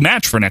big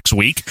match for next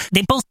week.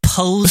 They both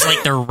pose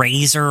like they're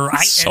Razor.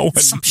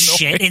 Some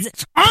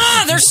shit.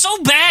 They're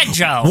so bad,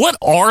 Joe. What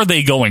are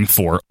they going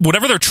for?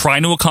 Whatever they're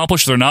trying to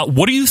accomplish, they're not.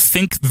 What do you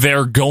think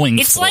they're going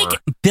for? It's like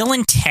Bill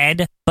and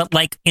Ted, but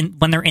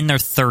when they're in their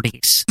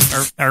 30s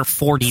or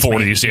 40s.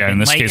 40s, yeah, in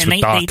this case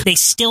with Doc. They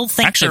still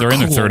think actually they're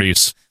in their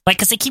 30s.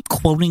 Because they keep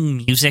quoting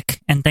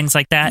music and things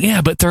like that.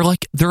 Yeah, but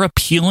they're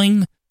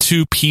appealing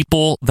to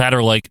people that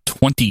are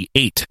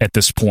 28 at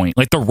this point.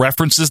 The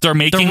references they're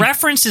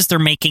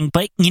making.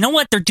 But you know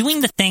what? They're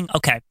doing the thing.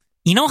 Okay.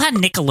 You know how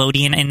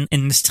Nickelodeon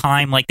in this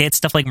time, they had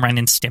stuff like Ren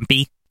and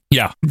Stimpy?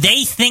 Yeah.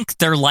 They think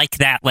they're like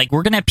that.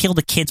 We're going to appeal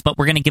to kids, but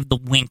we're going to give the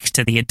wink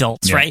to the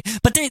adults, right?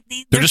 But they're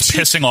just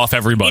pissing off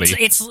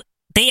everybody.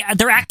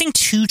 They're acting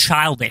too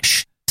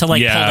childish to pull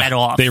that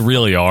off. They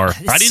really are.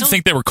 I didn't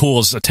think they were cool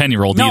as a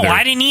 10-year-old either. No,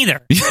 I didn't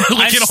either.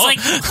 I was just like,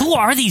 who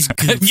are these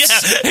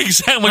goofs? Yeah,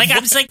 exactly. Like, I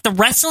was like, the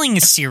wrestling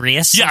is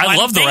serious. Yeah, so I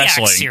love the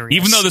wrestling.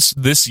 Even though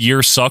this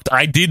year sucked,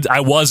 I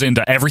was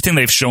into everything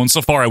they've shown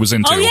so far. I was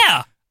into. Oh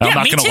yeah. I'm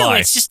not me gonna too. lie.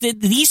 It's just that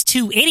these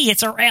two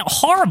idiots are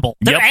horrible.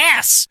 They're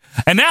ass.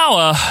 And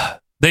now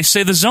they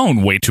say the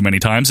zone way too many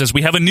times as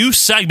we have a new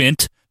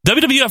segment,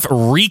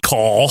 WWF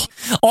Recall.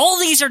 All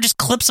these are just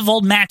clips of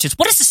old matches.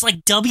 What is this,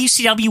 like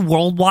WCW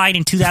Worldwide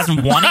in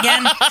 2001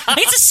 again?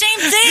 It's the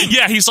same thing.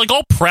 Yeah, he's like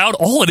all proud.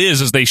 All it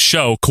is they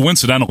show,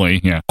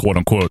 coincidentally, quote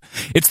unquote,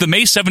 it's the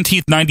May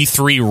 17th,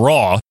 93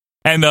 Raw.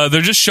 And they're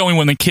just showing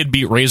when the Kid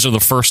beat Razor the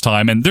first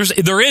time. And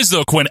there is,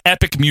 though, Quinn,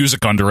 epic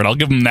music under it. I'll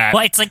give him that.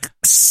 Well, it's like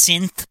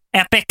synth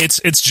epic.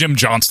 It's Jim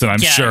Johnston, I'm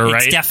sure,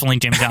 right? It's definitely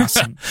Jim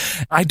Johnston.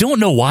 I don't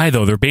know why,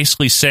 though. They're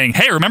basically saying,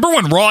 hey, remember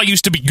when Raw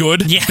used to be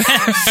good? Yeah.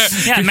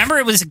 Yeah, remember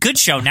it was a good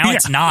show. Now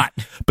it's not.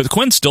 But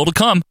Quinn's still to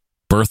come.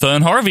 Bertha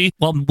and Harvey.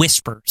 Well,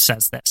 Whisper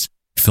says this.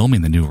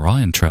 Filming the new Raw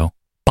intro.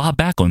 Bob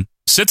Backlund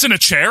sits in a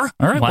chair.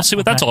 All right, we'll see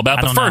what that's all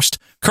about. But first,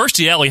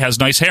 Kirstie Alley has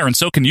nice hair, and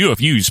so can you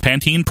if you use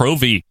Pantene Pro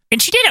V.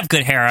 And she did have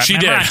good hair. She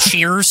Remember did. On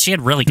Cheers, she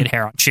had really good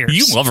hair on Cheers.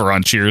 You love her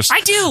on Cheers.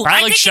 I do.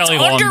 I like think Shelley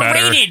it's Long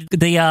underrated. better.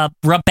 The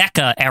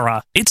Rebecca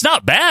era. It's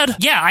not bad.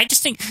 Yeah, I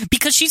just think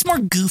because she's more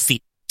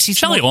goofy.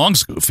 Shelley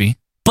Long's goofy.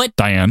 But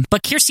Diane.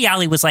 But Kirstie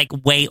Alley was like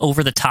way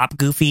over the top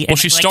goofy. Well,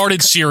 she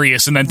started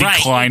serious and then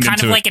declined kind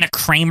into of like in a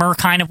Kramer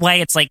kind of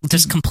way. It's like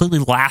just completely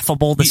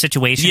laughable, the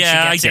situation.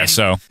 Yeah, I guess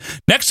so.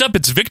 Next up,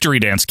 it's Victory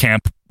Dance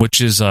Camp,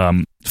 which is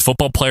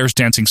football players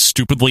dancing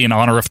stupidly in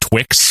honor of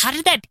Twix. How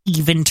did that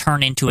even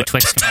turn into a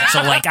Twix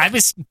commercial? Like, I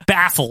was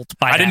baffled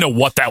by that. I didn't know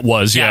what that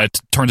was. Yeah, it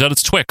turns out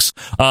it's Twix.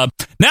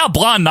 Now,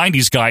 blonde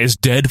 90s guy is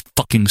dead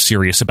fucking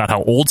serious about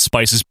how Old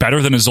Spice is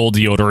better than his old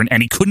deodorant,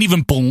 and he couldn't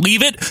even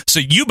believe it, so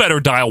you better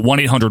dial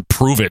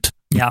 1-800-PROVE-IT.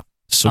 Yeah.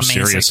 So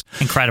amazing. serious.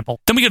 Incredible.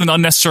 Then we get an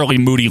unnecessarily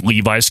moody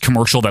Levi's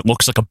commercial that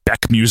looks like a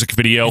Beck music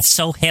video. It's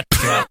so hip.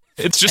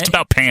 It's just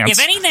about pants.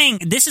 If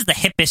anything, this is the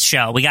hippest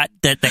show. We got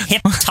the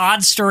hip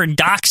Toddster and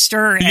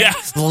Docster and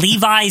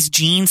Levi's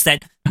jeans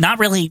that not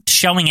really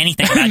showing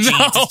anything about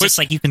jeans. It's just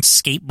like you can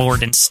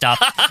skateboard and stuff.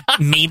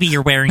 Maybe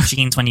you're wearing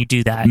jeans when you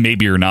do that.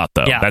 Maybe you're not,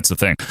 though. Yeah. That's the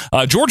thing.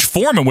 George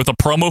Foreman with a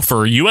promo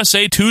for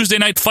USA Tuesday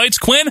Night Fights.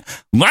 Quinn,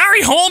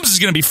 Larry Holmes is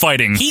going to be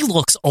fighting. He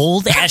looks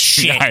old as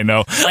shit. Yeah, I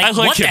know. Like, I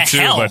like what him the too,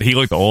 hell? but he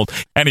looked old.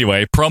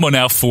 Anyway, promo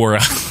now for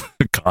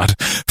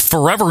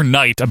Forever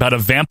Night about a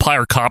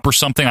vampire cop or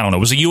something. I don't know.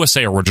 It was a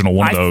USA original,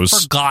 one of those.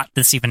 I forgot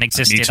this even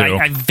existed. Me too.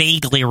 I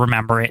vaguely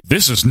remember it.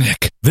 This is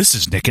Nick. This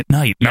is Nick at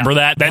Night. Remember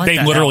that? What They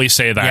the literally hell?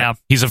 say that. Yeah.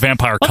 He's a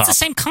vampire Well, cop. it's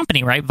the same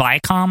company, right?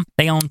 Viacom.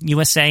 They own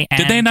USA. And,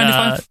 Did they in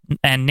 95?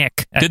 And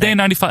Nick. Did they in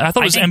 95? I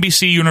thought it was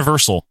NBC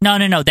Universal. No.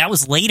 That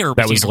was later.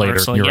 That was later.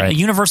 Universal. You're right.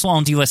 Universal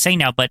owns USA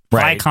now, but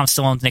Right. Viacom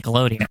still owns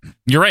Nickelodeon.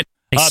 You're right.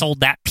 They sold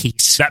that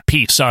piece. That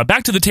piece.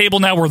 Back to the table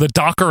now where the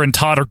Docker and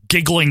Todd are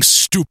giggling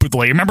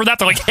stupidly. Remember that?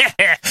 They're like, heh,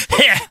 heh,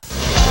 heh.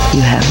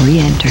 You have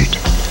re-entered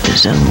the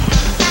zone.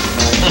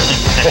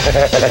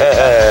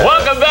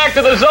 Welcome back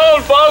to the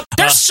zone, folks.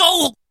 They're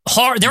so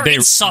hard. They're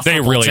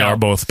insufferable. They really Joe. are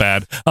both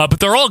bad. But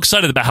they're all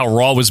excited about how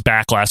Raw was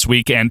back last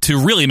week. And to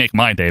really make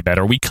my day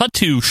better, we cut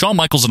to Shawn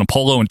Michaels in a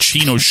polo and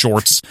chino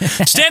shorts,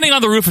 standing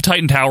on the roof of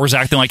Titan Towers,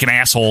 acting like an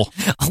asshole.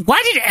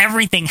 Why did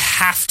everything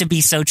have to be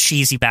so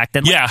cheesy back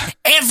then? Like, Yeah.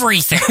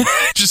 everything.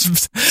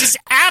 just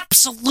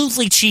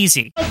absolutely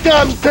cheesy.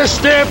 Welcome to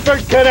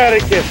Stamford,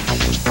 Connecticut,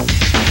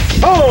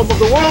 home of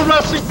the World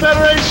Wrestling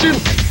Federation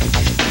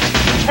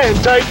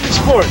and Titan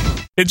Sport.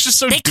 It's just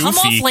so They goofy. come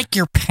off like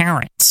your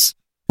parents.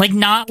 Like,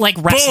 not like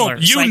wrestlers.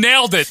 Boom! You Like,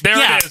 nailed it. There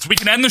yeah. it is. We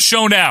can end the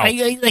show now. Like,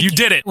 you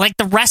did it. Like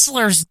the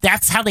wrestlers,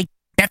 that's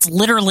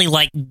literally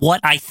like what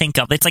I think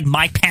of. It's like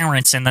my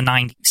parents in the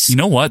 90s. You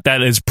know what?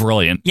 That is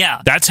brilliant.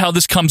 Yeah. That's how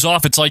this comes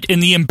off. It's like in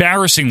the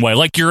embarrassing way.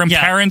 Like your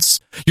parents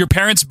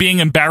being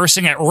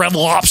embarrassing at Red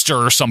Lobster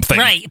or something.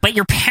 Right. But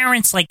your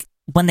parents, like,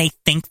 when they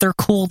think they're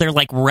cool, they're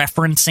like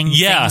referencing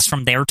things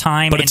from their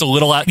time. But it's a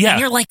little out. Yeah. And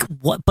you're like,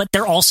 what? But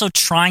they're also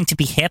trying to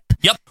be hip.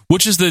 Yep.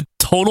 Which is the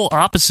total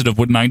opposite of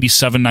what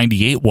 97,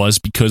 98 was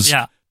because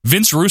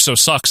Vince Russo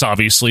sucks,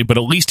 obviously, but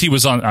at least he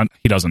was on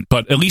he doesn't,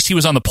 but at least he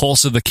was on the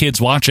pulse of the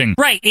kids watching.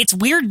 Right. It's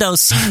weird, though,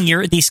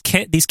 seeing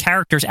these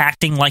characters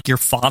acting like your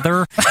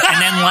father,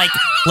 and then, like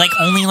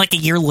only like a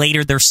year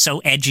later, they're so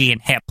edgy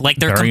and hip. Like,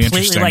 they're Very completely,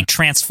 interesting. like,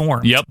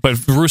 transformed. Yep,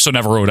 but Russo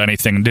never wrote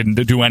anything, didn't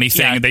do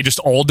anything. Yeah. They just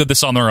all did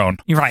this on their own.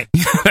 You're right.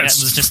 It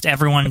was just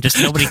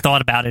nobody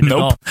thought about it at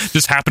all. Nope,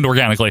 just happened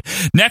organically.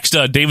 Next,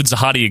 David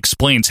Zahadi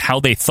explains how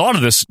they thought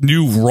of this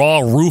new Raw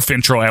roof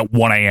intro at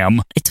 1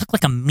 a.m. It took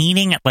like a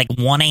meeting at like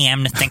 1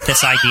 a.m. to think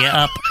this idea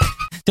up.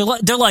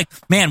 They're like,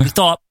 man, we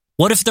thought,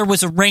 what if there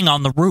was a ring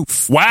on the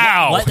roof?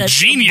 Wow,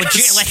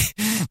 genius.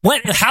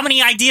 How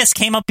many ideas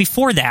came up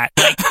before that?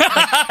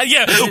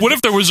 Yeah, what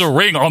if there was a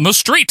ring on the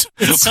street?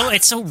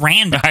 It's so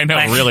random. I know,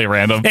 really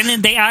random. And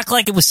then they act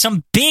like it was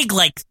some big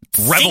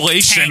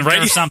revelation, think tank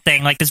right? or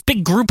something, like this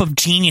big group of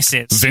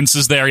geniuses. Vince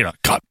is there,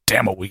 God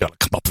damn it, we got to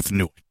come up with a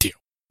new idea.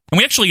 And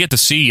we actually get to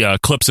see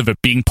clips of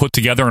it being put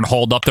together and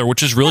hauled up there,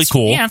 which is really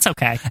cool. Yeah, it's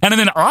okay. And then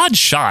an odd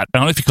shot. I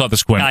don't know if you caught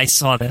this, Quinn. I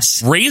saw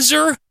this.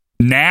 Razor,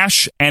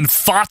 Nash, and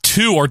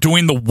Fatu are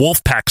doing the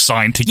Wolfpack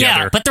sign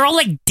together. Yeah, but they're all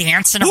like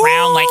dancing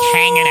around, like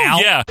hanging out.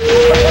 Yeah.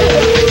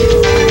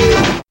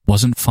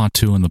 Wasn't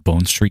Fatu in the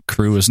Bone Street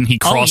crew? Isn't he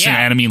crossing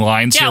enemy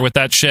lines here with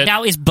that shit?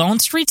 Now, is Bone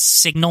Street's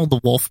signal the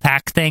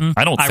Wolfpack thing?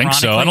 I don't think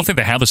so. I don't think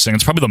they have this thing.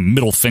 It's probably the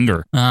middle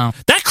finger. Oh.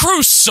 That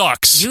crew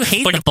sucks. You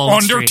hate like the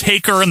Bone Street.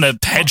 Undertaker and the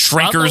head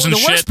shrinkers and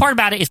shit. The worst part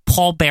about it is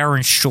Paul Bearer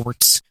in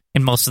shorts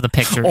in most of the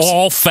pictures.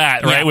 All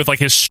fat, right? With like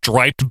his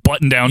striped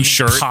button-down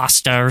shirt.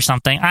 Pasta or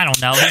something. I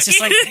don't know. It's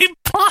just like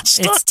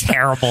pasta. It's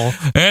terrible.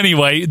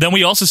 Anyway, then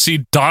we also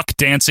see Doc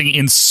dancing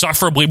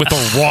insufferably with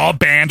the Raw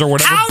band or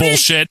whatever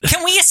bullshit.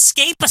 Can we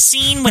escape a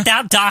scene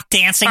without Doc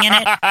dancing in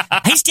it?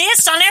 He's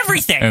danced on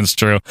everything. That's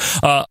true.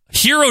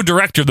 Hero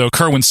director, though,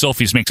 Kerwin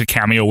Silfies makes a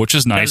cameo, which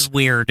is nice. That's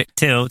weird,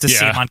 too, to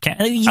see him on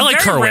camera. You I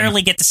like very Kerwin.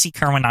 rarely get to see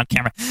Kerwin on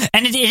camera.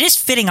 And it is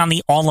fitting on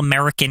the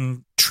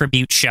All-American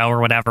tribute show or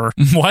whatever.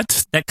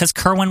 What? Because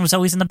Kerwin was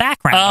always in the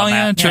background. Oh,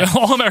 yeah, true.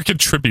 All-American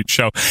tribute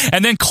show.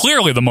 And then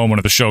clearly the moment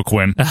of the show,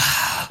 Quinn.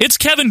 It's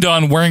Kevin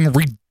Dunn wearing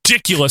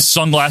ridiculous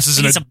sunglasses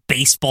He's and a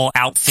baseball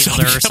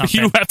outfielder or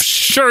something. UF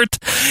shirt.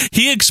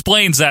 He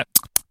explains that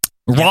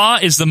Raw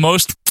is the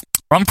most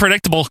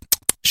unpredictable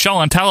show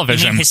on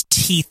television. I mean, his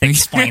teeth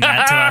explain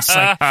that to us.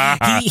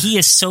 Like, he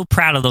is so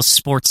proud of those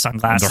sports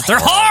sunglasses. They're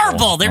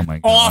horrible. They're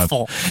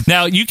awful.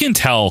 Now, you can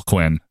tell,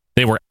 Quinn,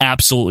 they were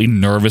absolutely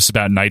nervous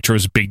about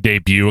Nitro's big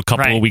debut a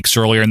couple of weeks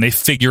earlier, and they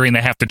figuring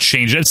they have to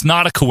change it. It's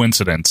not a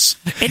coincidence.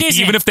 It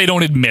isn't. Even if they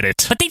don't admit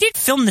it. But they did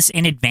film this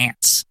in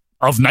advance.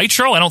 Of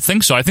Nitro? I don't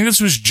think so. I think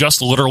this was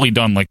just literally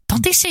done like...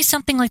 Don't they say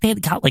something like they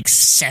got like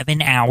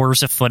 7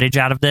 hours of footage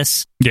out of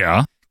this?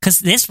 Yeah. Because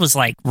this was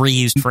like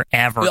reused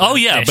forever. Oh,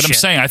 yeah, but I'm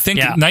saying, I think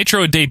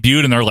Nitro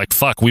debuted and they're like,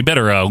 fuck, we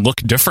better look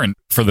different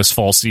for this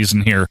fall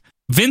season here.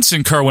 Vince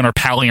and Kerwin are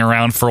palling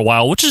around for a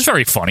while, which is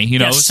very funny. You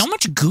know, so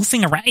much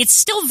goofing around. It's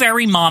still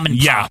very mom and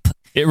pop.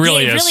 It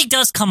really is. It is. really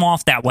does come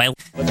off that way.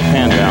 Put the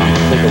pan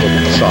down. Take a look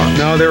at the socks.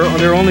 No,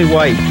 they're only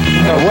white.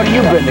 What are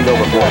you bending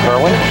over for,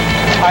 Kerwin?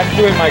 I'm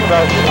doing my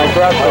grass.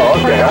 Oh,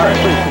 okay, all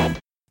right.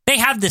 They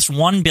have this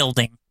one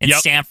building in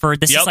Stanford.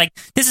 This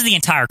is the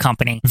entire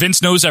company.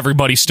 Vince knows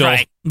everybody still.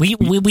 Right.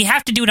 We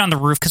have to do it on the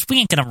roof because we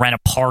ain't gonna rent a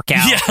park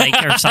out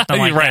or something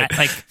like that.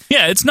 Like,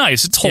 it's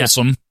nice. It's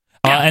wholesome.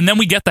 And then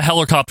we get the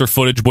helicopter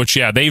footage, which,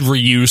 they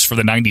reused for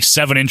the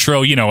 97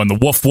 intro, you know, and the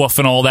woof woof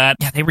and all that.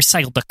 Yeah, they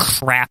recycled the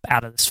crap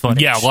out of this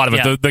footage. Yeah, a lot of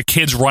it. The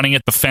kids running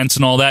at the fence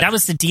and all that. That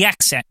was the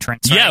DX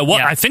entrance, right?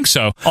 Yeah, I think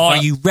so. Are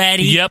you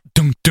ready? Yep.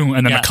 Dum, dum,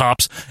 and then the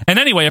cops. And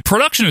anyway, a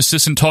production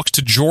assistant talks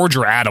to George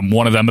or Adam,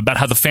 one of them, about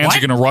how the fans are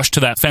going to rush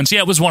to that fence. Yeah,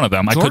 it was one of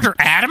them. George or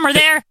Adam are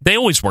there? They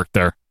always worked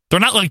there. They're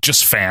not like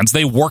just fans.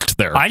 They worked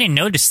there. I didn't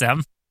notice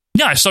them.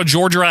 Yeah, I saw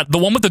George or Adam, the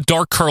one with the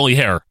dark curly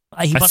hair.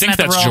 He wasn't at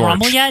the Royal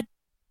Rumble yet?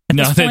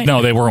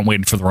 No, they weren't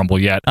waiting for the Rumble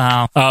yet.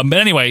 Oh. But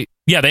anyway,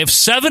 they have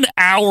 7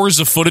 hours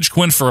of footage,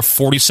 Quinn, for a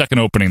 40-second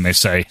opening, they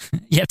say.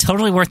 Yeah,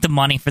 totally worth the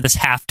money for this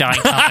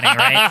half-dying company,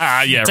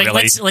 right? Yeah, it's like,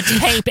 really. Let's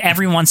pay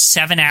everyone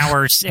 7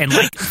 hours, and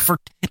for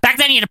back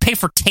then you had to pay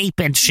for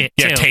tape and shit,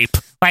 too. Yeah, tape.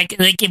 Like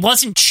it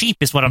wasn't cheap,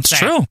 is what I'm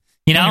saying. It's true.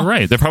 You know? You're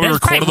right. They probably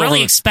recorded really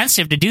over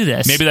expensive to do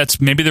this.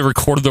 Maybe they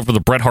recorded over the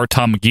Bret Hart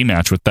Tom McGee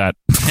match with that.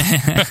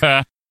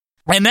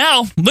 And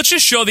now, let's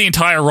just show the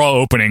entire Raw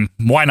opening.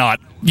 Why not?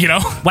 You know?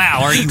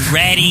 Wow, are you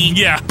ready?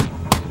 Yeah.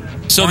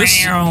 So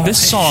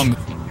this song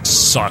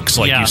sucks,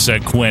 like you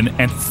said, Quinn,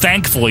 and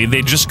thankfully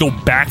they just go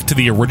back to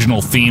the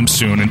original theme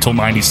soon until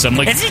 97.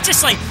 Like, is it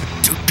just like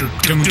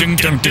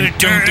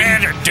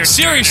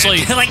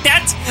seriously, like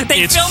that's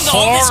they it's filmed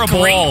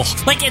horrible. All this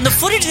great, like, and the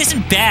footage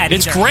isn't bad.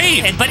 It's either.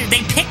 great, but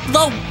they picked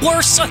the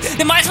worst song.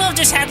 They might as well have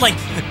just had like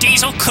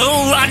Diesel Cool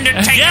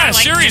Undertaker. Yeah, like,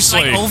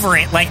 seriously, just, like, over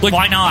it. Like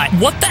why not?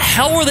 What the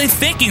hell were they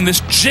thinking?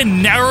 This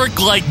generic,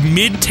 like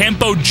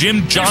mid-tempo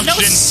Jim Johnson no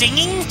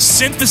singing,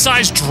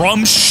 synthesized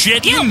drum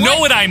shit. Yeah, you know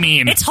what I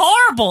mean? It's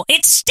horrible.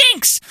 It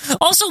stinks.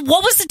 Also,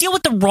 what was the deal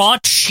with the Raw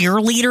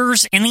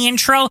cheerleaders in the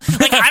intro?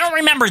 Like, I don't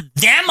remember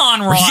them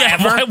on Raw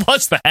ever. Why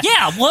was that?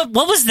 Yeah, what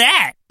was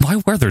that?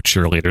 Why were there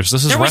cheerleaders?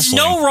 This is wrestling. There was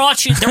no Raw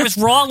there was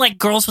Raw, like,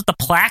 girls with the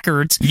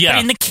placards. Yeah.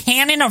 But in the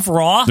canon of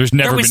Raw, there was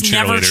never been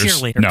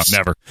cheerleaders. No,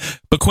 never.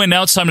 But Quinn,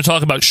 now it's time to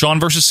talk about Shawn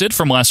versus Sid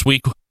from last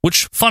week,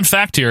 which, fun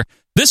fact here,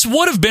 this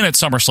would have been at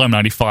SummerSlam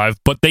 95,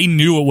 but they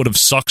knew it would have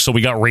sucked, so we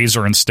got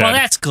Razor instead. Well,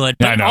 that's good.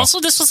 But also,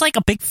 this was like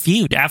a big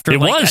feud after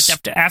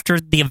after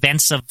the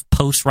events of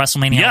post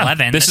WrestleMania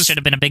 11. This should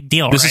have been a big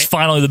deal. This is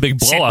finally the big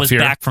blow Sid off was here.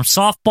 Back from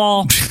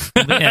softball.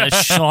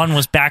 Shawn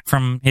was back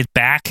from his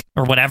back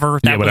or whatever.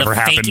 Whatever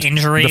happened. Fake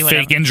injury. The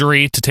fake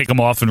injury to take him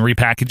off and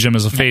repackage him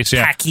as a face.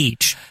 Yeah.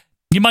 Package.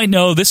 You might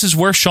know this is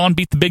where Shawn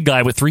beat the big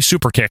guy with 3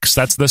 super kicks.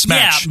 That's this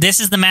match. Yeah,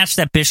 this is the match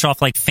that Bischoff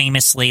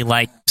famously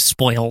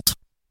spoiled.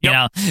 You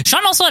know,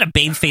 Shawn also had a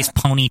babyface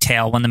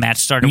ponytail when the match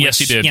started. Yes,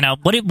 he did. You know,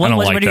 what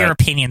are your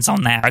opinions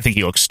on that? I think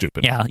he looks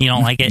stupid. Yeah, you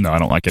don't like it? No, I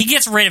don't like it. He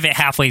gets rid of it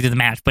halfway through the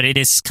match, but it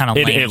is kind of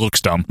lame. It looks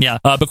dumb. Yeah.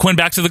 But Quinn,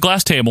 back to the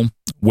glass table,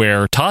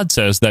 where Todd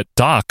says that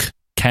Doc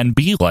can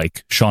be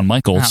like Shawn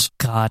Michaels.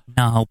 Oh, God,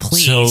 no,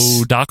 please.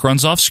 So Doc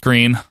runs off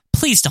screen.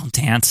 Please don't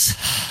dance.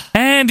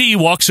 And he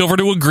walks over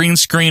to a green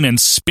screen and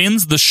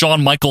spins the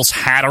Shawn Michaels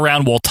hat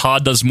around while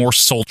Todd does more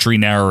sultry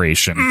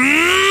narration.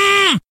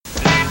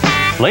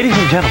 Ladies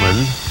and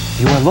gentlemen,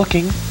 you are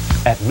looking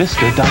at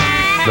Mr. Doc.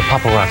 The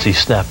paparazzi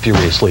snap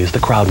furiously as the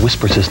crowd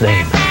whispers his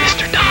name.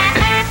 Mr. Doc.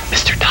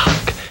 Mr.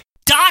 Doc.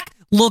 Doc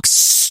looks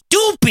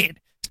stupid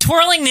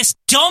twirling this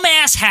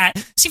dumbass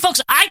hat. See, folks,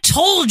 I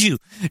told you,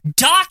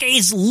 Doc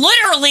is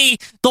literally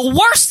the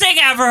worst thing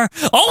ever.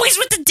 Always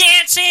with the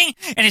dancing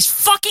and his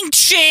fucking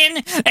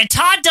chin. And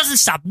Todd doesn't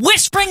stop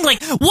whispering.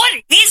 Like, what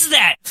is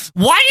that?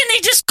 Why didn't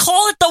they just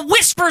call it the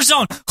Whisper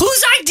Zone?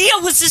 Whose idea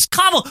was this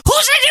combo?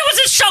 Whose idea was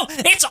this show?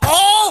 It's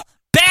all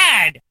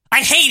bad.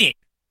 I hate it.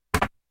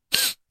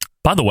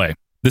 By the way,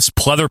 this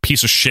pleather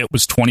piece of shit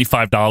was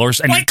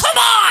 $25. And like, come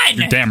on!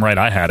 You're damn right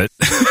I had it.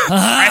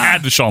 I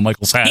had the Shawn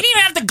Michaels hat. You didn't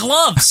even have the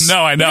gloves.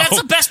 No, I know.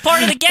 That's the best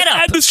part of the getup. I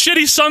had the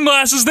shitty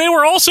sunglasses. They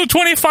were also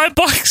 $25.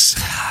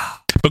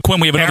 But Quinn,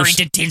 we have another... Barry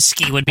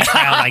Dudinsky would be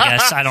proud, I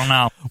guess. I don't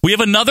know. We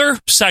have another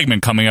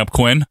segment coming up,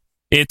 Quinn.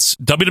 It's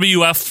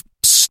WWF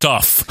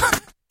Stuff.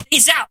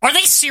 Are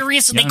they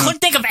serious? They couldn't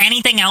think of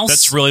anything else?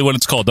 That's really what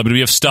it's called,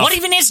 WWF Stuff. What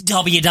even is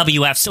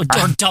WWF or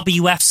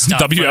WF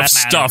Stuff? WWF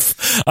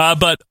Stuff.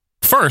 But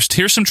first,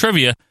 here's some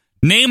trivia.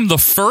 Name the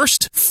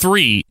first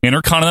 3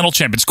 Intercontinental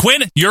Champions.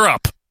 Quinn, you're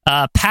up.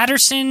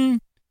 Patterson,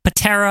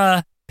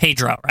 Patera,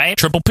 Pedro, right?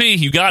 Triple P,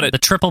 you got it. The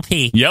Triple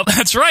P. Yep,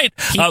 that's right.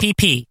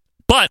 PPP.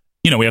 But,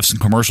 we have some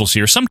commercials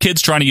here. Some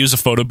kid's trying to use a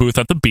photo booth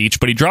at the beach,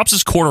 but he drops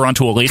his quarter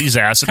onto a lady's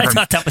ass. And I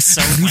thought that was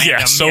so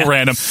random.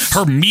 Random.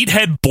 Her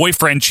meathead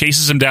boyfriend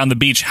chases him down the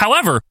beach.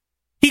 However,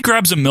 he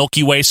grabs a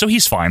Milky Way, so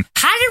he's fine.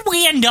 How did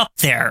we end up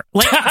there?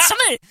 Like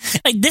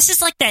this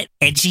is like that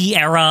edgy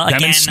era Them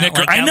again. And Snicker.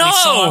 Like, I know. We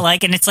saw,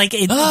 and it's like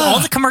all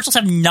the commercials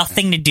have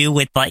nothing to do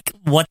with like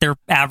what they're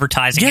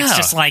advertising. Yeah. It's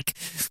just like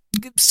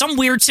some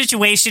weird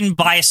situation.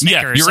 Buy a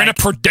Snickers. Yeah, you're in a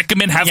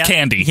predicament. Have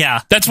candy. Yeah,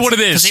 that's what it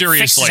is. Seriously,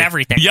 it fixes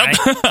everything. Yep.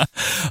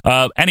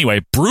 Right?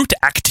 Anyway, Brute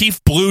Active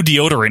Blue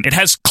deodorant. It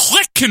has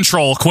click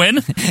control,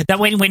 Quinn. That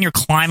way, when you're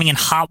climbing in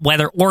hot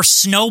weather or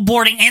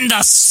snowboarding in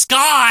the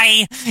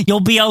sky, you'll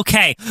be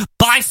okay.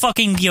 Buy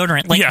fucking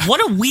deodorant.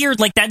 What a weird,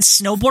 that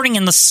snowboarding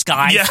in the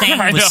sky thing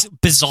was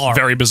bizarre.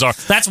 Very bizarre.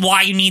 That's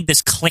why you need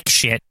this click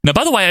shit. Now,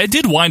 by the way, I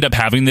did wind up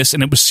having this,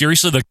 and it was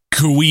seriously the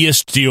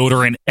gooeyest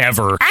deodorant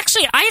ever.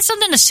 Actually, I had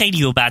something to say to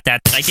you about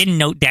that I didn't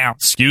note down.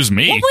 Excuse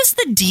me. What was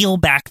the deal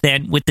back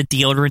then with the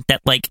deodorant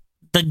that,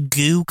 the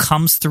goo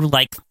comes through,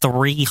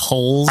 3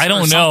 holes I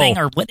don't or something?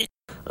 know. Or what?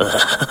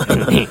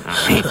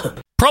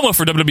 Promo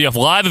for WWF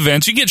live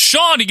events. You get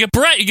Shawn, you get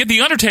Brett, you get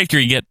The Undertaker,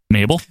 you get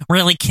Mabel.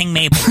 Really, King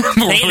Mabel.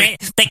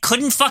 They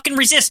couldn't fucking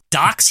resist.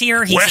 Doc's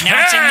here. He's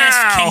announcing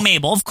this. King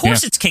Mabel. Of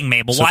course it's King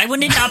Mabel. Why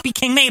wouldn't it not be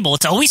King Mabel?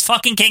 It's always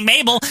fucking King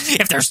Mabel.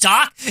 If there's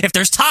Doc, if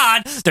there's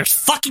Todd, there's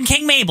fucking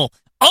King Mabel.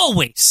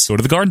 Always. Go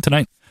to the Garden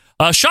tonight.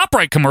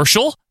 ShopRite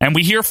commercial, and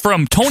we hear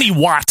from Tony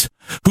Watt,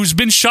 who's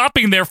been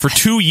shopping there for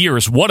 2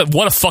 years. What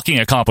a fucking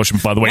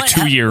accomplishment, by the way.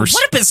 2 years.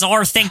 What a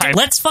bizarre thing.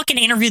 Let's fucking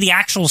interview the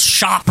actual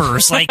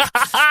shoppers. They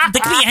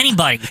could be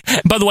anybody.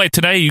 By the way,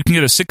 today you can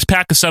get a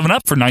 6-pack of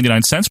 7-Up for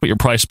 99 cents, but your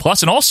price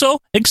plus, and also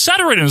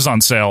Excedrin is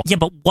on sale. Yeah,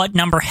 but what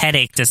number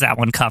headache does that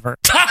one cover?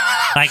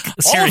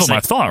 Seriously. All of them,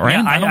 I thought, right?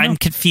 Yeah, I'm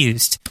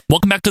confused.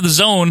 Welcome back to the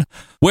Zone,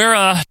 where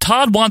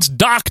Todd wants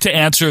Doc to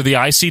answer the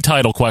IC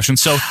title question.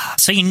 So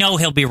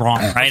he'll be wrong,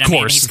 right? Of course.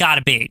 I mean, he's got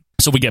to be.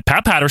 So we get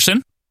Pat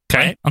Patterson.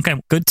 Okay. Right.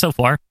 Okay, good so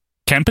far.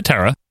 Ken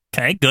Patera.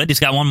 Okay, good. He's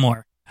got one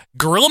more.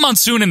 Gorilla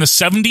Monsoon in the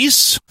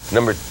 70s.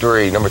 Number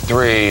three.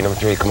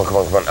 Come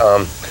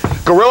on.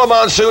 Gorilla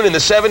Monsoon in the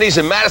 70s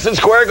in Madison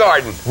Square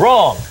Garden.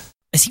 Wrong.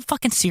 Is he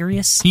fucking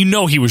serious?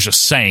 He was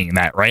just saying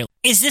that, right?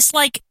 Is this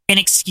an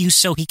excuse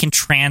so he can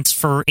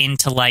transfer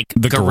into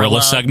the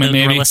gorilla segment,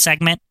 maybe? Gorilla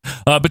segment?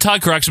 But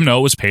Todd corrects him. No,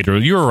 it was Pedro.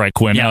 You were right,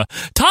 Quinn. Yeah.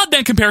 Todd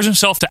then compares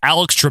himself to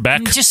Alex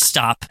Trebek. Just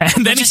stop.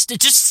 And then just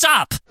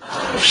stop.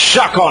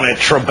 Shuck on it,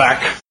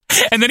 Trebek.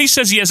 And then he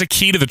says he has a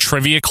key to the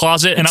trivia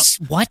closet. And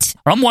what?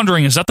 I'm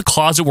wondering, is that the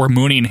closet where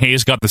Mooney and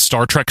Hayes got the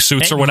Star Trek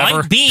suits or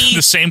whatever? Might be.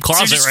 The same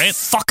closet, so just right?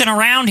 Fucking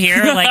around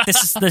here.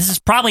 This is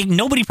probably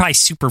nobody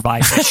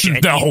supervised this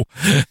shit. No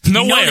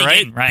way,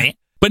 right? Right.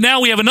 But now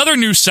we have another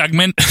new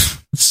segment.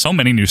 So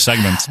many new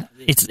segments.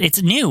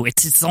 It's new.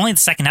 It's only the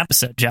second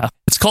episode, Joe.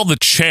 It's called The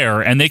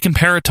Chair, and they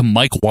compare it to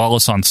Mike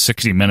Wallace on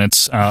 60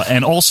 Minutes.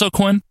 And also,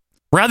 Quinn,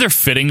 rather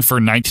fitting for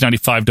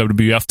 1995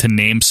 WWF to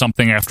name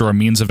something after a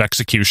means of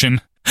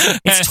execution.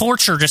 It's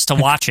torture just to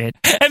watch it.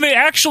 And they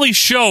actually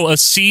show a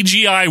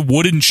CGI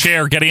wooden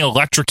chair getting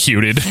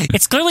electrocuted.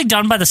 It's clearly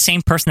done by the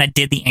same person that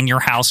did the In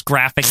Your House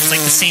graphics. It's the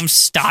same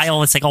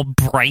style. It's all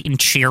bright and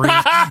cheery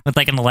with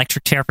an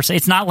electric chair.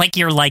 It's not like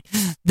you're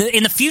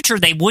in the future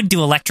they would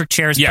do electric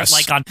chairs, yes.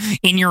 But on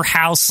In Your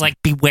House,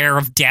 beware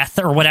of death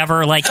or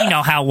whatever.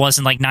 How it was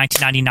in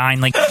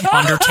 1999,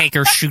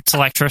 Undertaker shoots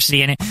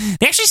electricity in it.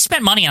 They actually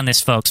spent money on this,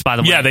 folks, by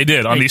the way. Yeah, they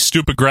did on these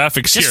stupid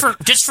graphics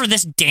just for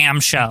this damn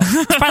show.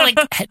 It's probably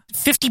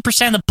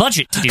 50% of the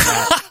budget to do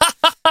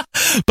that.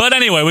 But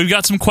anyway, we've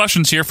got some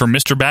questions here for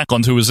Mr.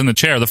 Backlund, who was in the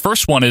chair. The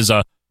first one is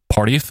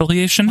party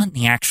affiliation. What in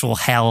the actual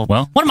hell?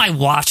 Well, what am I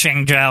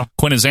watching, Joe?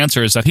 Quinn's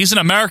answer is that he's an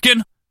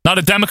American, not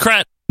a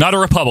Democrat, not a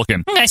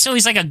Republican. Okay, so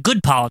he's like a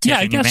good politician.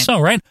 Yeah, I guess so,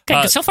 right?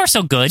 Okay, so far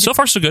so good. So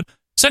far so good.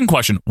 Second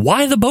question,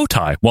 why the bow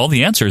tie? Well,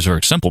 the answer is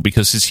very simple,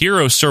 because his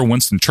hero, Sir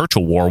Winston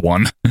Churchill, wore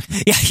one.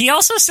 Yeah, he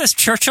also says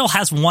Churchill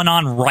has one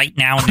on right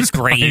now in his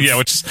grave. Yeah,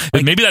 which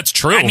maybe that's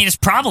true. I mean, it's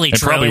probably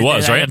true. It probably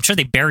was, right? I'm sure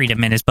they buried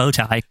him in his bow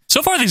tie.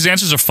 So far, these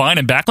answers are fine,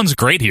 and Backlund's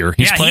great here.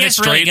 He's playing it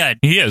straight. Really good.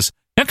 He is.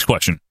 Next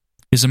question,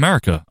 is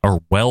America a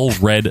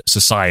well-read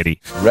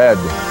society? Red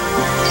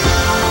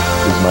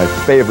is my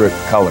favorite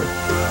color.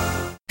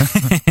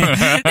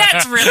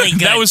 That's really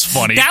good. That was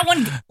funny. That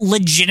one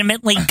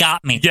legitimately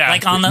got me. Yeah,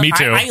 like on the, me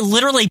too. I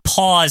literally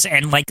paused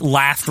and like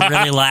laughed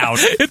really loud.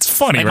 It's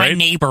funny, like, right? My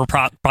neighbor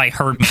probably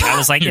heard me. I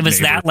was like, it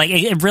was neighbor. That like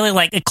it really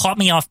like it caught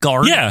me off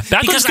guard. Yeah,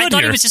 that because was good I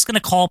thought here. he was just going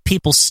to call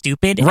people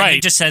stupid. Right. And he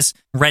just says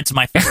red's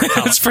my favorite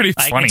color. It's pretty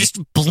funny. Just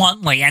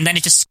bluntly, and then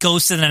it just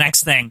goes to the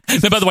next thing.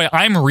 Now, by the way,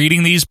 I'm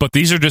reading these, but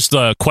these are just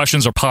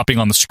questions are popping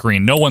on the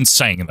screen. No one's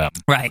saying them.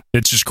 Right.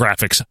 It's just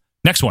graphics.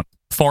 Next one,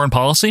 foreign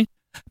policy.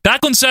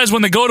 Backlund says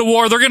when they go to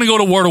war, they're going to go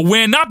to war to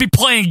win, not be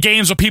playing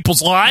games with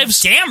people's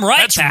lives. Damn right,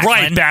 That's Backlund.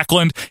 right,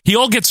 Backlund. He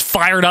all gets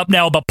fired up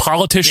now about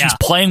politicians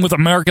playing with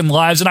American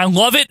lives, and I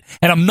love it,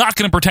 and I'm not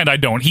going to pretend I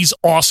don't. He's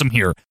awesome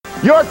here.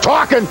 You're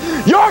talking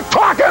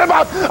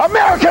about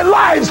American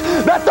lives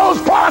that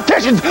those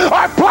politicians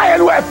are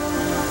playing with.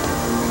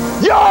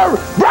 Your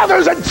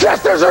brothers and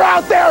sisters are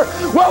out there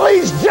while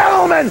these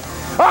gentlemen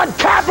on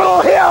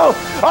Capitol Hill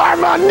are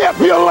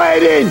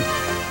manipulating.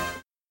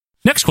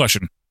 Next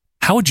question.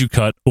 How would you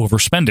cut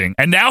overspending?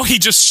 And now he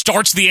just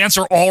starts the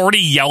answer already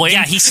yelling.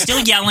 Yeah, he's still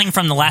yelling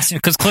from the last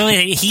because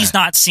clearly he's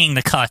not seeing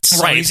the cuts.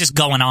 So Right. he's just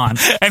going on.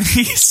 And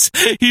he's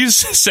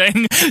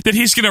saying that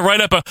he's going to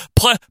write up a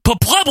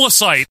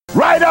plebiscite.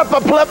 Write up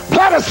a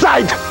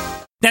plebiscite.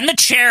 Then the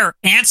chair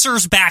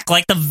answers back,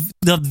 like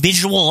the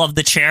visual of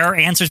the chair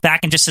answers back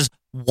and just says,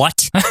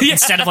 what?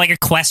 Instead of like a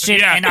question.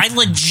 Yeah. And I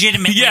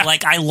legitimately,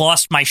 I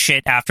lost my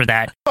shit after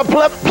that. A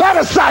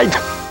plebiscite.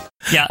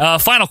 Yeah.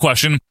 Final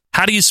question.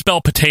 How do you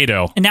spell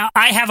potato? Now,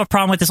 I have a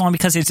problem with this one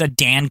because it's a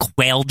Dan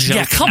Quayle joke.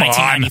 Yeah, come on.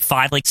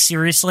 1995. Like,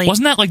 seriously?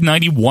 Wasn't that like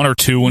 91 or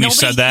 2 when Nobody he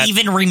said that?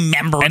 even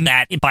remembered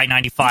that by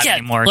 95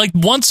 anymore. Like,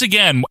 once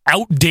again,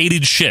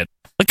 outdated shit.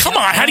 Like, come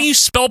on, how do you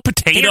spell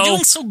potato? They were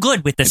doing so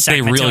good with this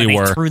segment. They really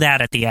were. They threw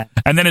that at the end.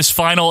 And then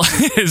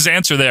his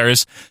answer there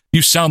is,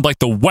 you sound like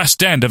the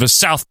west end of a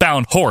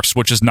southbound horse,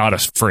 which is not a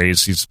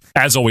phrase. He's,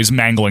 as always,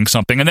 mangling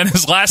something. And then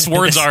his last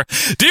words are,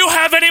 do you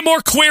have any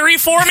more query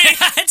for me?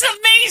 It's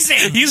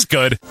amazing. He's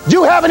good. Do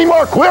you have any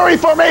more query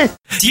for me?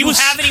 Do you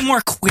have any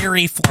more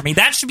query for me?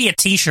 That should be a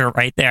t-shirt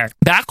right there.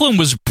 Backlund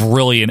was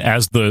brilliant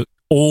as the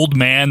old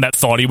man that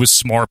thought he was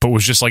smart but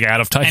was just like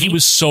out of touch. He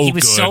was so good. He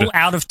was so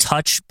out of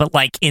touch, but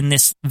like in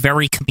this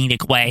very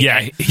comedic way. Yeah,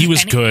 he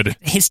was good.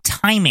 His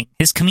timing,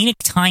 his comedic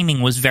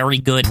timing was very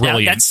good.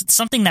 Brilliant. Now, that's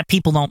something that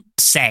people don't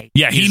say.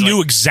 Yeah, he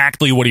knew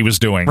exactly what he was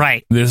doing.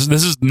 Right. This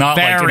is not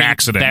like an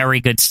accident. Very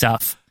good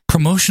stuff.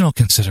 Promotional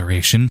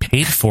consideration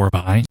paid for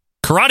by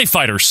Karate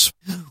Fighters.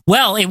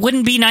 Well, it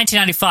wouldn't be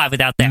 1995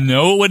 without that.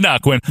 No, it would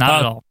not, Quinn. Not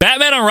at all.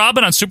 Batman and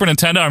Robin on Super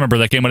Nintendo. I remember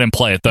that game. I didn't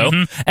play it, though.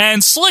 Mm-hmm.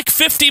 And Slick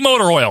 50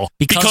 Motor Oil.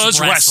 Because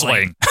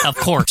wrestling. Of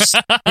course.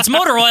 It's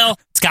motor oil.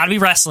 It's got to be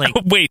wrestling.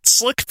 Wait,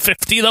 Slick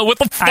 50, though? What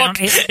the fuck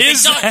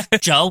is that?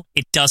 Joe,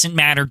 it doesn't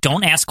matter.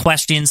 Don't ask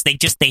questions. They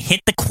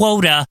hit the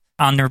quota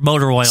on their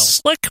motor oil.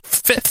 Slick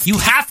 50. You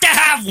have to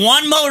have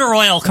one motor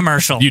oil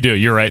commercial. You do.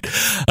 You're right.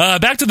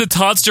 Back to the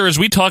Toddster as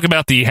we talk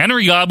about the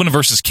Henry Godwin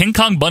versus King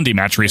Kong Bundy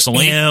match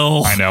recently. Ew.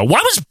 I know. Why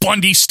was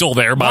Bundy still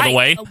there, by the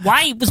way?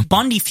 Why was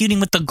Bundy feuding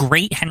with the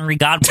great Henry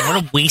Godwin?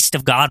 What a waste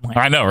of Godwin.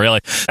 I know, really.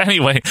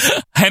 Anyway,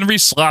 Henry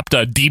slapped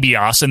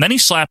DiBiase, and then he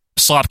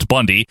slapped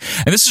Bundy.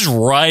 And this is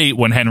right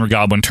when Henry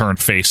Godwin turned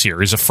face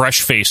here. He's a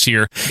fresh face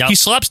here. Yep. He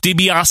slaps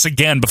DiBiase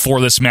again before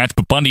this match,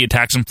 but Bundy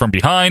attacks him from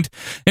behind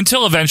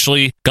until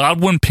eventually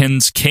Godwin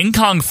pins King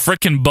Kong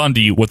frickin'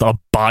 Bundy with a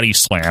body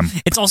slam.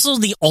 It's also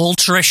the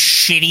ultra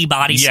shitty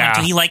body slam.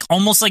 Yeah. He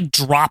almost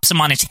drops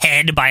him on his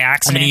head by I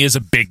accident. mean, he is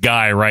a big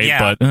guy, right?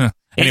 Yeah. But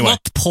anyway, it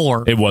looked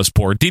poor. It was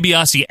poor.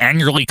 DiBiase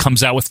angrily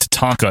comes out with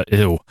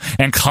Tatanka,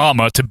 and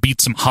Kama to beat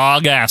some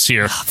hog ass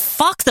here.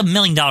 Fuck the $1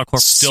 Million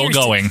Corp. Still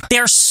Seriously, going.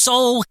 They're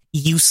so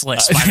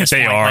useless by this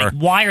They point. are. Like,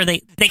 why are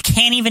they? They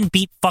can't even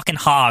beat fucking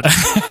Hog,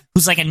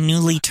 who's like a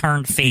newly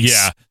turned face.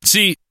 Yeah.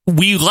 See,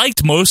 we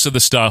liked most of the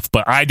stuff,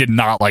 but I did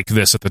not like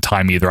this at the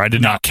time either. I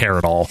did not care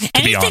at all,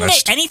 to be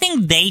honest.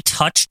 Anything they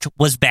touched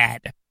was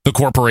bad. The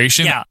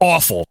corporation? Yeah.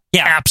 Awful.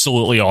 Yeah.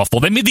 Absolutely awful.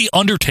 They made The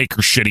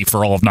Undertaker shitty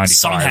for all of 95.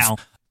 Somehow.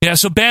 Yeah,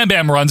 so Bam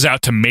Bam runs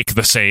out to make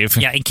the save.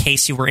 Yeah, in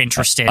case you were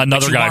interested.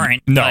 Another but you guy.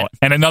 weren't, No,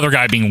 and another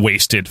guy being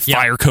wasted. Yeah.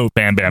 Fire coat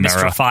Bam Bam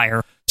Mr. era.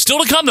 Fire.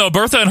 Still to come, though,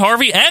 Bertha and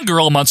Harvey and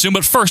Gorilla Monsoon.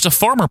 But first, a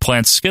farmer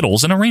plants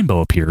Skittles and a rainbow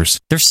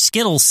appears. They're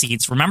Skittles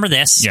seeds. Remember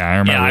this? Yeah, I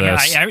remember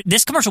this.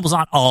 This commercial was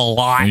on a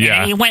lot.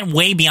 Yeah. And it went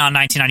way beyond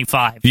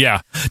 1995.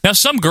 Yeah. Now,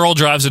 some girl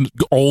drives an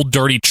old,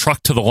 dirty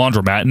truck to the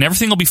laundromat, and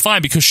everything will be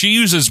fine because she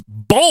uses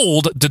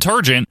bold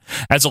detergent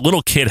as a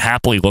little kid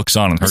happily looks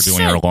on and her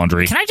doing her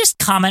laundry. Can I just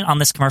comment on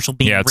this commercial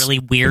being really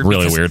weird?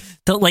 Really weird.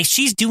 Like,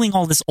 she's doing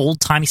all this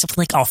old-timey stuff,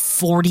 like a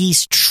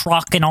 40s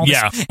truck and all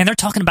this. And they're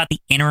talking about the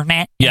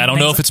internet. Yeah, I don't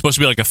know if it's supposed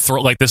to be like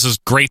like this is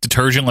great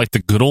detergent like the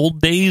good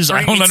old days.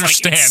 I don't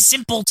understand. Like, it's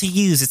simple to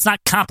use. It's not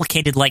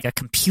complicated like a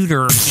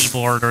computer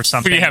keyboard or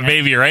something. Yeah,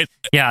 maybe, right?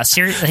 Yeah,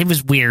 seriously, it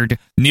was weird.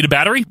 Need a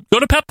battery? Go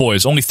to Pep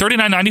Boys. Only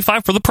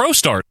 $39.95 for the Pro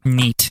Start.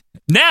 Neat.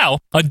 Now,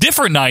 a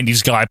different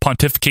 90s guy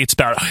pontificates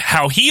about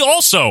how he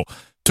also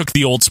took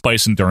the Old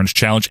Spice Endurance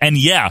Challenge. And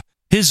yeah,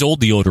 his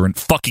old deodorant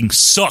fucking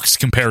sucks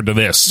compared to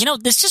this. You know,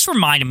 this just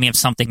reminded me of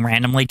something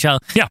randomly, Joe.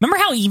 Yeah. Remember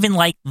how even,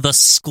 like, the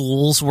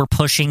schools were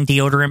pushing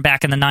deodorant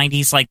back in the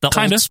 90s? Like, the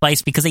Old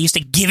Spice, because they used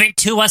to give it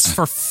to us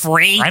for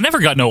free? I never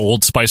got no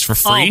Old Spice for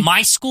free. Oh,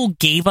 my school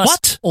gave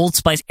us Old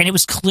Spice, and it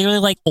was clearly,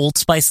 like, Old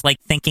Spice, like,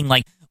 thinking,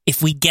 like,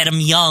 if we get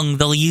them young,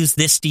 they'll use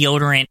this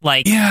deodorant,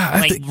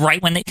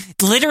 right when they...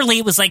 Literally,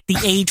 it was like the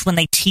age when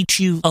they teach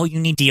you, oh,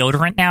 you need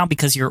deodorant now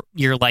because you're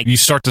like... You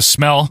start to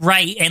smell.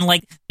 Right, and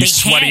like... You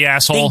sweaty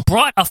asshole. They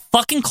brought a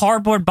fucking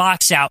cardboard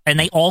box out, and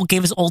they all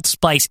gave us Old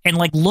Spice. And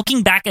like,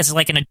 looking back as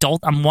like an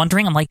adult, I'm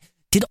wondering, I'm like,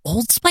 did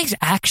Old Spice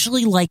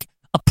actually like...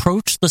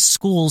 approached the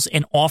schools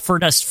and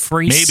offered us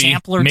free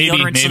sampler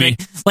deodorant? Maybe.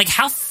 So like,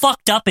 how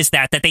fucked up is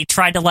that they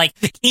tried to like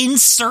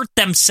insert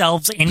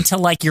themselves into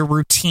like your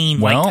routine,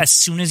 well, like as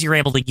soon as you're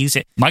able to use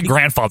it? My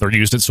grandfather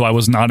used it, so I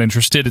was not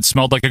interested. It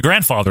smelled like a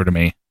grandfather to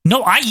me.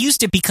 No, I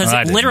used it because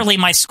literally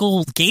my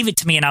school gave it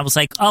to me, and I was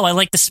like, oh, I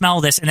like the smell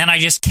of this, and then I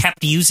just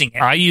kept using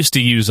it. I used to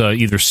use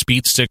either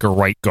Speed Stick or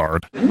Right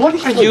Guard. What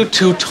are you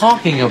two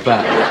talking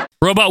about?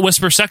 Robot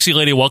Whisper Sexy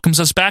Lady welcomes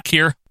us back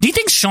here. Do you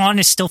think Sean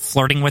is still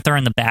flirting with her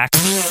in the back?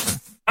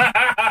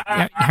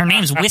 Her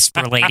name's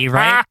Whisper Lady,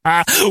 right?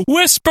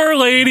 Whisper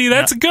Lady,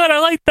 that's good. I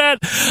like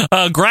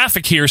that.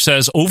 Graphic here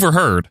says,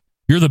 overheard.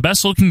 You're the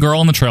best looking girl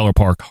in the trailer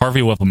park.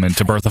 Harvey Whippleman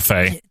to Bertha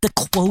Faye. The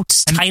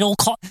quotes, title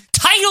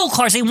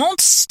cards, they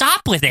won't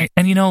stop with it.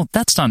 And you know,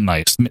 that's not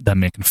nice, them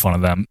making fun of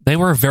them. They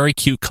were a very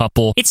cute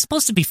couple. It's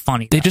supposed to be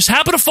funny, though. They just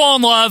happen to fall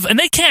in love, and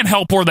they can't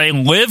help where they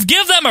live.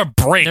 Give them a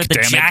break,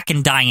 They're the Jack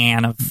and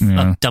Diane of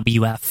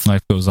WF.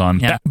 Life goes on.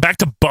 Yeah. Back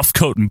to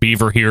Buffcoat and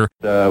Beaver here.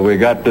 We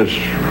got this,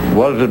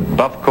 what is it,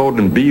 Buffcoat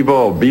and Beaver,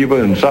 or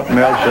Beaver and something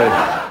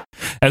else?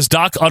 As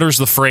Doc utters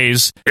the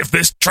phrase, if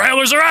this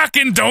trailer's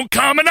rockin', don't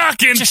come a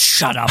knockin'. Just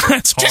shut up.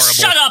 That's horrible. Just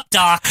shut up,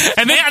 Doc.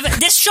 And then,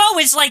 this show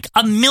is like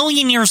a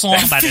million years long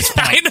by this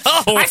point. I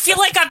know. I feel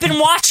like I've been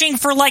watching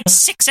for like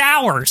 6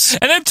 hours.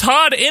 And then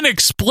Todd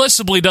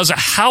inexplicably does a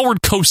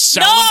Howard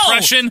Cosell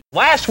impression.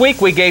 Last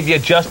week we gave you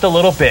just a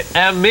little bit.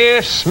 A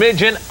mere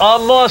smidgen, a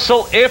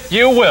muscle, if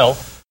you will.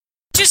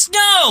 Just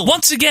no.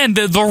 Once again,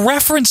 the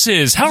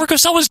references. Howard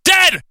Cosell was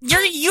dead.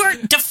 You're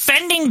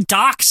defending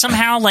Doc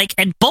somehow, like,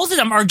 and both of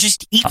them are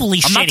just equally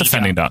shitty. I'm not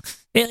defending Doc.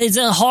 It's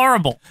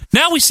horrible.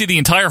 Now we see the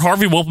entire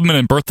Harvey Whippleman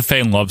and Bertha Faye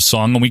in Love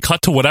song, and we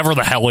cut to whatever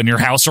the hell in your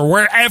house or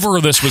wherever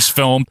this was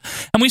filmed,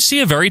 and we see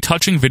a very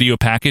touching video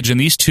package, and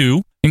these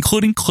two,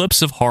 including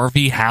clips of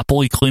Harvey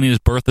happily cleaning his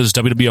Bertha's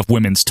WWF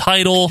Women's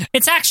title.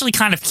 It's actually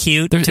kind of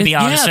cute, to be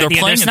honest with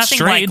you. There's nothing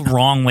like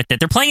wrong with it.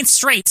 They're playing it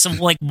straight, so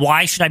like,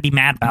 why should I be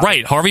mad about it?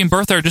 Right, Harvey and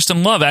Bertha are just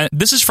in love.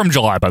 This is from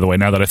July, by the way,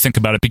 now that I think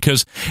about it,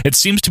 because it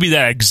seems to be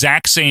that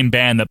exact same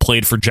band that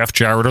played for Jeff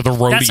Jarrett or the Roadie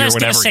or whatever. That's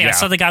what I was going to say. I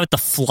saw the guy with the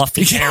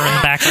fluffy hair in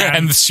the background.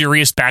 And the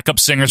serious backup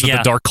singers with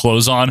the dark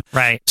clothes on.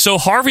 Right. So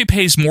Harvey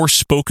pays more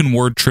spoken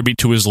word tribute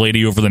to his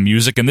lady over the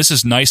music, and this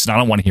is nice, and I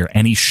don't want to hear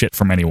any shit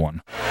from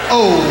anyone.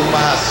 Oh,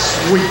 my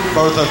sweet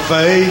Bertha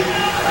Faye.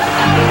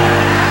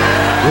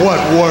 What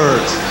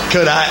words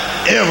could I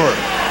ever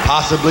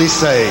possibly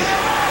say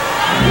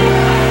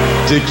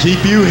to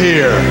keep you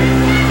here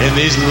in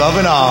these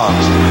loving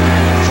arms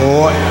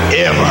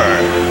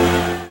forever?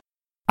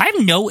 I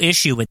have no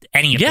issue with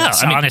any of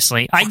this,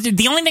 honestly.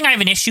 The only thing I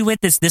have an issue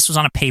with is this was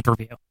on a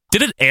pay-per-view.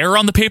 Did it air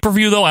on the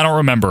pay-per-view, though? I don't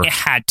remember. It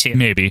had to.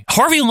 Maybe.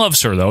 Harvey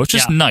loves her, though. It's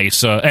just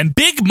nice. And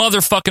big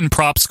motherfucking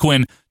props,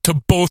 Quinn, to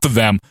both of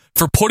them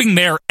for putting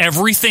their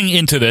everything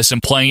into this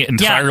and playing it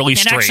entirely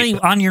straight. And actually,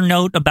 on your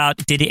note about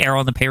did it air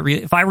on the pay-per-view,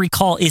 if I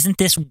recall, isn't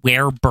this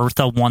where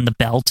Bertha won the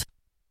belt?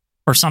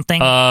 Or something?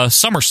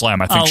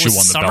 SummerSlam, I think she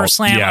won the belt.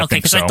 SummerSlam? Yeah, okay,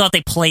 because I thought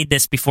they played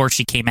this before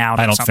she came out.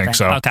 I don't think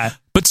so. Okay.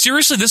 But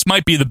seriously, this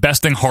might be the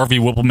best thing Harvey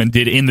Whippleman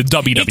did in the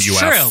WWF. It's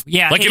true.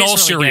 Yeah, like in all really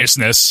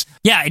seriousness. Good.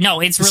 Yeah, no,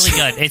 it's really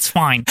good. It's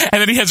fine.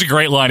 And then he has a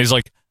great line. He's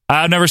like,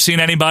 I've never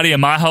seen anybody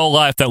in my whole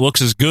life that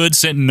looks as good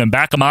sitting in the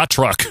back of my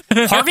truck.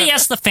 Harvey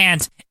asked the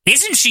fans,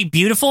 isn't she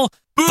beautiful?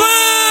 Boo!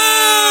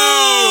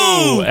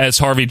 As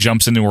Harvey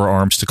jumps into her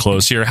arms to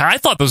close here. I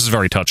thought this was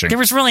very touching. There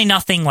was really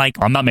nothing like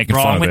I'm not making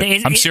wrong fun of with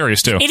it. I'm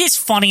serious too. It is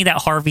funny that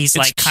Harvey's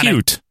it's like kind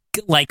cute.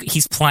 of like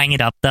he's playing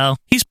it up though.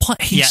 He's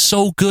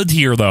so good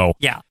here though.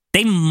 Yeah.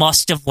 they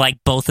must have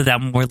both of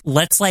them were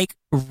let's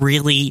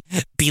really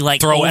be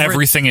throw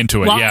everything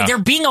into it. Well, yeah, they're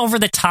being over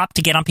the top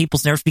to get on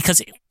people's nerves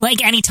because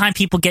anytime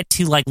people get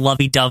too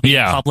lovey-dovey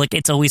in public,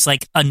 it's always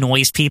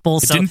annoys people.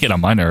 It didn't get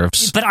on my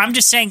nerves. But I'm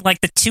just saying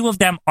the two of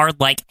them are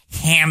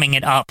hamming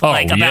it up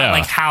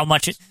about how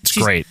much it's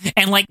great.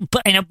 And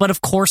but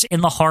of course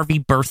in the Harvey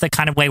Bertha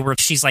kind of way where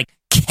she's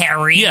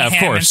carrying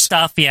him and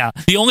stuff. Yeah.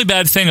 The only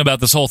bad thing about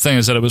this whole thing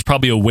is that it was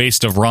probably a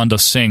waste of Rhonda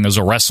Singh as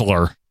a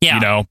wrestler.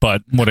 Yeah.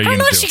 But what are you going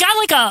to do? She got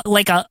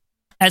a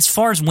as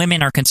far as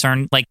women are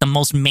concerned, the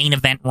most main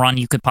event run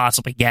you could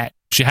possibly get.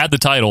 She had the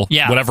title,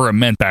 yeah. Whatever it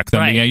meant back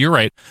then. Right. But yeah, you're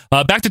right.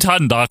 Back to Todd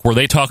and Doc, where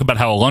they talk about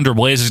how Alundra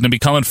Blaze is going to be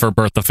coming for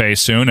Bertha Faye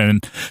soon,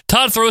 and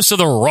Todd throws to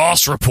the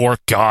Ross Report.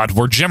 God,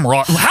 where Jim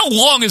Ross... How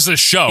long is this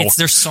show?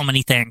 There's so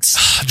many things.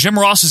 Jim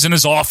Ross is in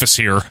his office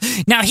here.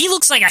 Now, he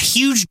looks like a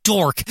huge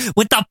dork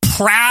with the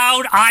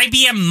proud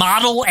IBM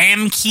Model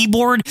M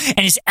keyboard and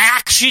his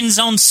Action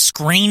Zone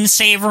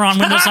screensaver on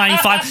Windows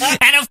 95.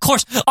 And, of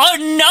course,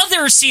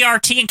 another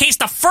CRT, in case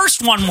the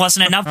first one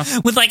wasn't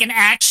enough, with an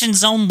Action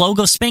Zone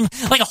logo spinning.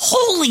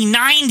 Holy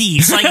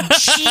 90s.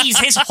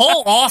 Jeez, his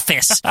whole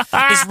office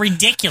is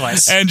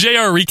ridiculous. And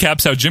JR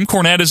recaps how Jim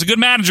Cornette is a good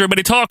manager, but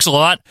he talks a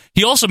lot.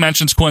 He also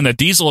mentions, Quinn, that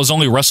Diesel has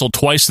only wrestled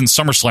twice in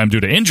SummerSlam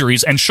due to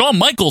injuries, and Shawn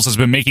Michaels has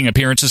been making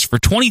appearances for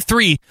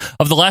 23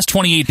 of the last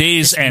 28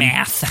 days.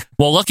 Math.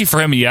 Well, lucky for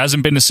him, he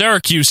hasn't been to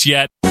Syracuse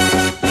yet.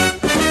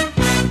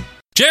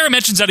 JR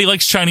mentions that he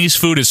likes Chinese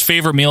food. His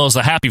favorite meal is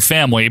a Happy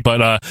Family,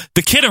 but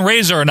the Kid and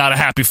Razor are not a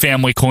happy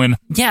family, Quinn.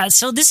 Yeah,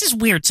 so this is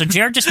weird. So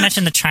JR just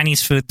mentioned the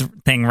Chinese food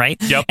thing, right?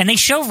 Yep. And they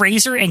show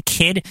Razor and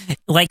Kid,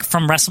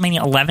 from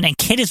WrestleMania 11, and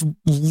Kid is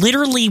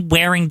literally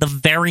wearing the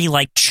very,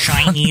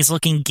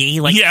 Chinese-looking gi.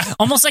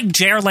 Almost like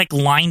JR,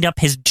 lined up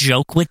his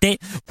joke with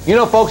it. You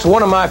know, folks,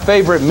 one of my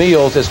favorite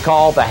meals is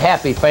called the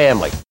Happy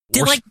Family.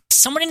 Did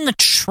someone in the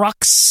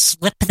truck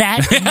slip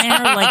that in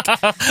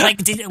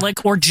there?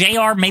 Or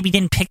JR maybe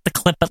didn't pick the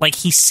clip, but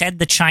he said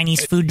the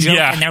Chinese food joke,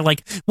 and they're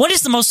what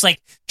is the most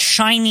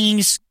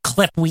Chinese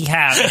clip we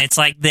have? And it's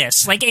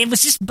this. It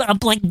was just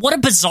what a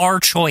bizarre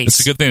choice.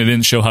 It's a good thing they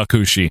didn't show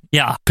Hakushi.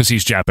 Yeah, because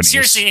he's Japanese.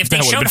 Seriously, if they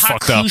showed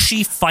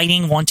Hakushi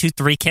fighting 1, 2,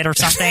 3 Kid or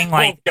something,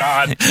 oh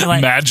God,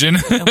 imagine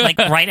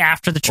right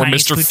after the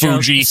Chinese or Mr. food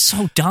Fuji. Joke. It's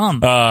so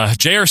dumb.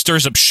 JR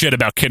stirs up shit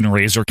about Kid and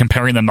Razor,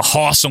 comparing them to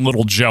Hoss and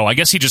Little Joe. I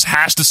guess he just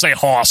has to say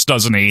Hoss,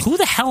 doesn't he? Who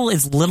the hell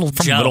is Little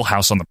From Joe? Little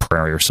House on the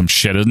Prairie or some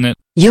shit, isn't it?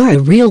 You're a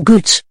real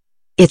gooch.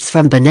 It's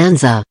from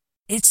Bonanza.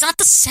 It's not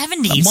the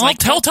 70s. Well,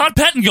 tell Todd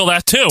Pettengill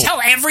that, too. Tell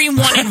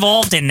everyone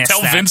involved in this.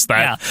 Tell Vince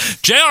that.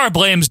 Yeah. JR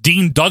blames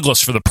Dean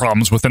Douglas for the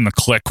problems within the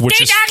Clique,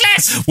 which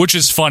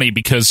is funny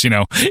because,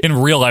 in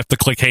real life, the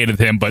Clique hated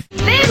him, but...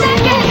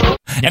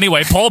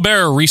 Anyway, Paul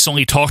Bearer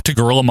recently talked to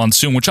Gorilla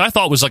Monsoon, which I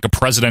thought was like a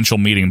presidential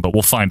meeting, but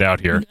we'll find out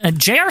here.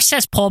 JR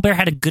says Paul Bearer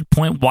had a good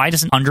point. Why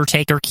doesn't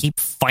Undertaker keep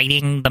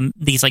fighting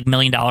these $1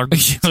 million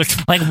dudes?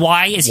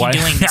 Why is he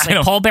doing this?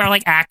 Paul Bearer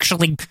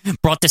actually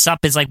brought this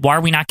up is why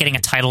are we not getting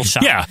a title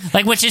shot? Yeah.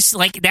 Which is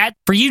that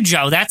for you,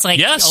 Joe, that's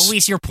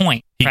always your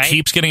point. He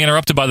keeps getting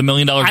interrupted by the $1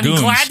 million goons. I'm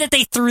glad that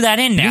they threw that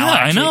in now. Yeah,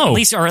 actually. I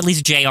know. At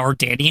least JR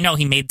did.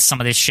 He made some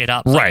of this shit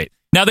up. Right.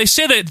 Now, they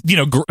say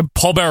that,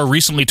 Paul Bearer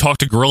recently talked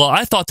to Gorilla.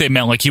 I thought they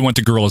meant he went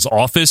to Gorilla's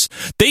office.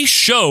 They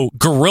show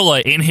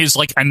Gorilla in his,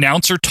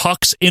 announcer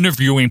tux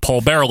interviewing Paul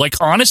Bearer.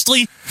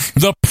 Honestly,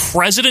 the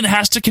president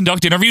has to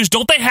conduct interviews.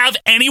 Don't they have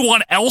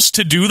anyone else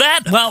to do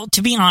that? Well,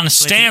 to be honest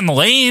Stan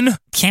Lane.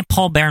 Can't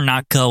Paul Bearer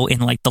not go in,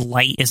 the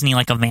light? Isn't he,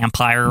 a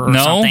vampire or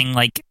something?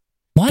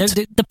 What?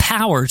 The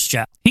powers,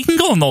 Jeff. He can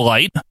go in the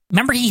light.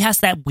 Remember, he has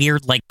that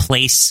weird,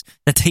 place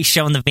that they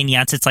show in the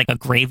vignettes. It's a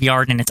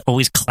graveyard, and it's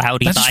always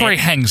cloudy. That's where he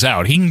hangs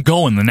out. He can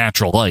go in the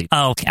natural light.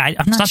 Oh, okay.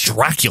 I'm not sure.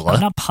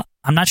 Dracula.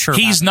 I'm not sure.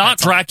 He's not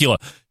Dracula.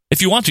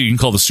 If you want to, you can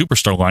call the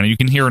Superstar line, and you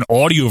can hear an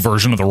audio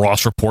version of the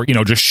Ross Report,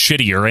 just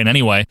shittier. And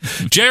anyway,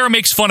 JR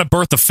makes fun of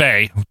Bertha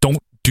Faye. Don't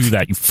do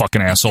that, you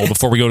fucking asshole,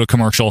 before we go to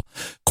commercial.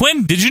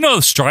 Quinn, did you know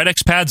the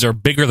Stridex pads are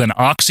bigger than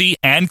Oxy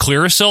and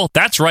Clearasil?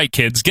 That's right,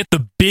 kids. Get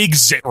the big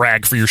zit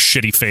rag for your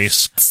shitty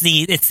face.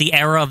 It's the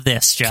era of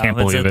this, Joe. Can't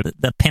believe it.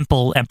 The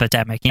pimple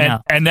epidemic,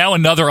 And now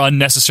another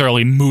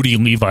unnecessarily moody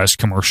Levi's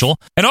commercial.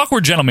 An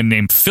awkward gentleman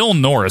named Phil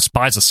Norris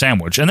buys a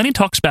sandwich, and then he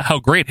talks about how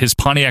great his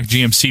Pontiac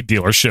GMC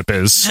dealership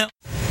is.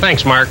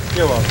 Thanks, Mark.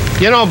 You're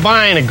welcome.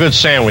 Buying a good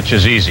sandwich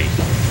is easy.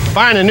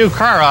 Buying a new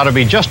car ought to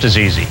be just as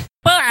easy.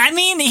 Well,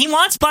 he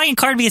wants buying a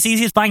car to be as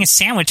easy as buying a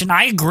sandwich, and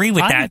I agree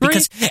with that.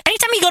 Because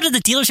anytime you go to the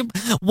dealership,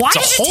 why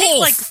does it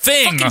take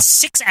fucking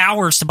 6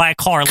 hours to buy a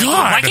car?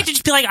 Why can't you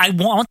just be I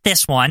want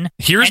this one?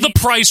 Here's the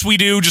price we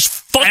do. Just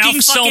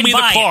fucking sell me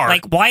the car.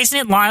 Why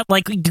isn't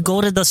it you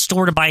go to the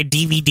store to buy a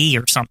DVD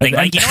or something?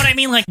 You know what I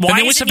mean? Why and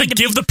they always have to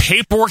give the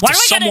paperwork to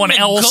someone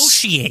else?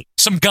 Negotiate.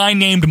 Some guy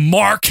named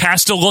Mark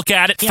has to look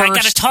at it first. I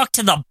got to talk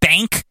to the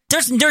bank.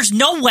 There's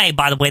no way,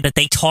 by the way, that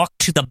they talk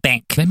to the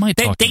bank. They might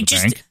talk to the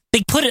bank.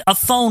 They put a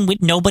phone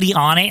with nobody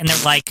on it, and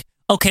they're like,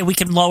 okay, we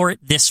can lower it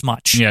this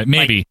much. Yeah,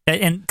 maybe.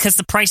 And because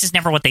the price is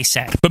never what they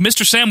say. But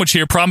Mr. Sandwich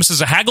here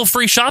promises a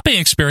haggle-free shopping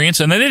experience,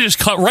 and then they just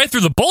cut right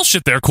through the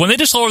bullshit there, Quinn. They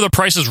just lower the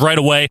prices right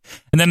away,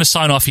 and then to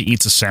sign off, he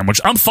eats a sandwich.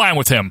 I'm fine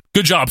with him.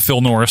 Good job,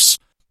 Phil Norris.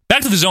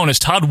 Back to the zone as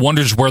Todd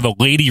wonders where the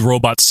lady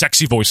robot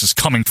sexy voice is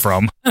coming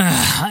from.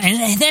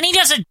 And then he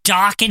does a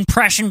Doc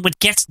impression, which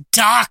gets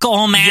Doc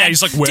all mad. Yeah,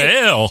 he's like,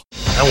 well.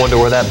 I wonder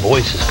where that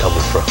voice is coming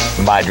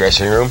from. My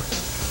dressing room.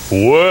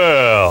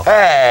 Well.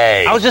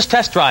 Hey. I was just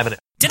test driving it.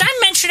 Did I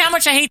mention how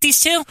much I hate these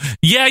two?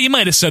 Yeah, you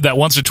might have said that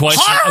once or twice.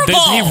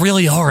 Horrible! They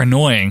really are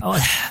annoying.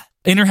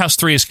 Inner House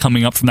 3 is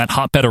coming up from that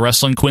hotbed of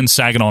wrestling, Quinn,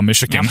 Saginaw,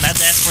 Michigan. Yep,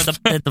 that's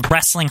where the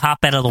wrestling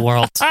hotbed of the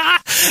world.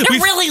 They're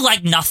really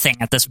like nothing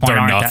at this point, They're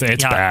aren't nothing. they?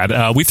 It's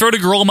bad. We throw to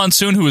Gorilla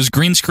Monsoon, who is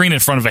green screen in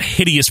front of a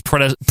hideous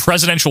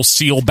presidential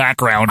seal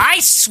background. I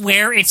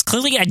swear it's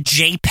clearly a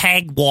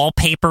JPEG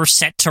wallpaper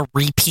set to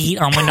repeat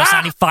on Windows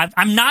 95.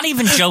 I'm not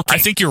even joking. I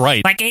think you're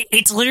right. Like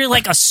it's literally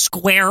like a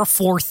square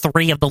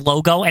 4-3 of the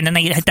logo, and then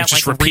they hit that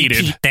like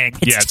repeat thing.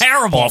 It's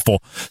terrible.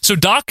 Awful. So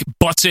Doc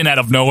butts in out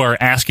of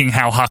nowhere asking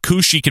how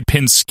Hakushi could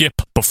pin Skip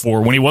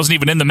before when he wasn't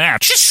even in the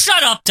match. Just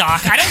shut up,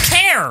 Doc. I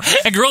don't care.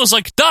 And Gorilla's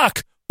like,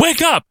 Doc,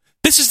 wake up.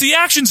 This is the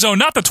action zone,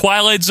 not the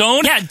Twilight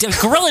Zone. Yeah,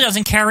 Gorilla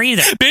doesn't care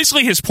either.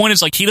 Basically, his point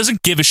is like he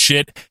doesn't give a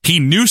shit. He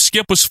knew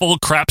Skip was full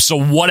of crap, so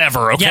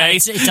whatever, okay?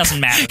 Yeah, it doesn't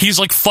matter. He's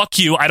like, fuck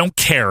you, I don't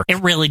care.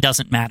 It really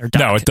doesn't matter, Doc.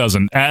 No, it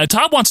doesn't.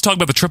 Todd wants to talk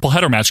about the triple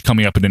header match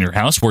coming up in Your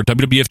House, where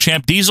WWF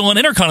champ Diesel and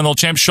Intercontinental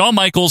champ Shawn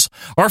Michaels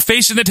are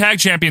facing the tag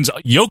champions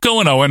Yoko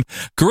and Owen.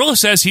 Gorilla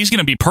says he's going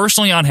to be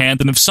personally on hand,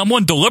 and if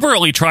someone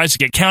deliberately tries to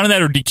get counted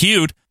out or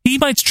DQ'd, he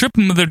might strip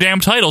them of their damn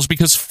titles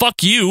because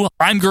fuck you,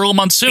 I'm Gorilla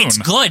Monsoon. It's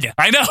good.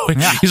 I know.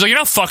 Yeah. He's like, you're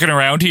not fucking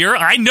around here.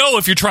 I know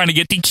if you're trying to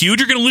get DQ'd,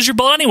 you're going to lose your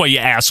belt anyway, you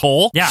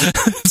asshole. Yeah.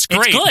 It's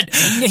great.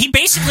 It's good. He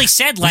basically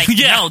said, like,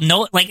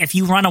 no, like, if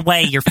you run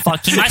away, you're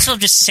fucked. He might as well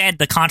have just said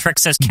the contract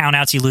says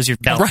countouts, you lose your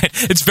belt.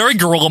 Right. It's very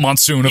Gorilla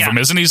Monsoon of him,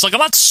 isn't he? He's like, I'm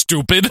not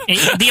stupid.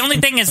 The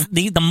only thing is,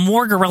 the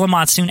more Gorilla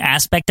Monsoon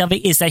aspect of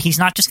it is that he's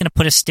not just going to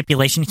put a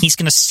stipulation, he's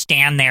going to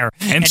stand there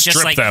and strip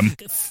just, like, them.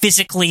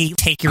 Physically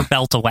take your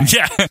belt away.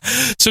 Yeah.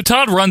 So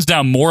Todd runs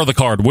down more of the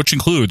card, which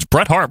includes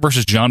Bret Hart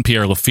versus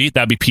Jean-Pierre Lafitte.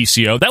 That'd be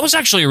PCO. That was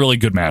actually a really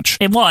good match.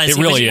 It was. It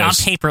really is. On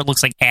paper, it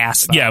looks like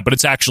ass, though. Yeah, but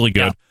it's actually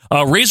good.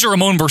 Yeah. Razor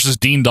Ramon versus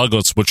Dean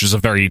Douglas, which is a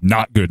very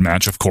not good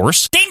match, of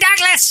course. Dean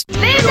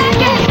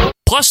Douglas!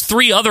 Plus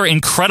 3 other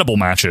incredible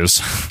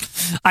matches.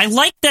 I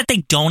like that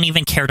they don't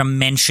even care to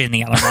mention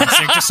the other ones.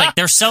 They're just like,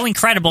 they're so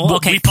incredible.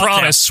 Okay, we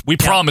promise. We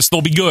promise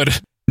they'll be good.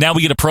 Now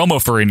we get a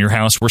promo for In Your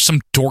House where some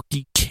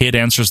dorky kid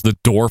answers the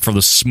door for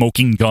the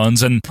Smoking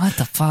Guns, and what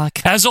the fuck?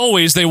 As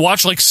always, they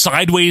watch like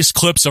sideways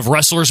clips of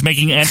wrestlers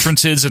making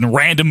entrances and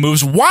random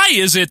moves. Why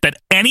is it that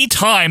any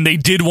time they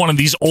did one of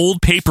these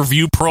old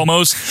pay-per-view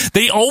promos,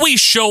 they always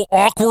show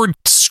awkward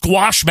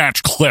squash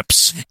match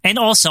clips? And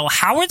also,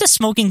 how are the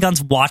Smoking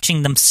Guns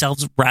watching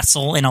themselves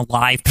wrestle in a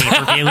live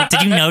pay-per-view?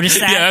 Did you notice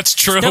that? Yeah, that's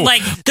true. They're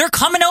like, they're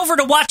coming over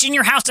to watch In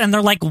Your House, and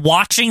they're like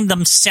watching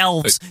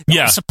themselves.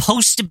 Yeah,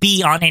 supposed to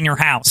be on In Your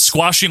House,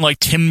 squashing like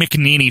Tim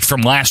McNeely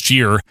from last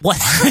year. What?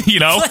 You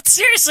know? But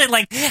seriously,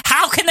 like,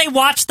 how can they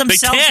watch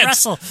themselves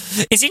wrestle?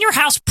 Is In Your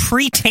House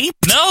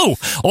pre-taped? No.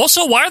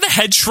 Also, why are the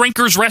head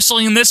shrinkers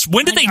wrestling in this?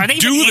 When did they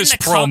do this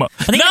promo?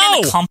 Are they even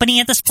in the company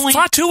at this point?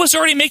 Fatu was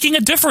already making a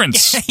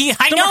difference.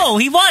 I know,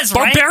 he was,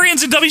 right?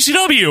 Barbarians in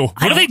WCW.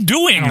 What are they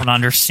doing? I don't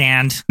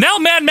understand. Now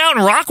Mad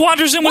Mountain Rock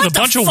wanders in with a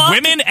bunch of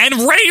women, and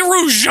Ray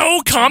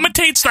Rougeau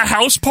commentates the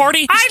house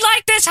party. I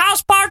like this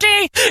house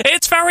party.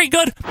 It's very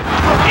good. In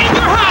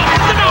Your House,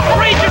 it's an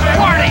outrageous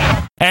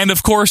party. And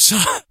of course,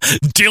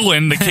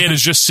 Dylan, the kid,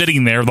 is just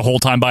sitting there the whole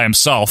time by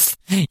himself.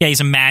 Yeah,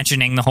 he's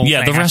imagining the whole thing.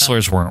 Yeah, the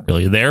wrestlers weren't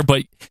really there,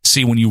 but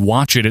see, when you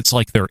watch it, it's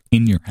like they're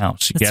in your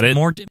house. You get it?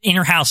 More In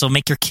Your House will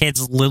make your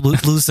kids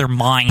lose their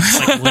minds,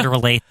 like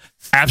literally.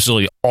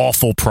 Absolutely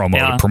awful promo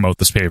to promote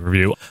this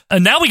pay-per-view.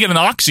 And now we get an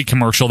Oxy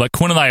commercial that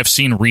Quinn and I have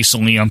seen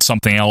recently on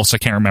something else. I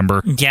can't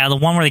remember. Yeah, the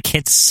one where the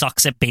kid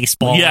sucks at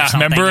baseball. Yeah,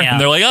 remember? Yeah.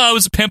 And they're like, oh, it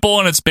was a pimple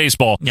and it's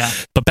baseball. Yeah.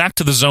 But back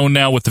to the zone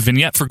now with the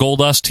vignette for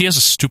Goldust. He has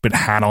a stupid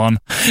hat on.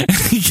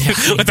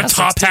 With the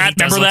top hat,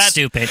 remember that?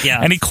 Stupid,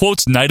 yeah. And he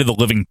quotes Night of the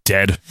Living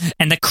Dead.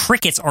 And the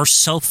crickets are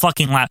so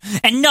fucking loud.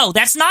 And no,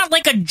 that's not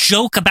like a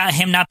joke about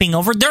him not being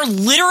over. They're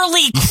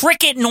literally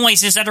cricket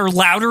noises that are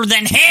louder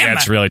than him. Yeah,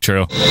 it's really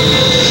true.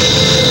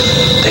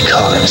 They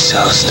call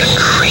themselves the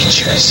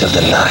creatures of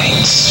the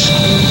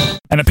night.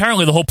 And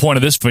apparently the whole point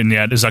of this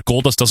vignette is that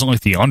Goldust doesn't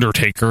like The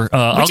Undertaker.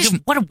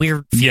 What a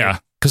weird feud. Yeah,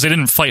 because they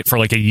didn't fight for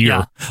like a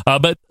year. Yeah.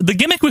 But the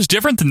gimmick was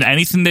different than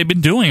anything they've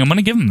been doing. I'm going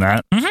to give them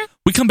that. Mm-hmm.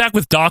 We come back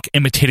with Doc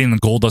imitating the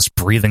Goldust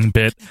breathing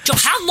bit. Joe,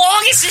 how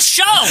long is this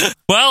show?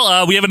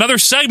 Well, we have another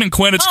segment,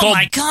 Quinn. It's called,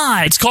 my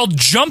God. It's called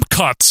Jump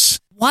Cuts.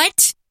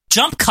 What?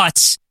 Jump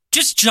Cuts?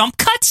 Just jump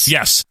cuts?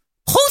 Yes.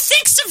 Who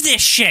thinks of this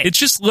shit? It's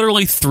just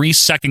literally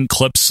 3-second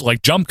clips,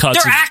 like jump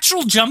cuts. They're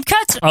actual jump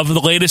cuts? Of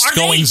the latest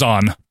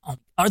goings-on.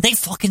 Are they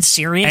fucking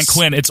serious? And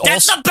Quinn, That's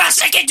the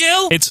best they can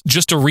do? It's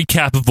just a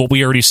recap of what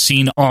we already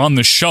seen on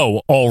the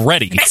show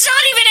already. It's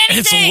not even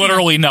anything! It's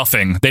literally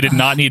nothing. They did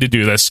not need to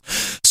do this.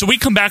 So we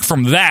come back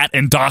from that,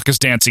 and Doc is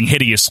dancing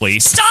hideously.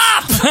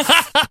 Stop!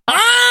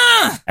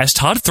 As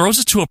Todd throws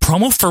it to a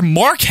promo for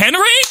Mark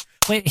Henry?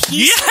 Wait,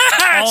 he's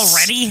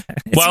already?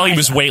 While he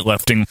was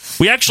weightlifting.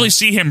 We actually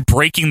see him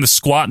breaking the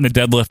squat and the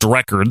deadlift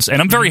records,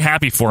 and I'm very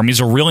happy for him.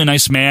 He's a really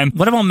nice man.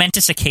 What a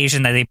momentous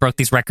occasion that they broke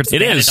these records.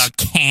 It is. On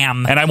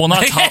Cam. And I will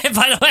not... By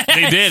the way.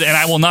 They did, and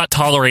I will not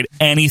tolerate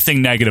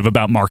anything negative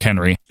about Mark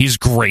Henry. He's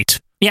great.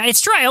 Yeah,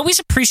 it's true. I always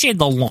appreciated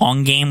the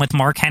long game with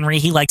Mark Henry.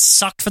 He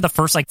sucked for the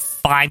first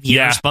 5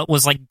 years, but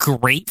was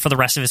great for the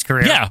rest of his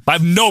career. Yeah, I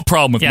have no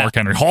problem with Mark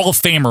Henry. Hall of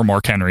Famer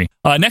Mark Henry.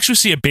 Next we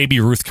see a Baby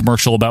Ruth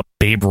commercial about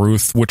Babe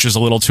Ruth, which is a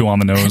little too on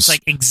the nose. It's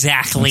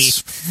exactly.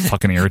 It's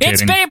fucking irritating.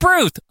 It's Babe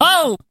Ruth.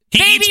 Oh,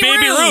 he eats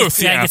Baby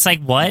Ruth. Yeah, it's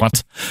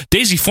what?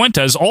 Daisy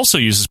Fuentes also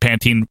uses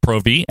Pantene Pro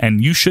V,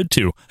 and you should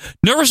too.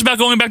 Nervous about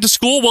going back to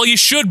school? Well, you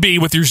should be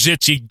with your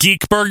zits, you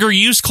geek burger.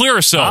 Use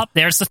Clearasil. Oh,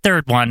 there's the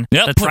third one.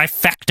 Yep, the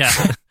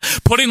trifecta.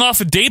 Putting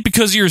off a date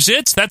because of your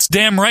zits? That's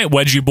damn right,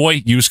 Wedgie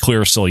boy. Use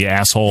Clearasil, you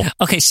asshole.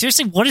 Okay,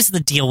 seriously, what is the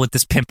deal with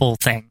this pimple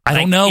thing? I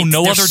don't know.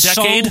 No other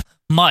decade? So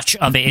much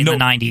of it in the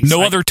 90s.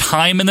 No other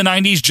time in the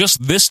 90s,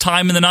 just this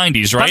time in the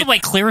 90s, right? By the way,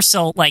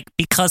 Clearasil,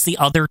 because the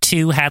other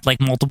two had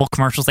multiple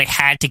commercials, they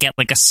had to get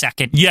a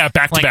second. Yeah,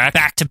 back to back.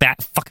 Back to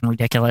back. Fucking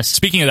ridiculous.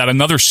 Speaking of that,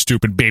 another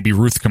stupid Baby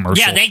Ruth commercial.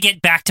 Yeah, they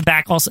get back to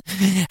back also.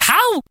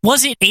 How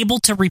was it able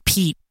to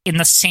repeat in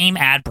the same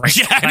ad break?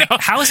 Yeah, I know.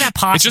 How is that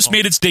possible? It just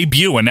made its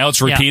debut, and now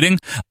it's repeating.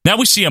 Yeah. Now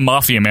we see a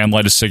mafia man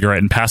light a cigarette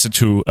and pass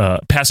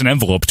an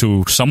envelope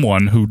to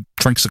someone who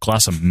drinks a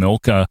glass of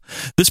milk.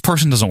 This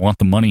person doesn't want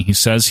the money, he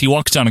says. He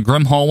walks down a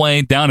grim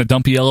hallway, down a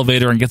dumpy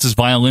elevator, and gets his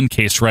violin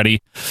case ready.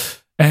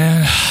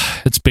 And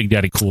it's Big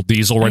Daddy Cool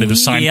Diesel ready to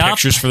sign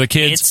pictures for the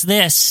kids. It's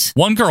this.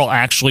 One girl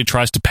actually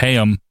tries to pay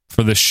him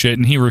for this shit,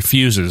 and he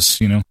refuses,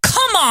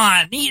 Come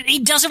on! He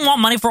doesn't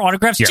want money for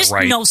autographs. Yeah, just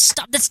right. no,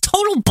 stop. That's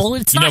total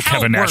bullshit. It's not how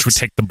Kevin it Nash works. would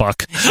take the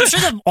buck. I'm sure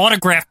the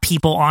autograph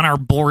people on our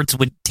boards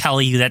would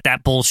tell you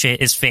that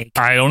bullshit is fake.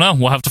 I don't know.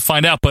 We'll have to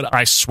find out, but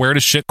I swear to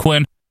shit,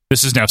 Quinn,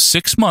 this is now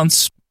 6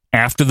 months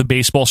after the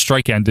baseball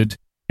strike ended,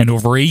 and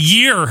over a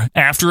year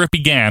after it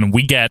began,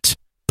 we get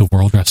the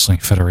World Wrestling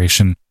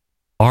Federation.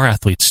 Our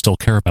athletes still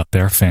care about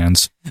their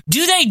fans.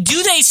 Do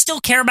they still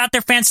care about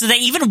their fans? Do they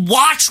even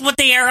watch what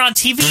they air on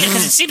TV?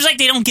 Because it seems like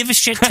they don't give a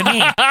shit to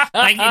me.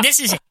 This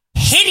is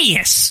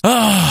hideous.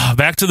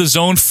 Back to the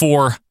Zone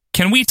 4.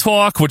 Can we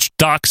talk? Which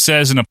Doc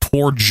says in a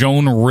poor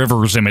Joan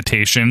Rivers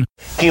imitation.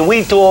 Can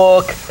we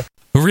talk?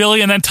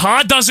 Really? And then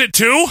Todd does it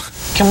too?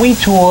 Can we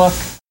talk?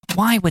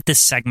 Why with this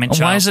segment,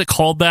 Joe? Why is it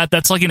called that?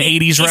 That's like an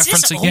 80s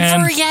reference this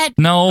again. Over yet?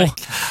 No.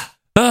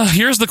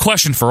 Here's the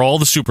question for all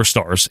the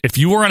superstars. If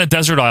you were on a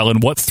desert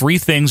island, what 3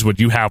 things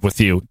would you have with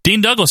you? Dean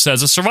Douglas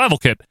says a survival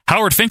kit.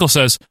 Howard Finkel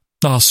says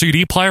a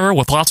CD player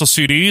with lots of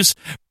CDs.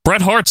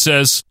 Bret Hart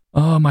says,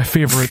 my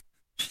favorite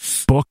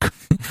book.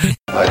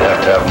 I'd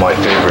have to have my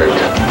favorite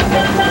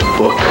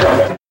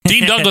book.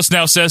 Dean Douglas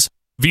now says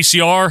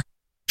VCR,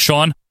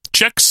 Sean,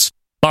 chicks,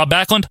 Bob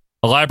Backlund,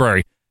 a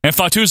library. And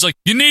Fatu's like,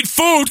 you need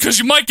food because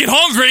you might get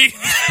hungry.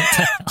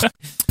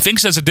 Fink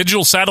says a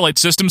digital satellite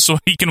system so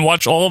he can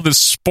watch all of his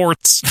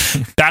sports.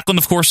 Backlund,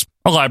 of course,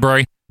 a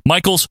library.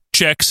 Michaels,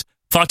 chicks.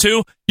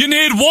 Fatu, you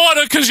need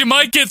water because you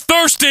might get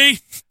thirsty.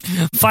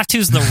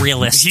 Fatu's the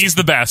realist. He's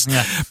the best.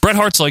 Yeah. Bret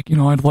Hart's like,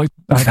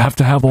 I'd have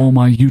to have all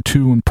my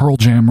U2 and Pearl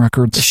Jam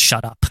records. Just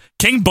shut up.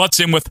 King butts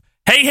in with,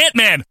 hey,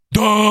 Hitman,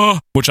 duh,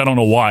 which I don't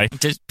know why.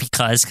 Just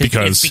because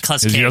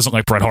he doesn't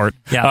like Bret Hart.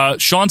 Yeah.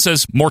 Sean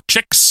says, more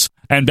chicks.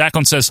 And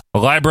Backlund says, a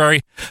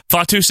library.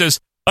 Fatu says,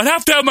 I'd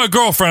have to have my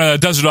girlfriend on a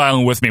desert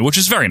island with me, which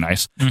is very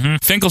nice. Mm-hmm.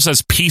 Finkel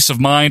says, peace of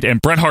mind. And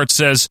Bret Hart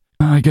says,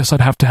 I guess I'd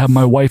have to have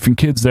my wife and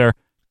kids there.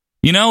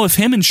 If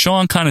him and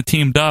Sean kind of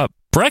teamed up,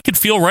 Bret could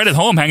feel right at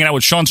home hanging out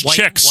with Sean's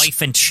chicks.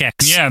 Wife and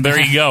chicks. Yeah, there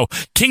you go.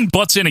 King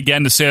butts in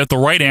again to say that the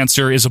right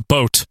answer is a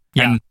boat.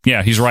 Yeah. And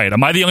yeah, he's right.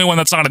 Am I the only one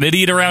that's not an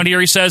idiot around here,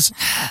 he says?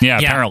 Yeah,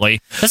 apparently.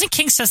 Doesn't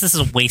King says this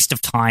is a waste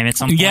of time at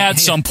some point? Yeah, at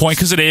some point,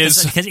 because it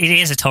is. Because it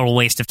is a total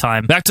waste of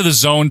time. Back to the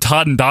Zone,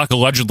 Todd and Doc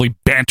allegedly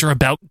banter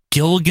about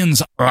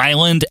Gilligan's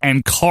Island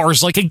and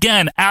Cars.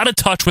 Again, out of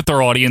touch with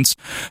their audience.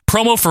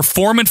 Promo for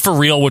Foreman for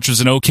Real, which was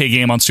an okay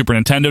game on Super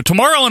Nintendo.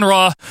 Tomorrow on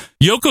Raw,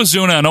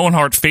 Yokozuna and Owen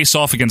Hart face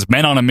off against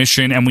Men on a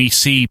Mission, and we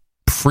see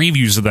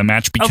previews of the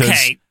match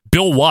because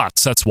Bill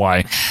Watts, that's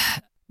why.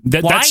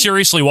 That's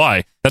seriously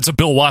why. That's a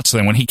Bill Watts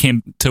thing when he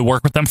came to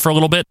work with them for a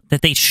little bit.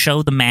 That they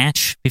show the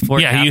match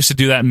before. Yeah, he used to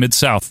do that in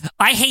Mid-South.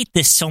 I hate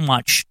this so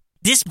much.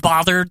 This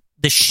bothered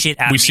the shit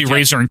out of me. We see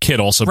Razor and Kid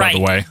also, by the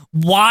way.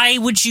 Why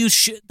would you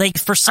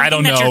for something I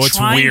don't that know. you're It's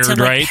trying weird, to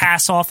right?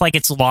 pass off like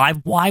it's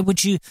live? Why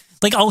would you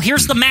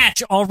here's the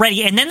match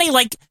already, and then they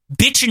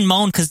bitch and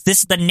moan because this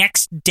is the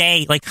next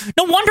day.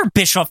 No wonder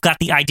Bischoff got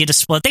the idea to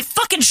split. They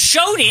fucking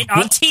showed it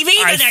on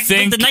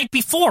TV the night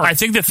before. I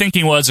think the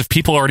thinking was if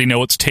people already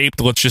know it's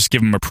taped, let's just give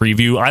them a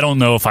preview. I don't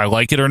know if I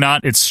like it or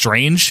not. It's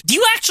strange. Do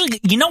you actually?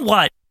 You know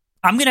what?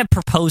 I'm going to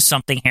propose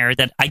something here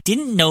that I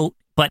didn't know,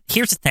 but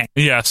here's the thing.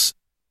 Yes.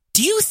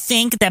 Do you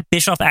think that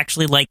Bischoff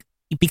actually, like,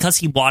 because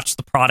he watched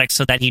the product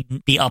so that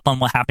he'd be up on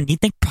what happened, do you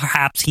think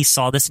perhaps he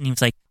saw this and he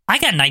was like, I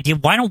got an idea.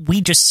 Why don't we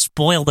just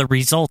spoil the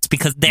results?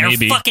 Because they're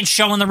fucking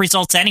showing the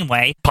results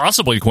anyway.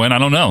 Possibly, Quinn. I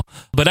don't know.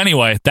 But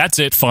anyway, that's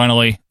it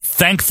finally.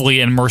 Thankfully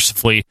and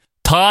mercifully,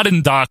 Todd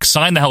and Doc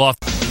signed the hell off.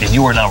 And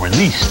you are now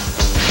released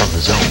from the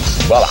zone.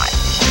 Bye-bye.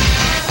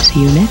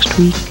 See you next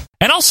week.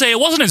 And I'll say it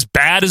wasn't as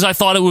bad as I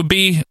thought it would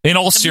be. In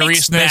all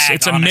seriousness,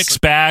 it's a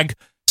mixed bag.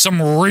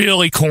 Some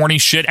really corny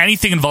shit.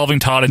 Anything involving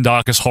Todd and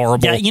Doc is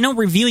horrible. Yeah,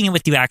 reviewing it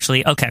with you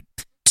actually, okay.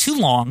 Too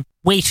long,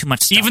 way too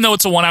much stuff. Even though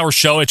it's a 1 hour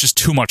show, it's just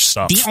too much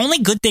stuff. The only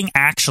good thing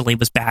actually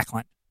was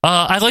Backlund.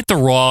 I like the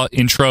Raw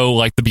intro,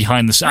 like the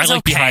behind the scenes. I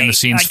like behind the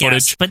scenes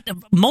footage, but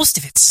most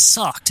of it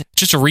sucked.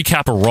 Just a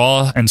recap of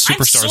Raw and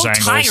Superstars angles. I'm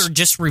so tired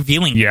just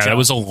reviewing. Yeah, that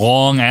was a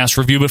long ass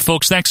review. But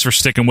folks, thanks for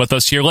sticking with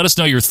us here. Let us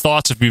know your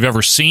thoughts if you've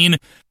ever seen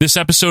this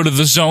episode of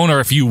The Zone, or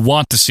if you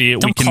want to see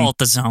it. Don't call it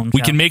The Zone.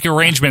 We can make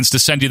arrangements to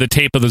send you the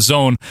tape of The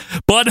Zone.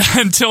 But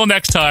until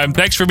next time,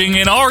 thanks for being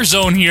in our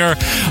zone here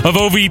of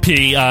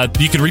OVP.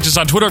 You can reach us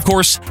on Twitter, of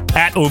course,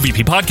 at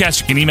OVP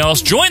Podcast. You can email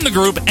us, join the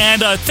group,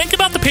 and think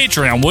about the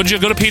Patreon. Would you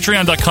go to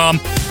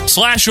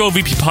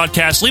patreon.com/OVP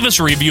Podcast. Leave us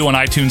a review on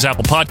iTunes,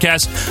 Apple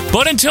Podcasts.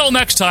 But until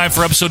next time,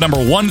 for episode number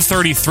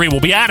 133, we'll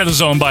be out of the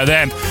zone by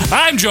then.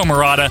 I'm Joe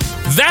Murata.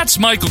 That's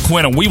Michael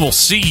Quinn, and we will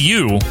see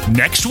you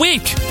next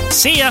week.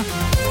 See ya.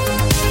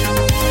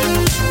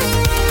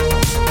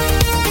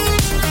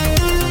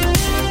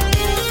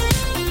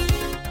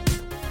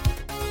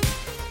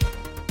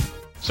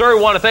 Sir,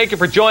 we want to thank you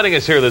for joining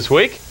us here this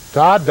week.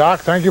 Todd,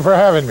 Doc, thank you for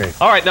having me.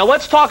 All right, now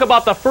let's talk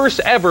about the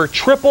first ever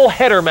triple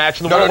header match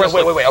in the World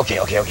Wrestling. Wait.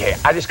 Okay.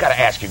 I just got to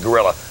ask you,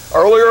 Gorilla.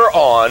 Earlier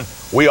on,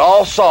 we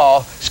all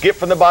saw Skip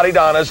from the Body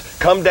Donnas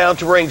come down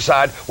to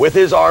ringside with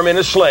his arm in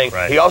a sling.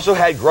 Right. He also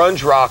had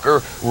grunge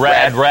rocker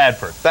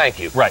Radford. Thank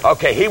you. Right.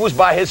 Okay, he was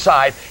by his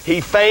side. He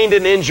feigned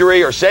an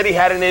injury or said he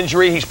had an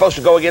injury. He's supposed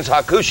to go against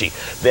Hakushi.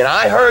 Then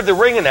I heard the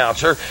ring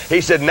announcer. He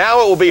said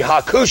now it will be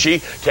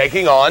Hakushi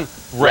taking on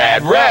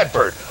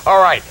Radford. All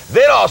right.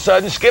 Then all of a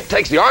sudden, Skip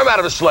takes the arm out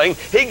of a sling.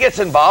 He gets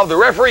involved. The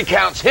referee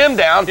counts him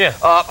down. Yeah.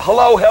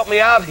 Hello, help me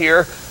out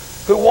here.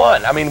 Who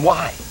won? I mean,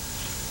 why?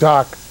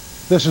 Doc,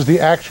 this is the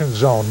action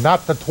zone,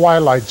 not the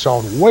Twilight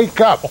Zone.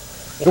 Wake up.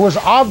 It was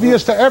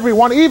obvious to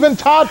everyone, even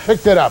Todd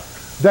picked it up,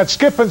 that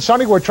Skip and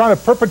Sonny were trying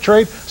to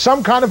perpetrate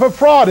some kind of a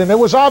fraud, and it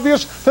was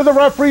obvious to the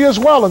referee as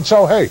well. And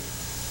so, hey,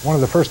 one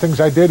of the first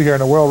things I did here in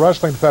the World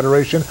Wrestling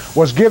Federation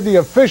was give the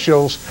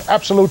officials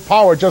absolute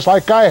power, just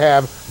like I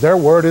have. Their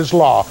word is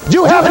law. Do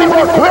you have any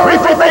more query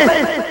for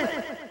me?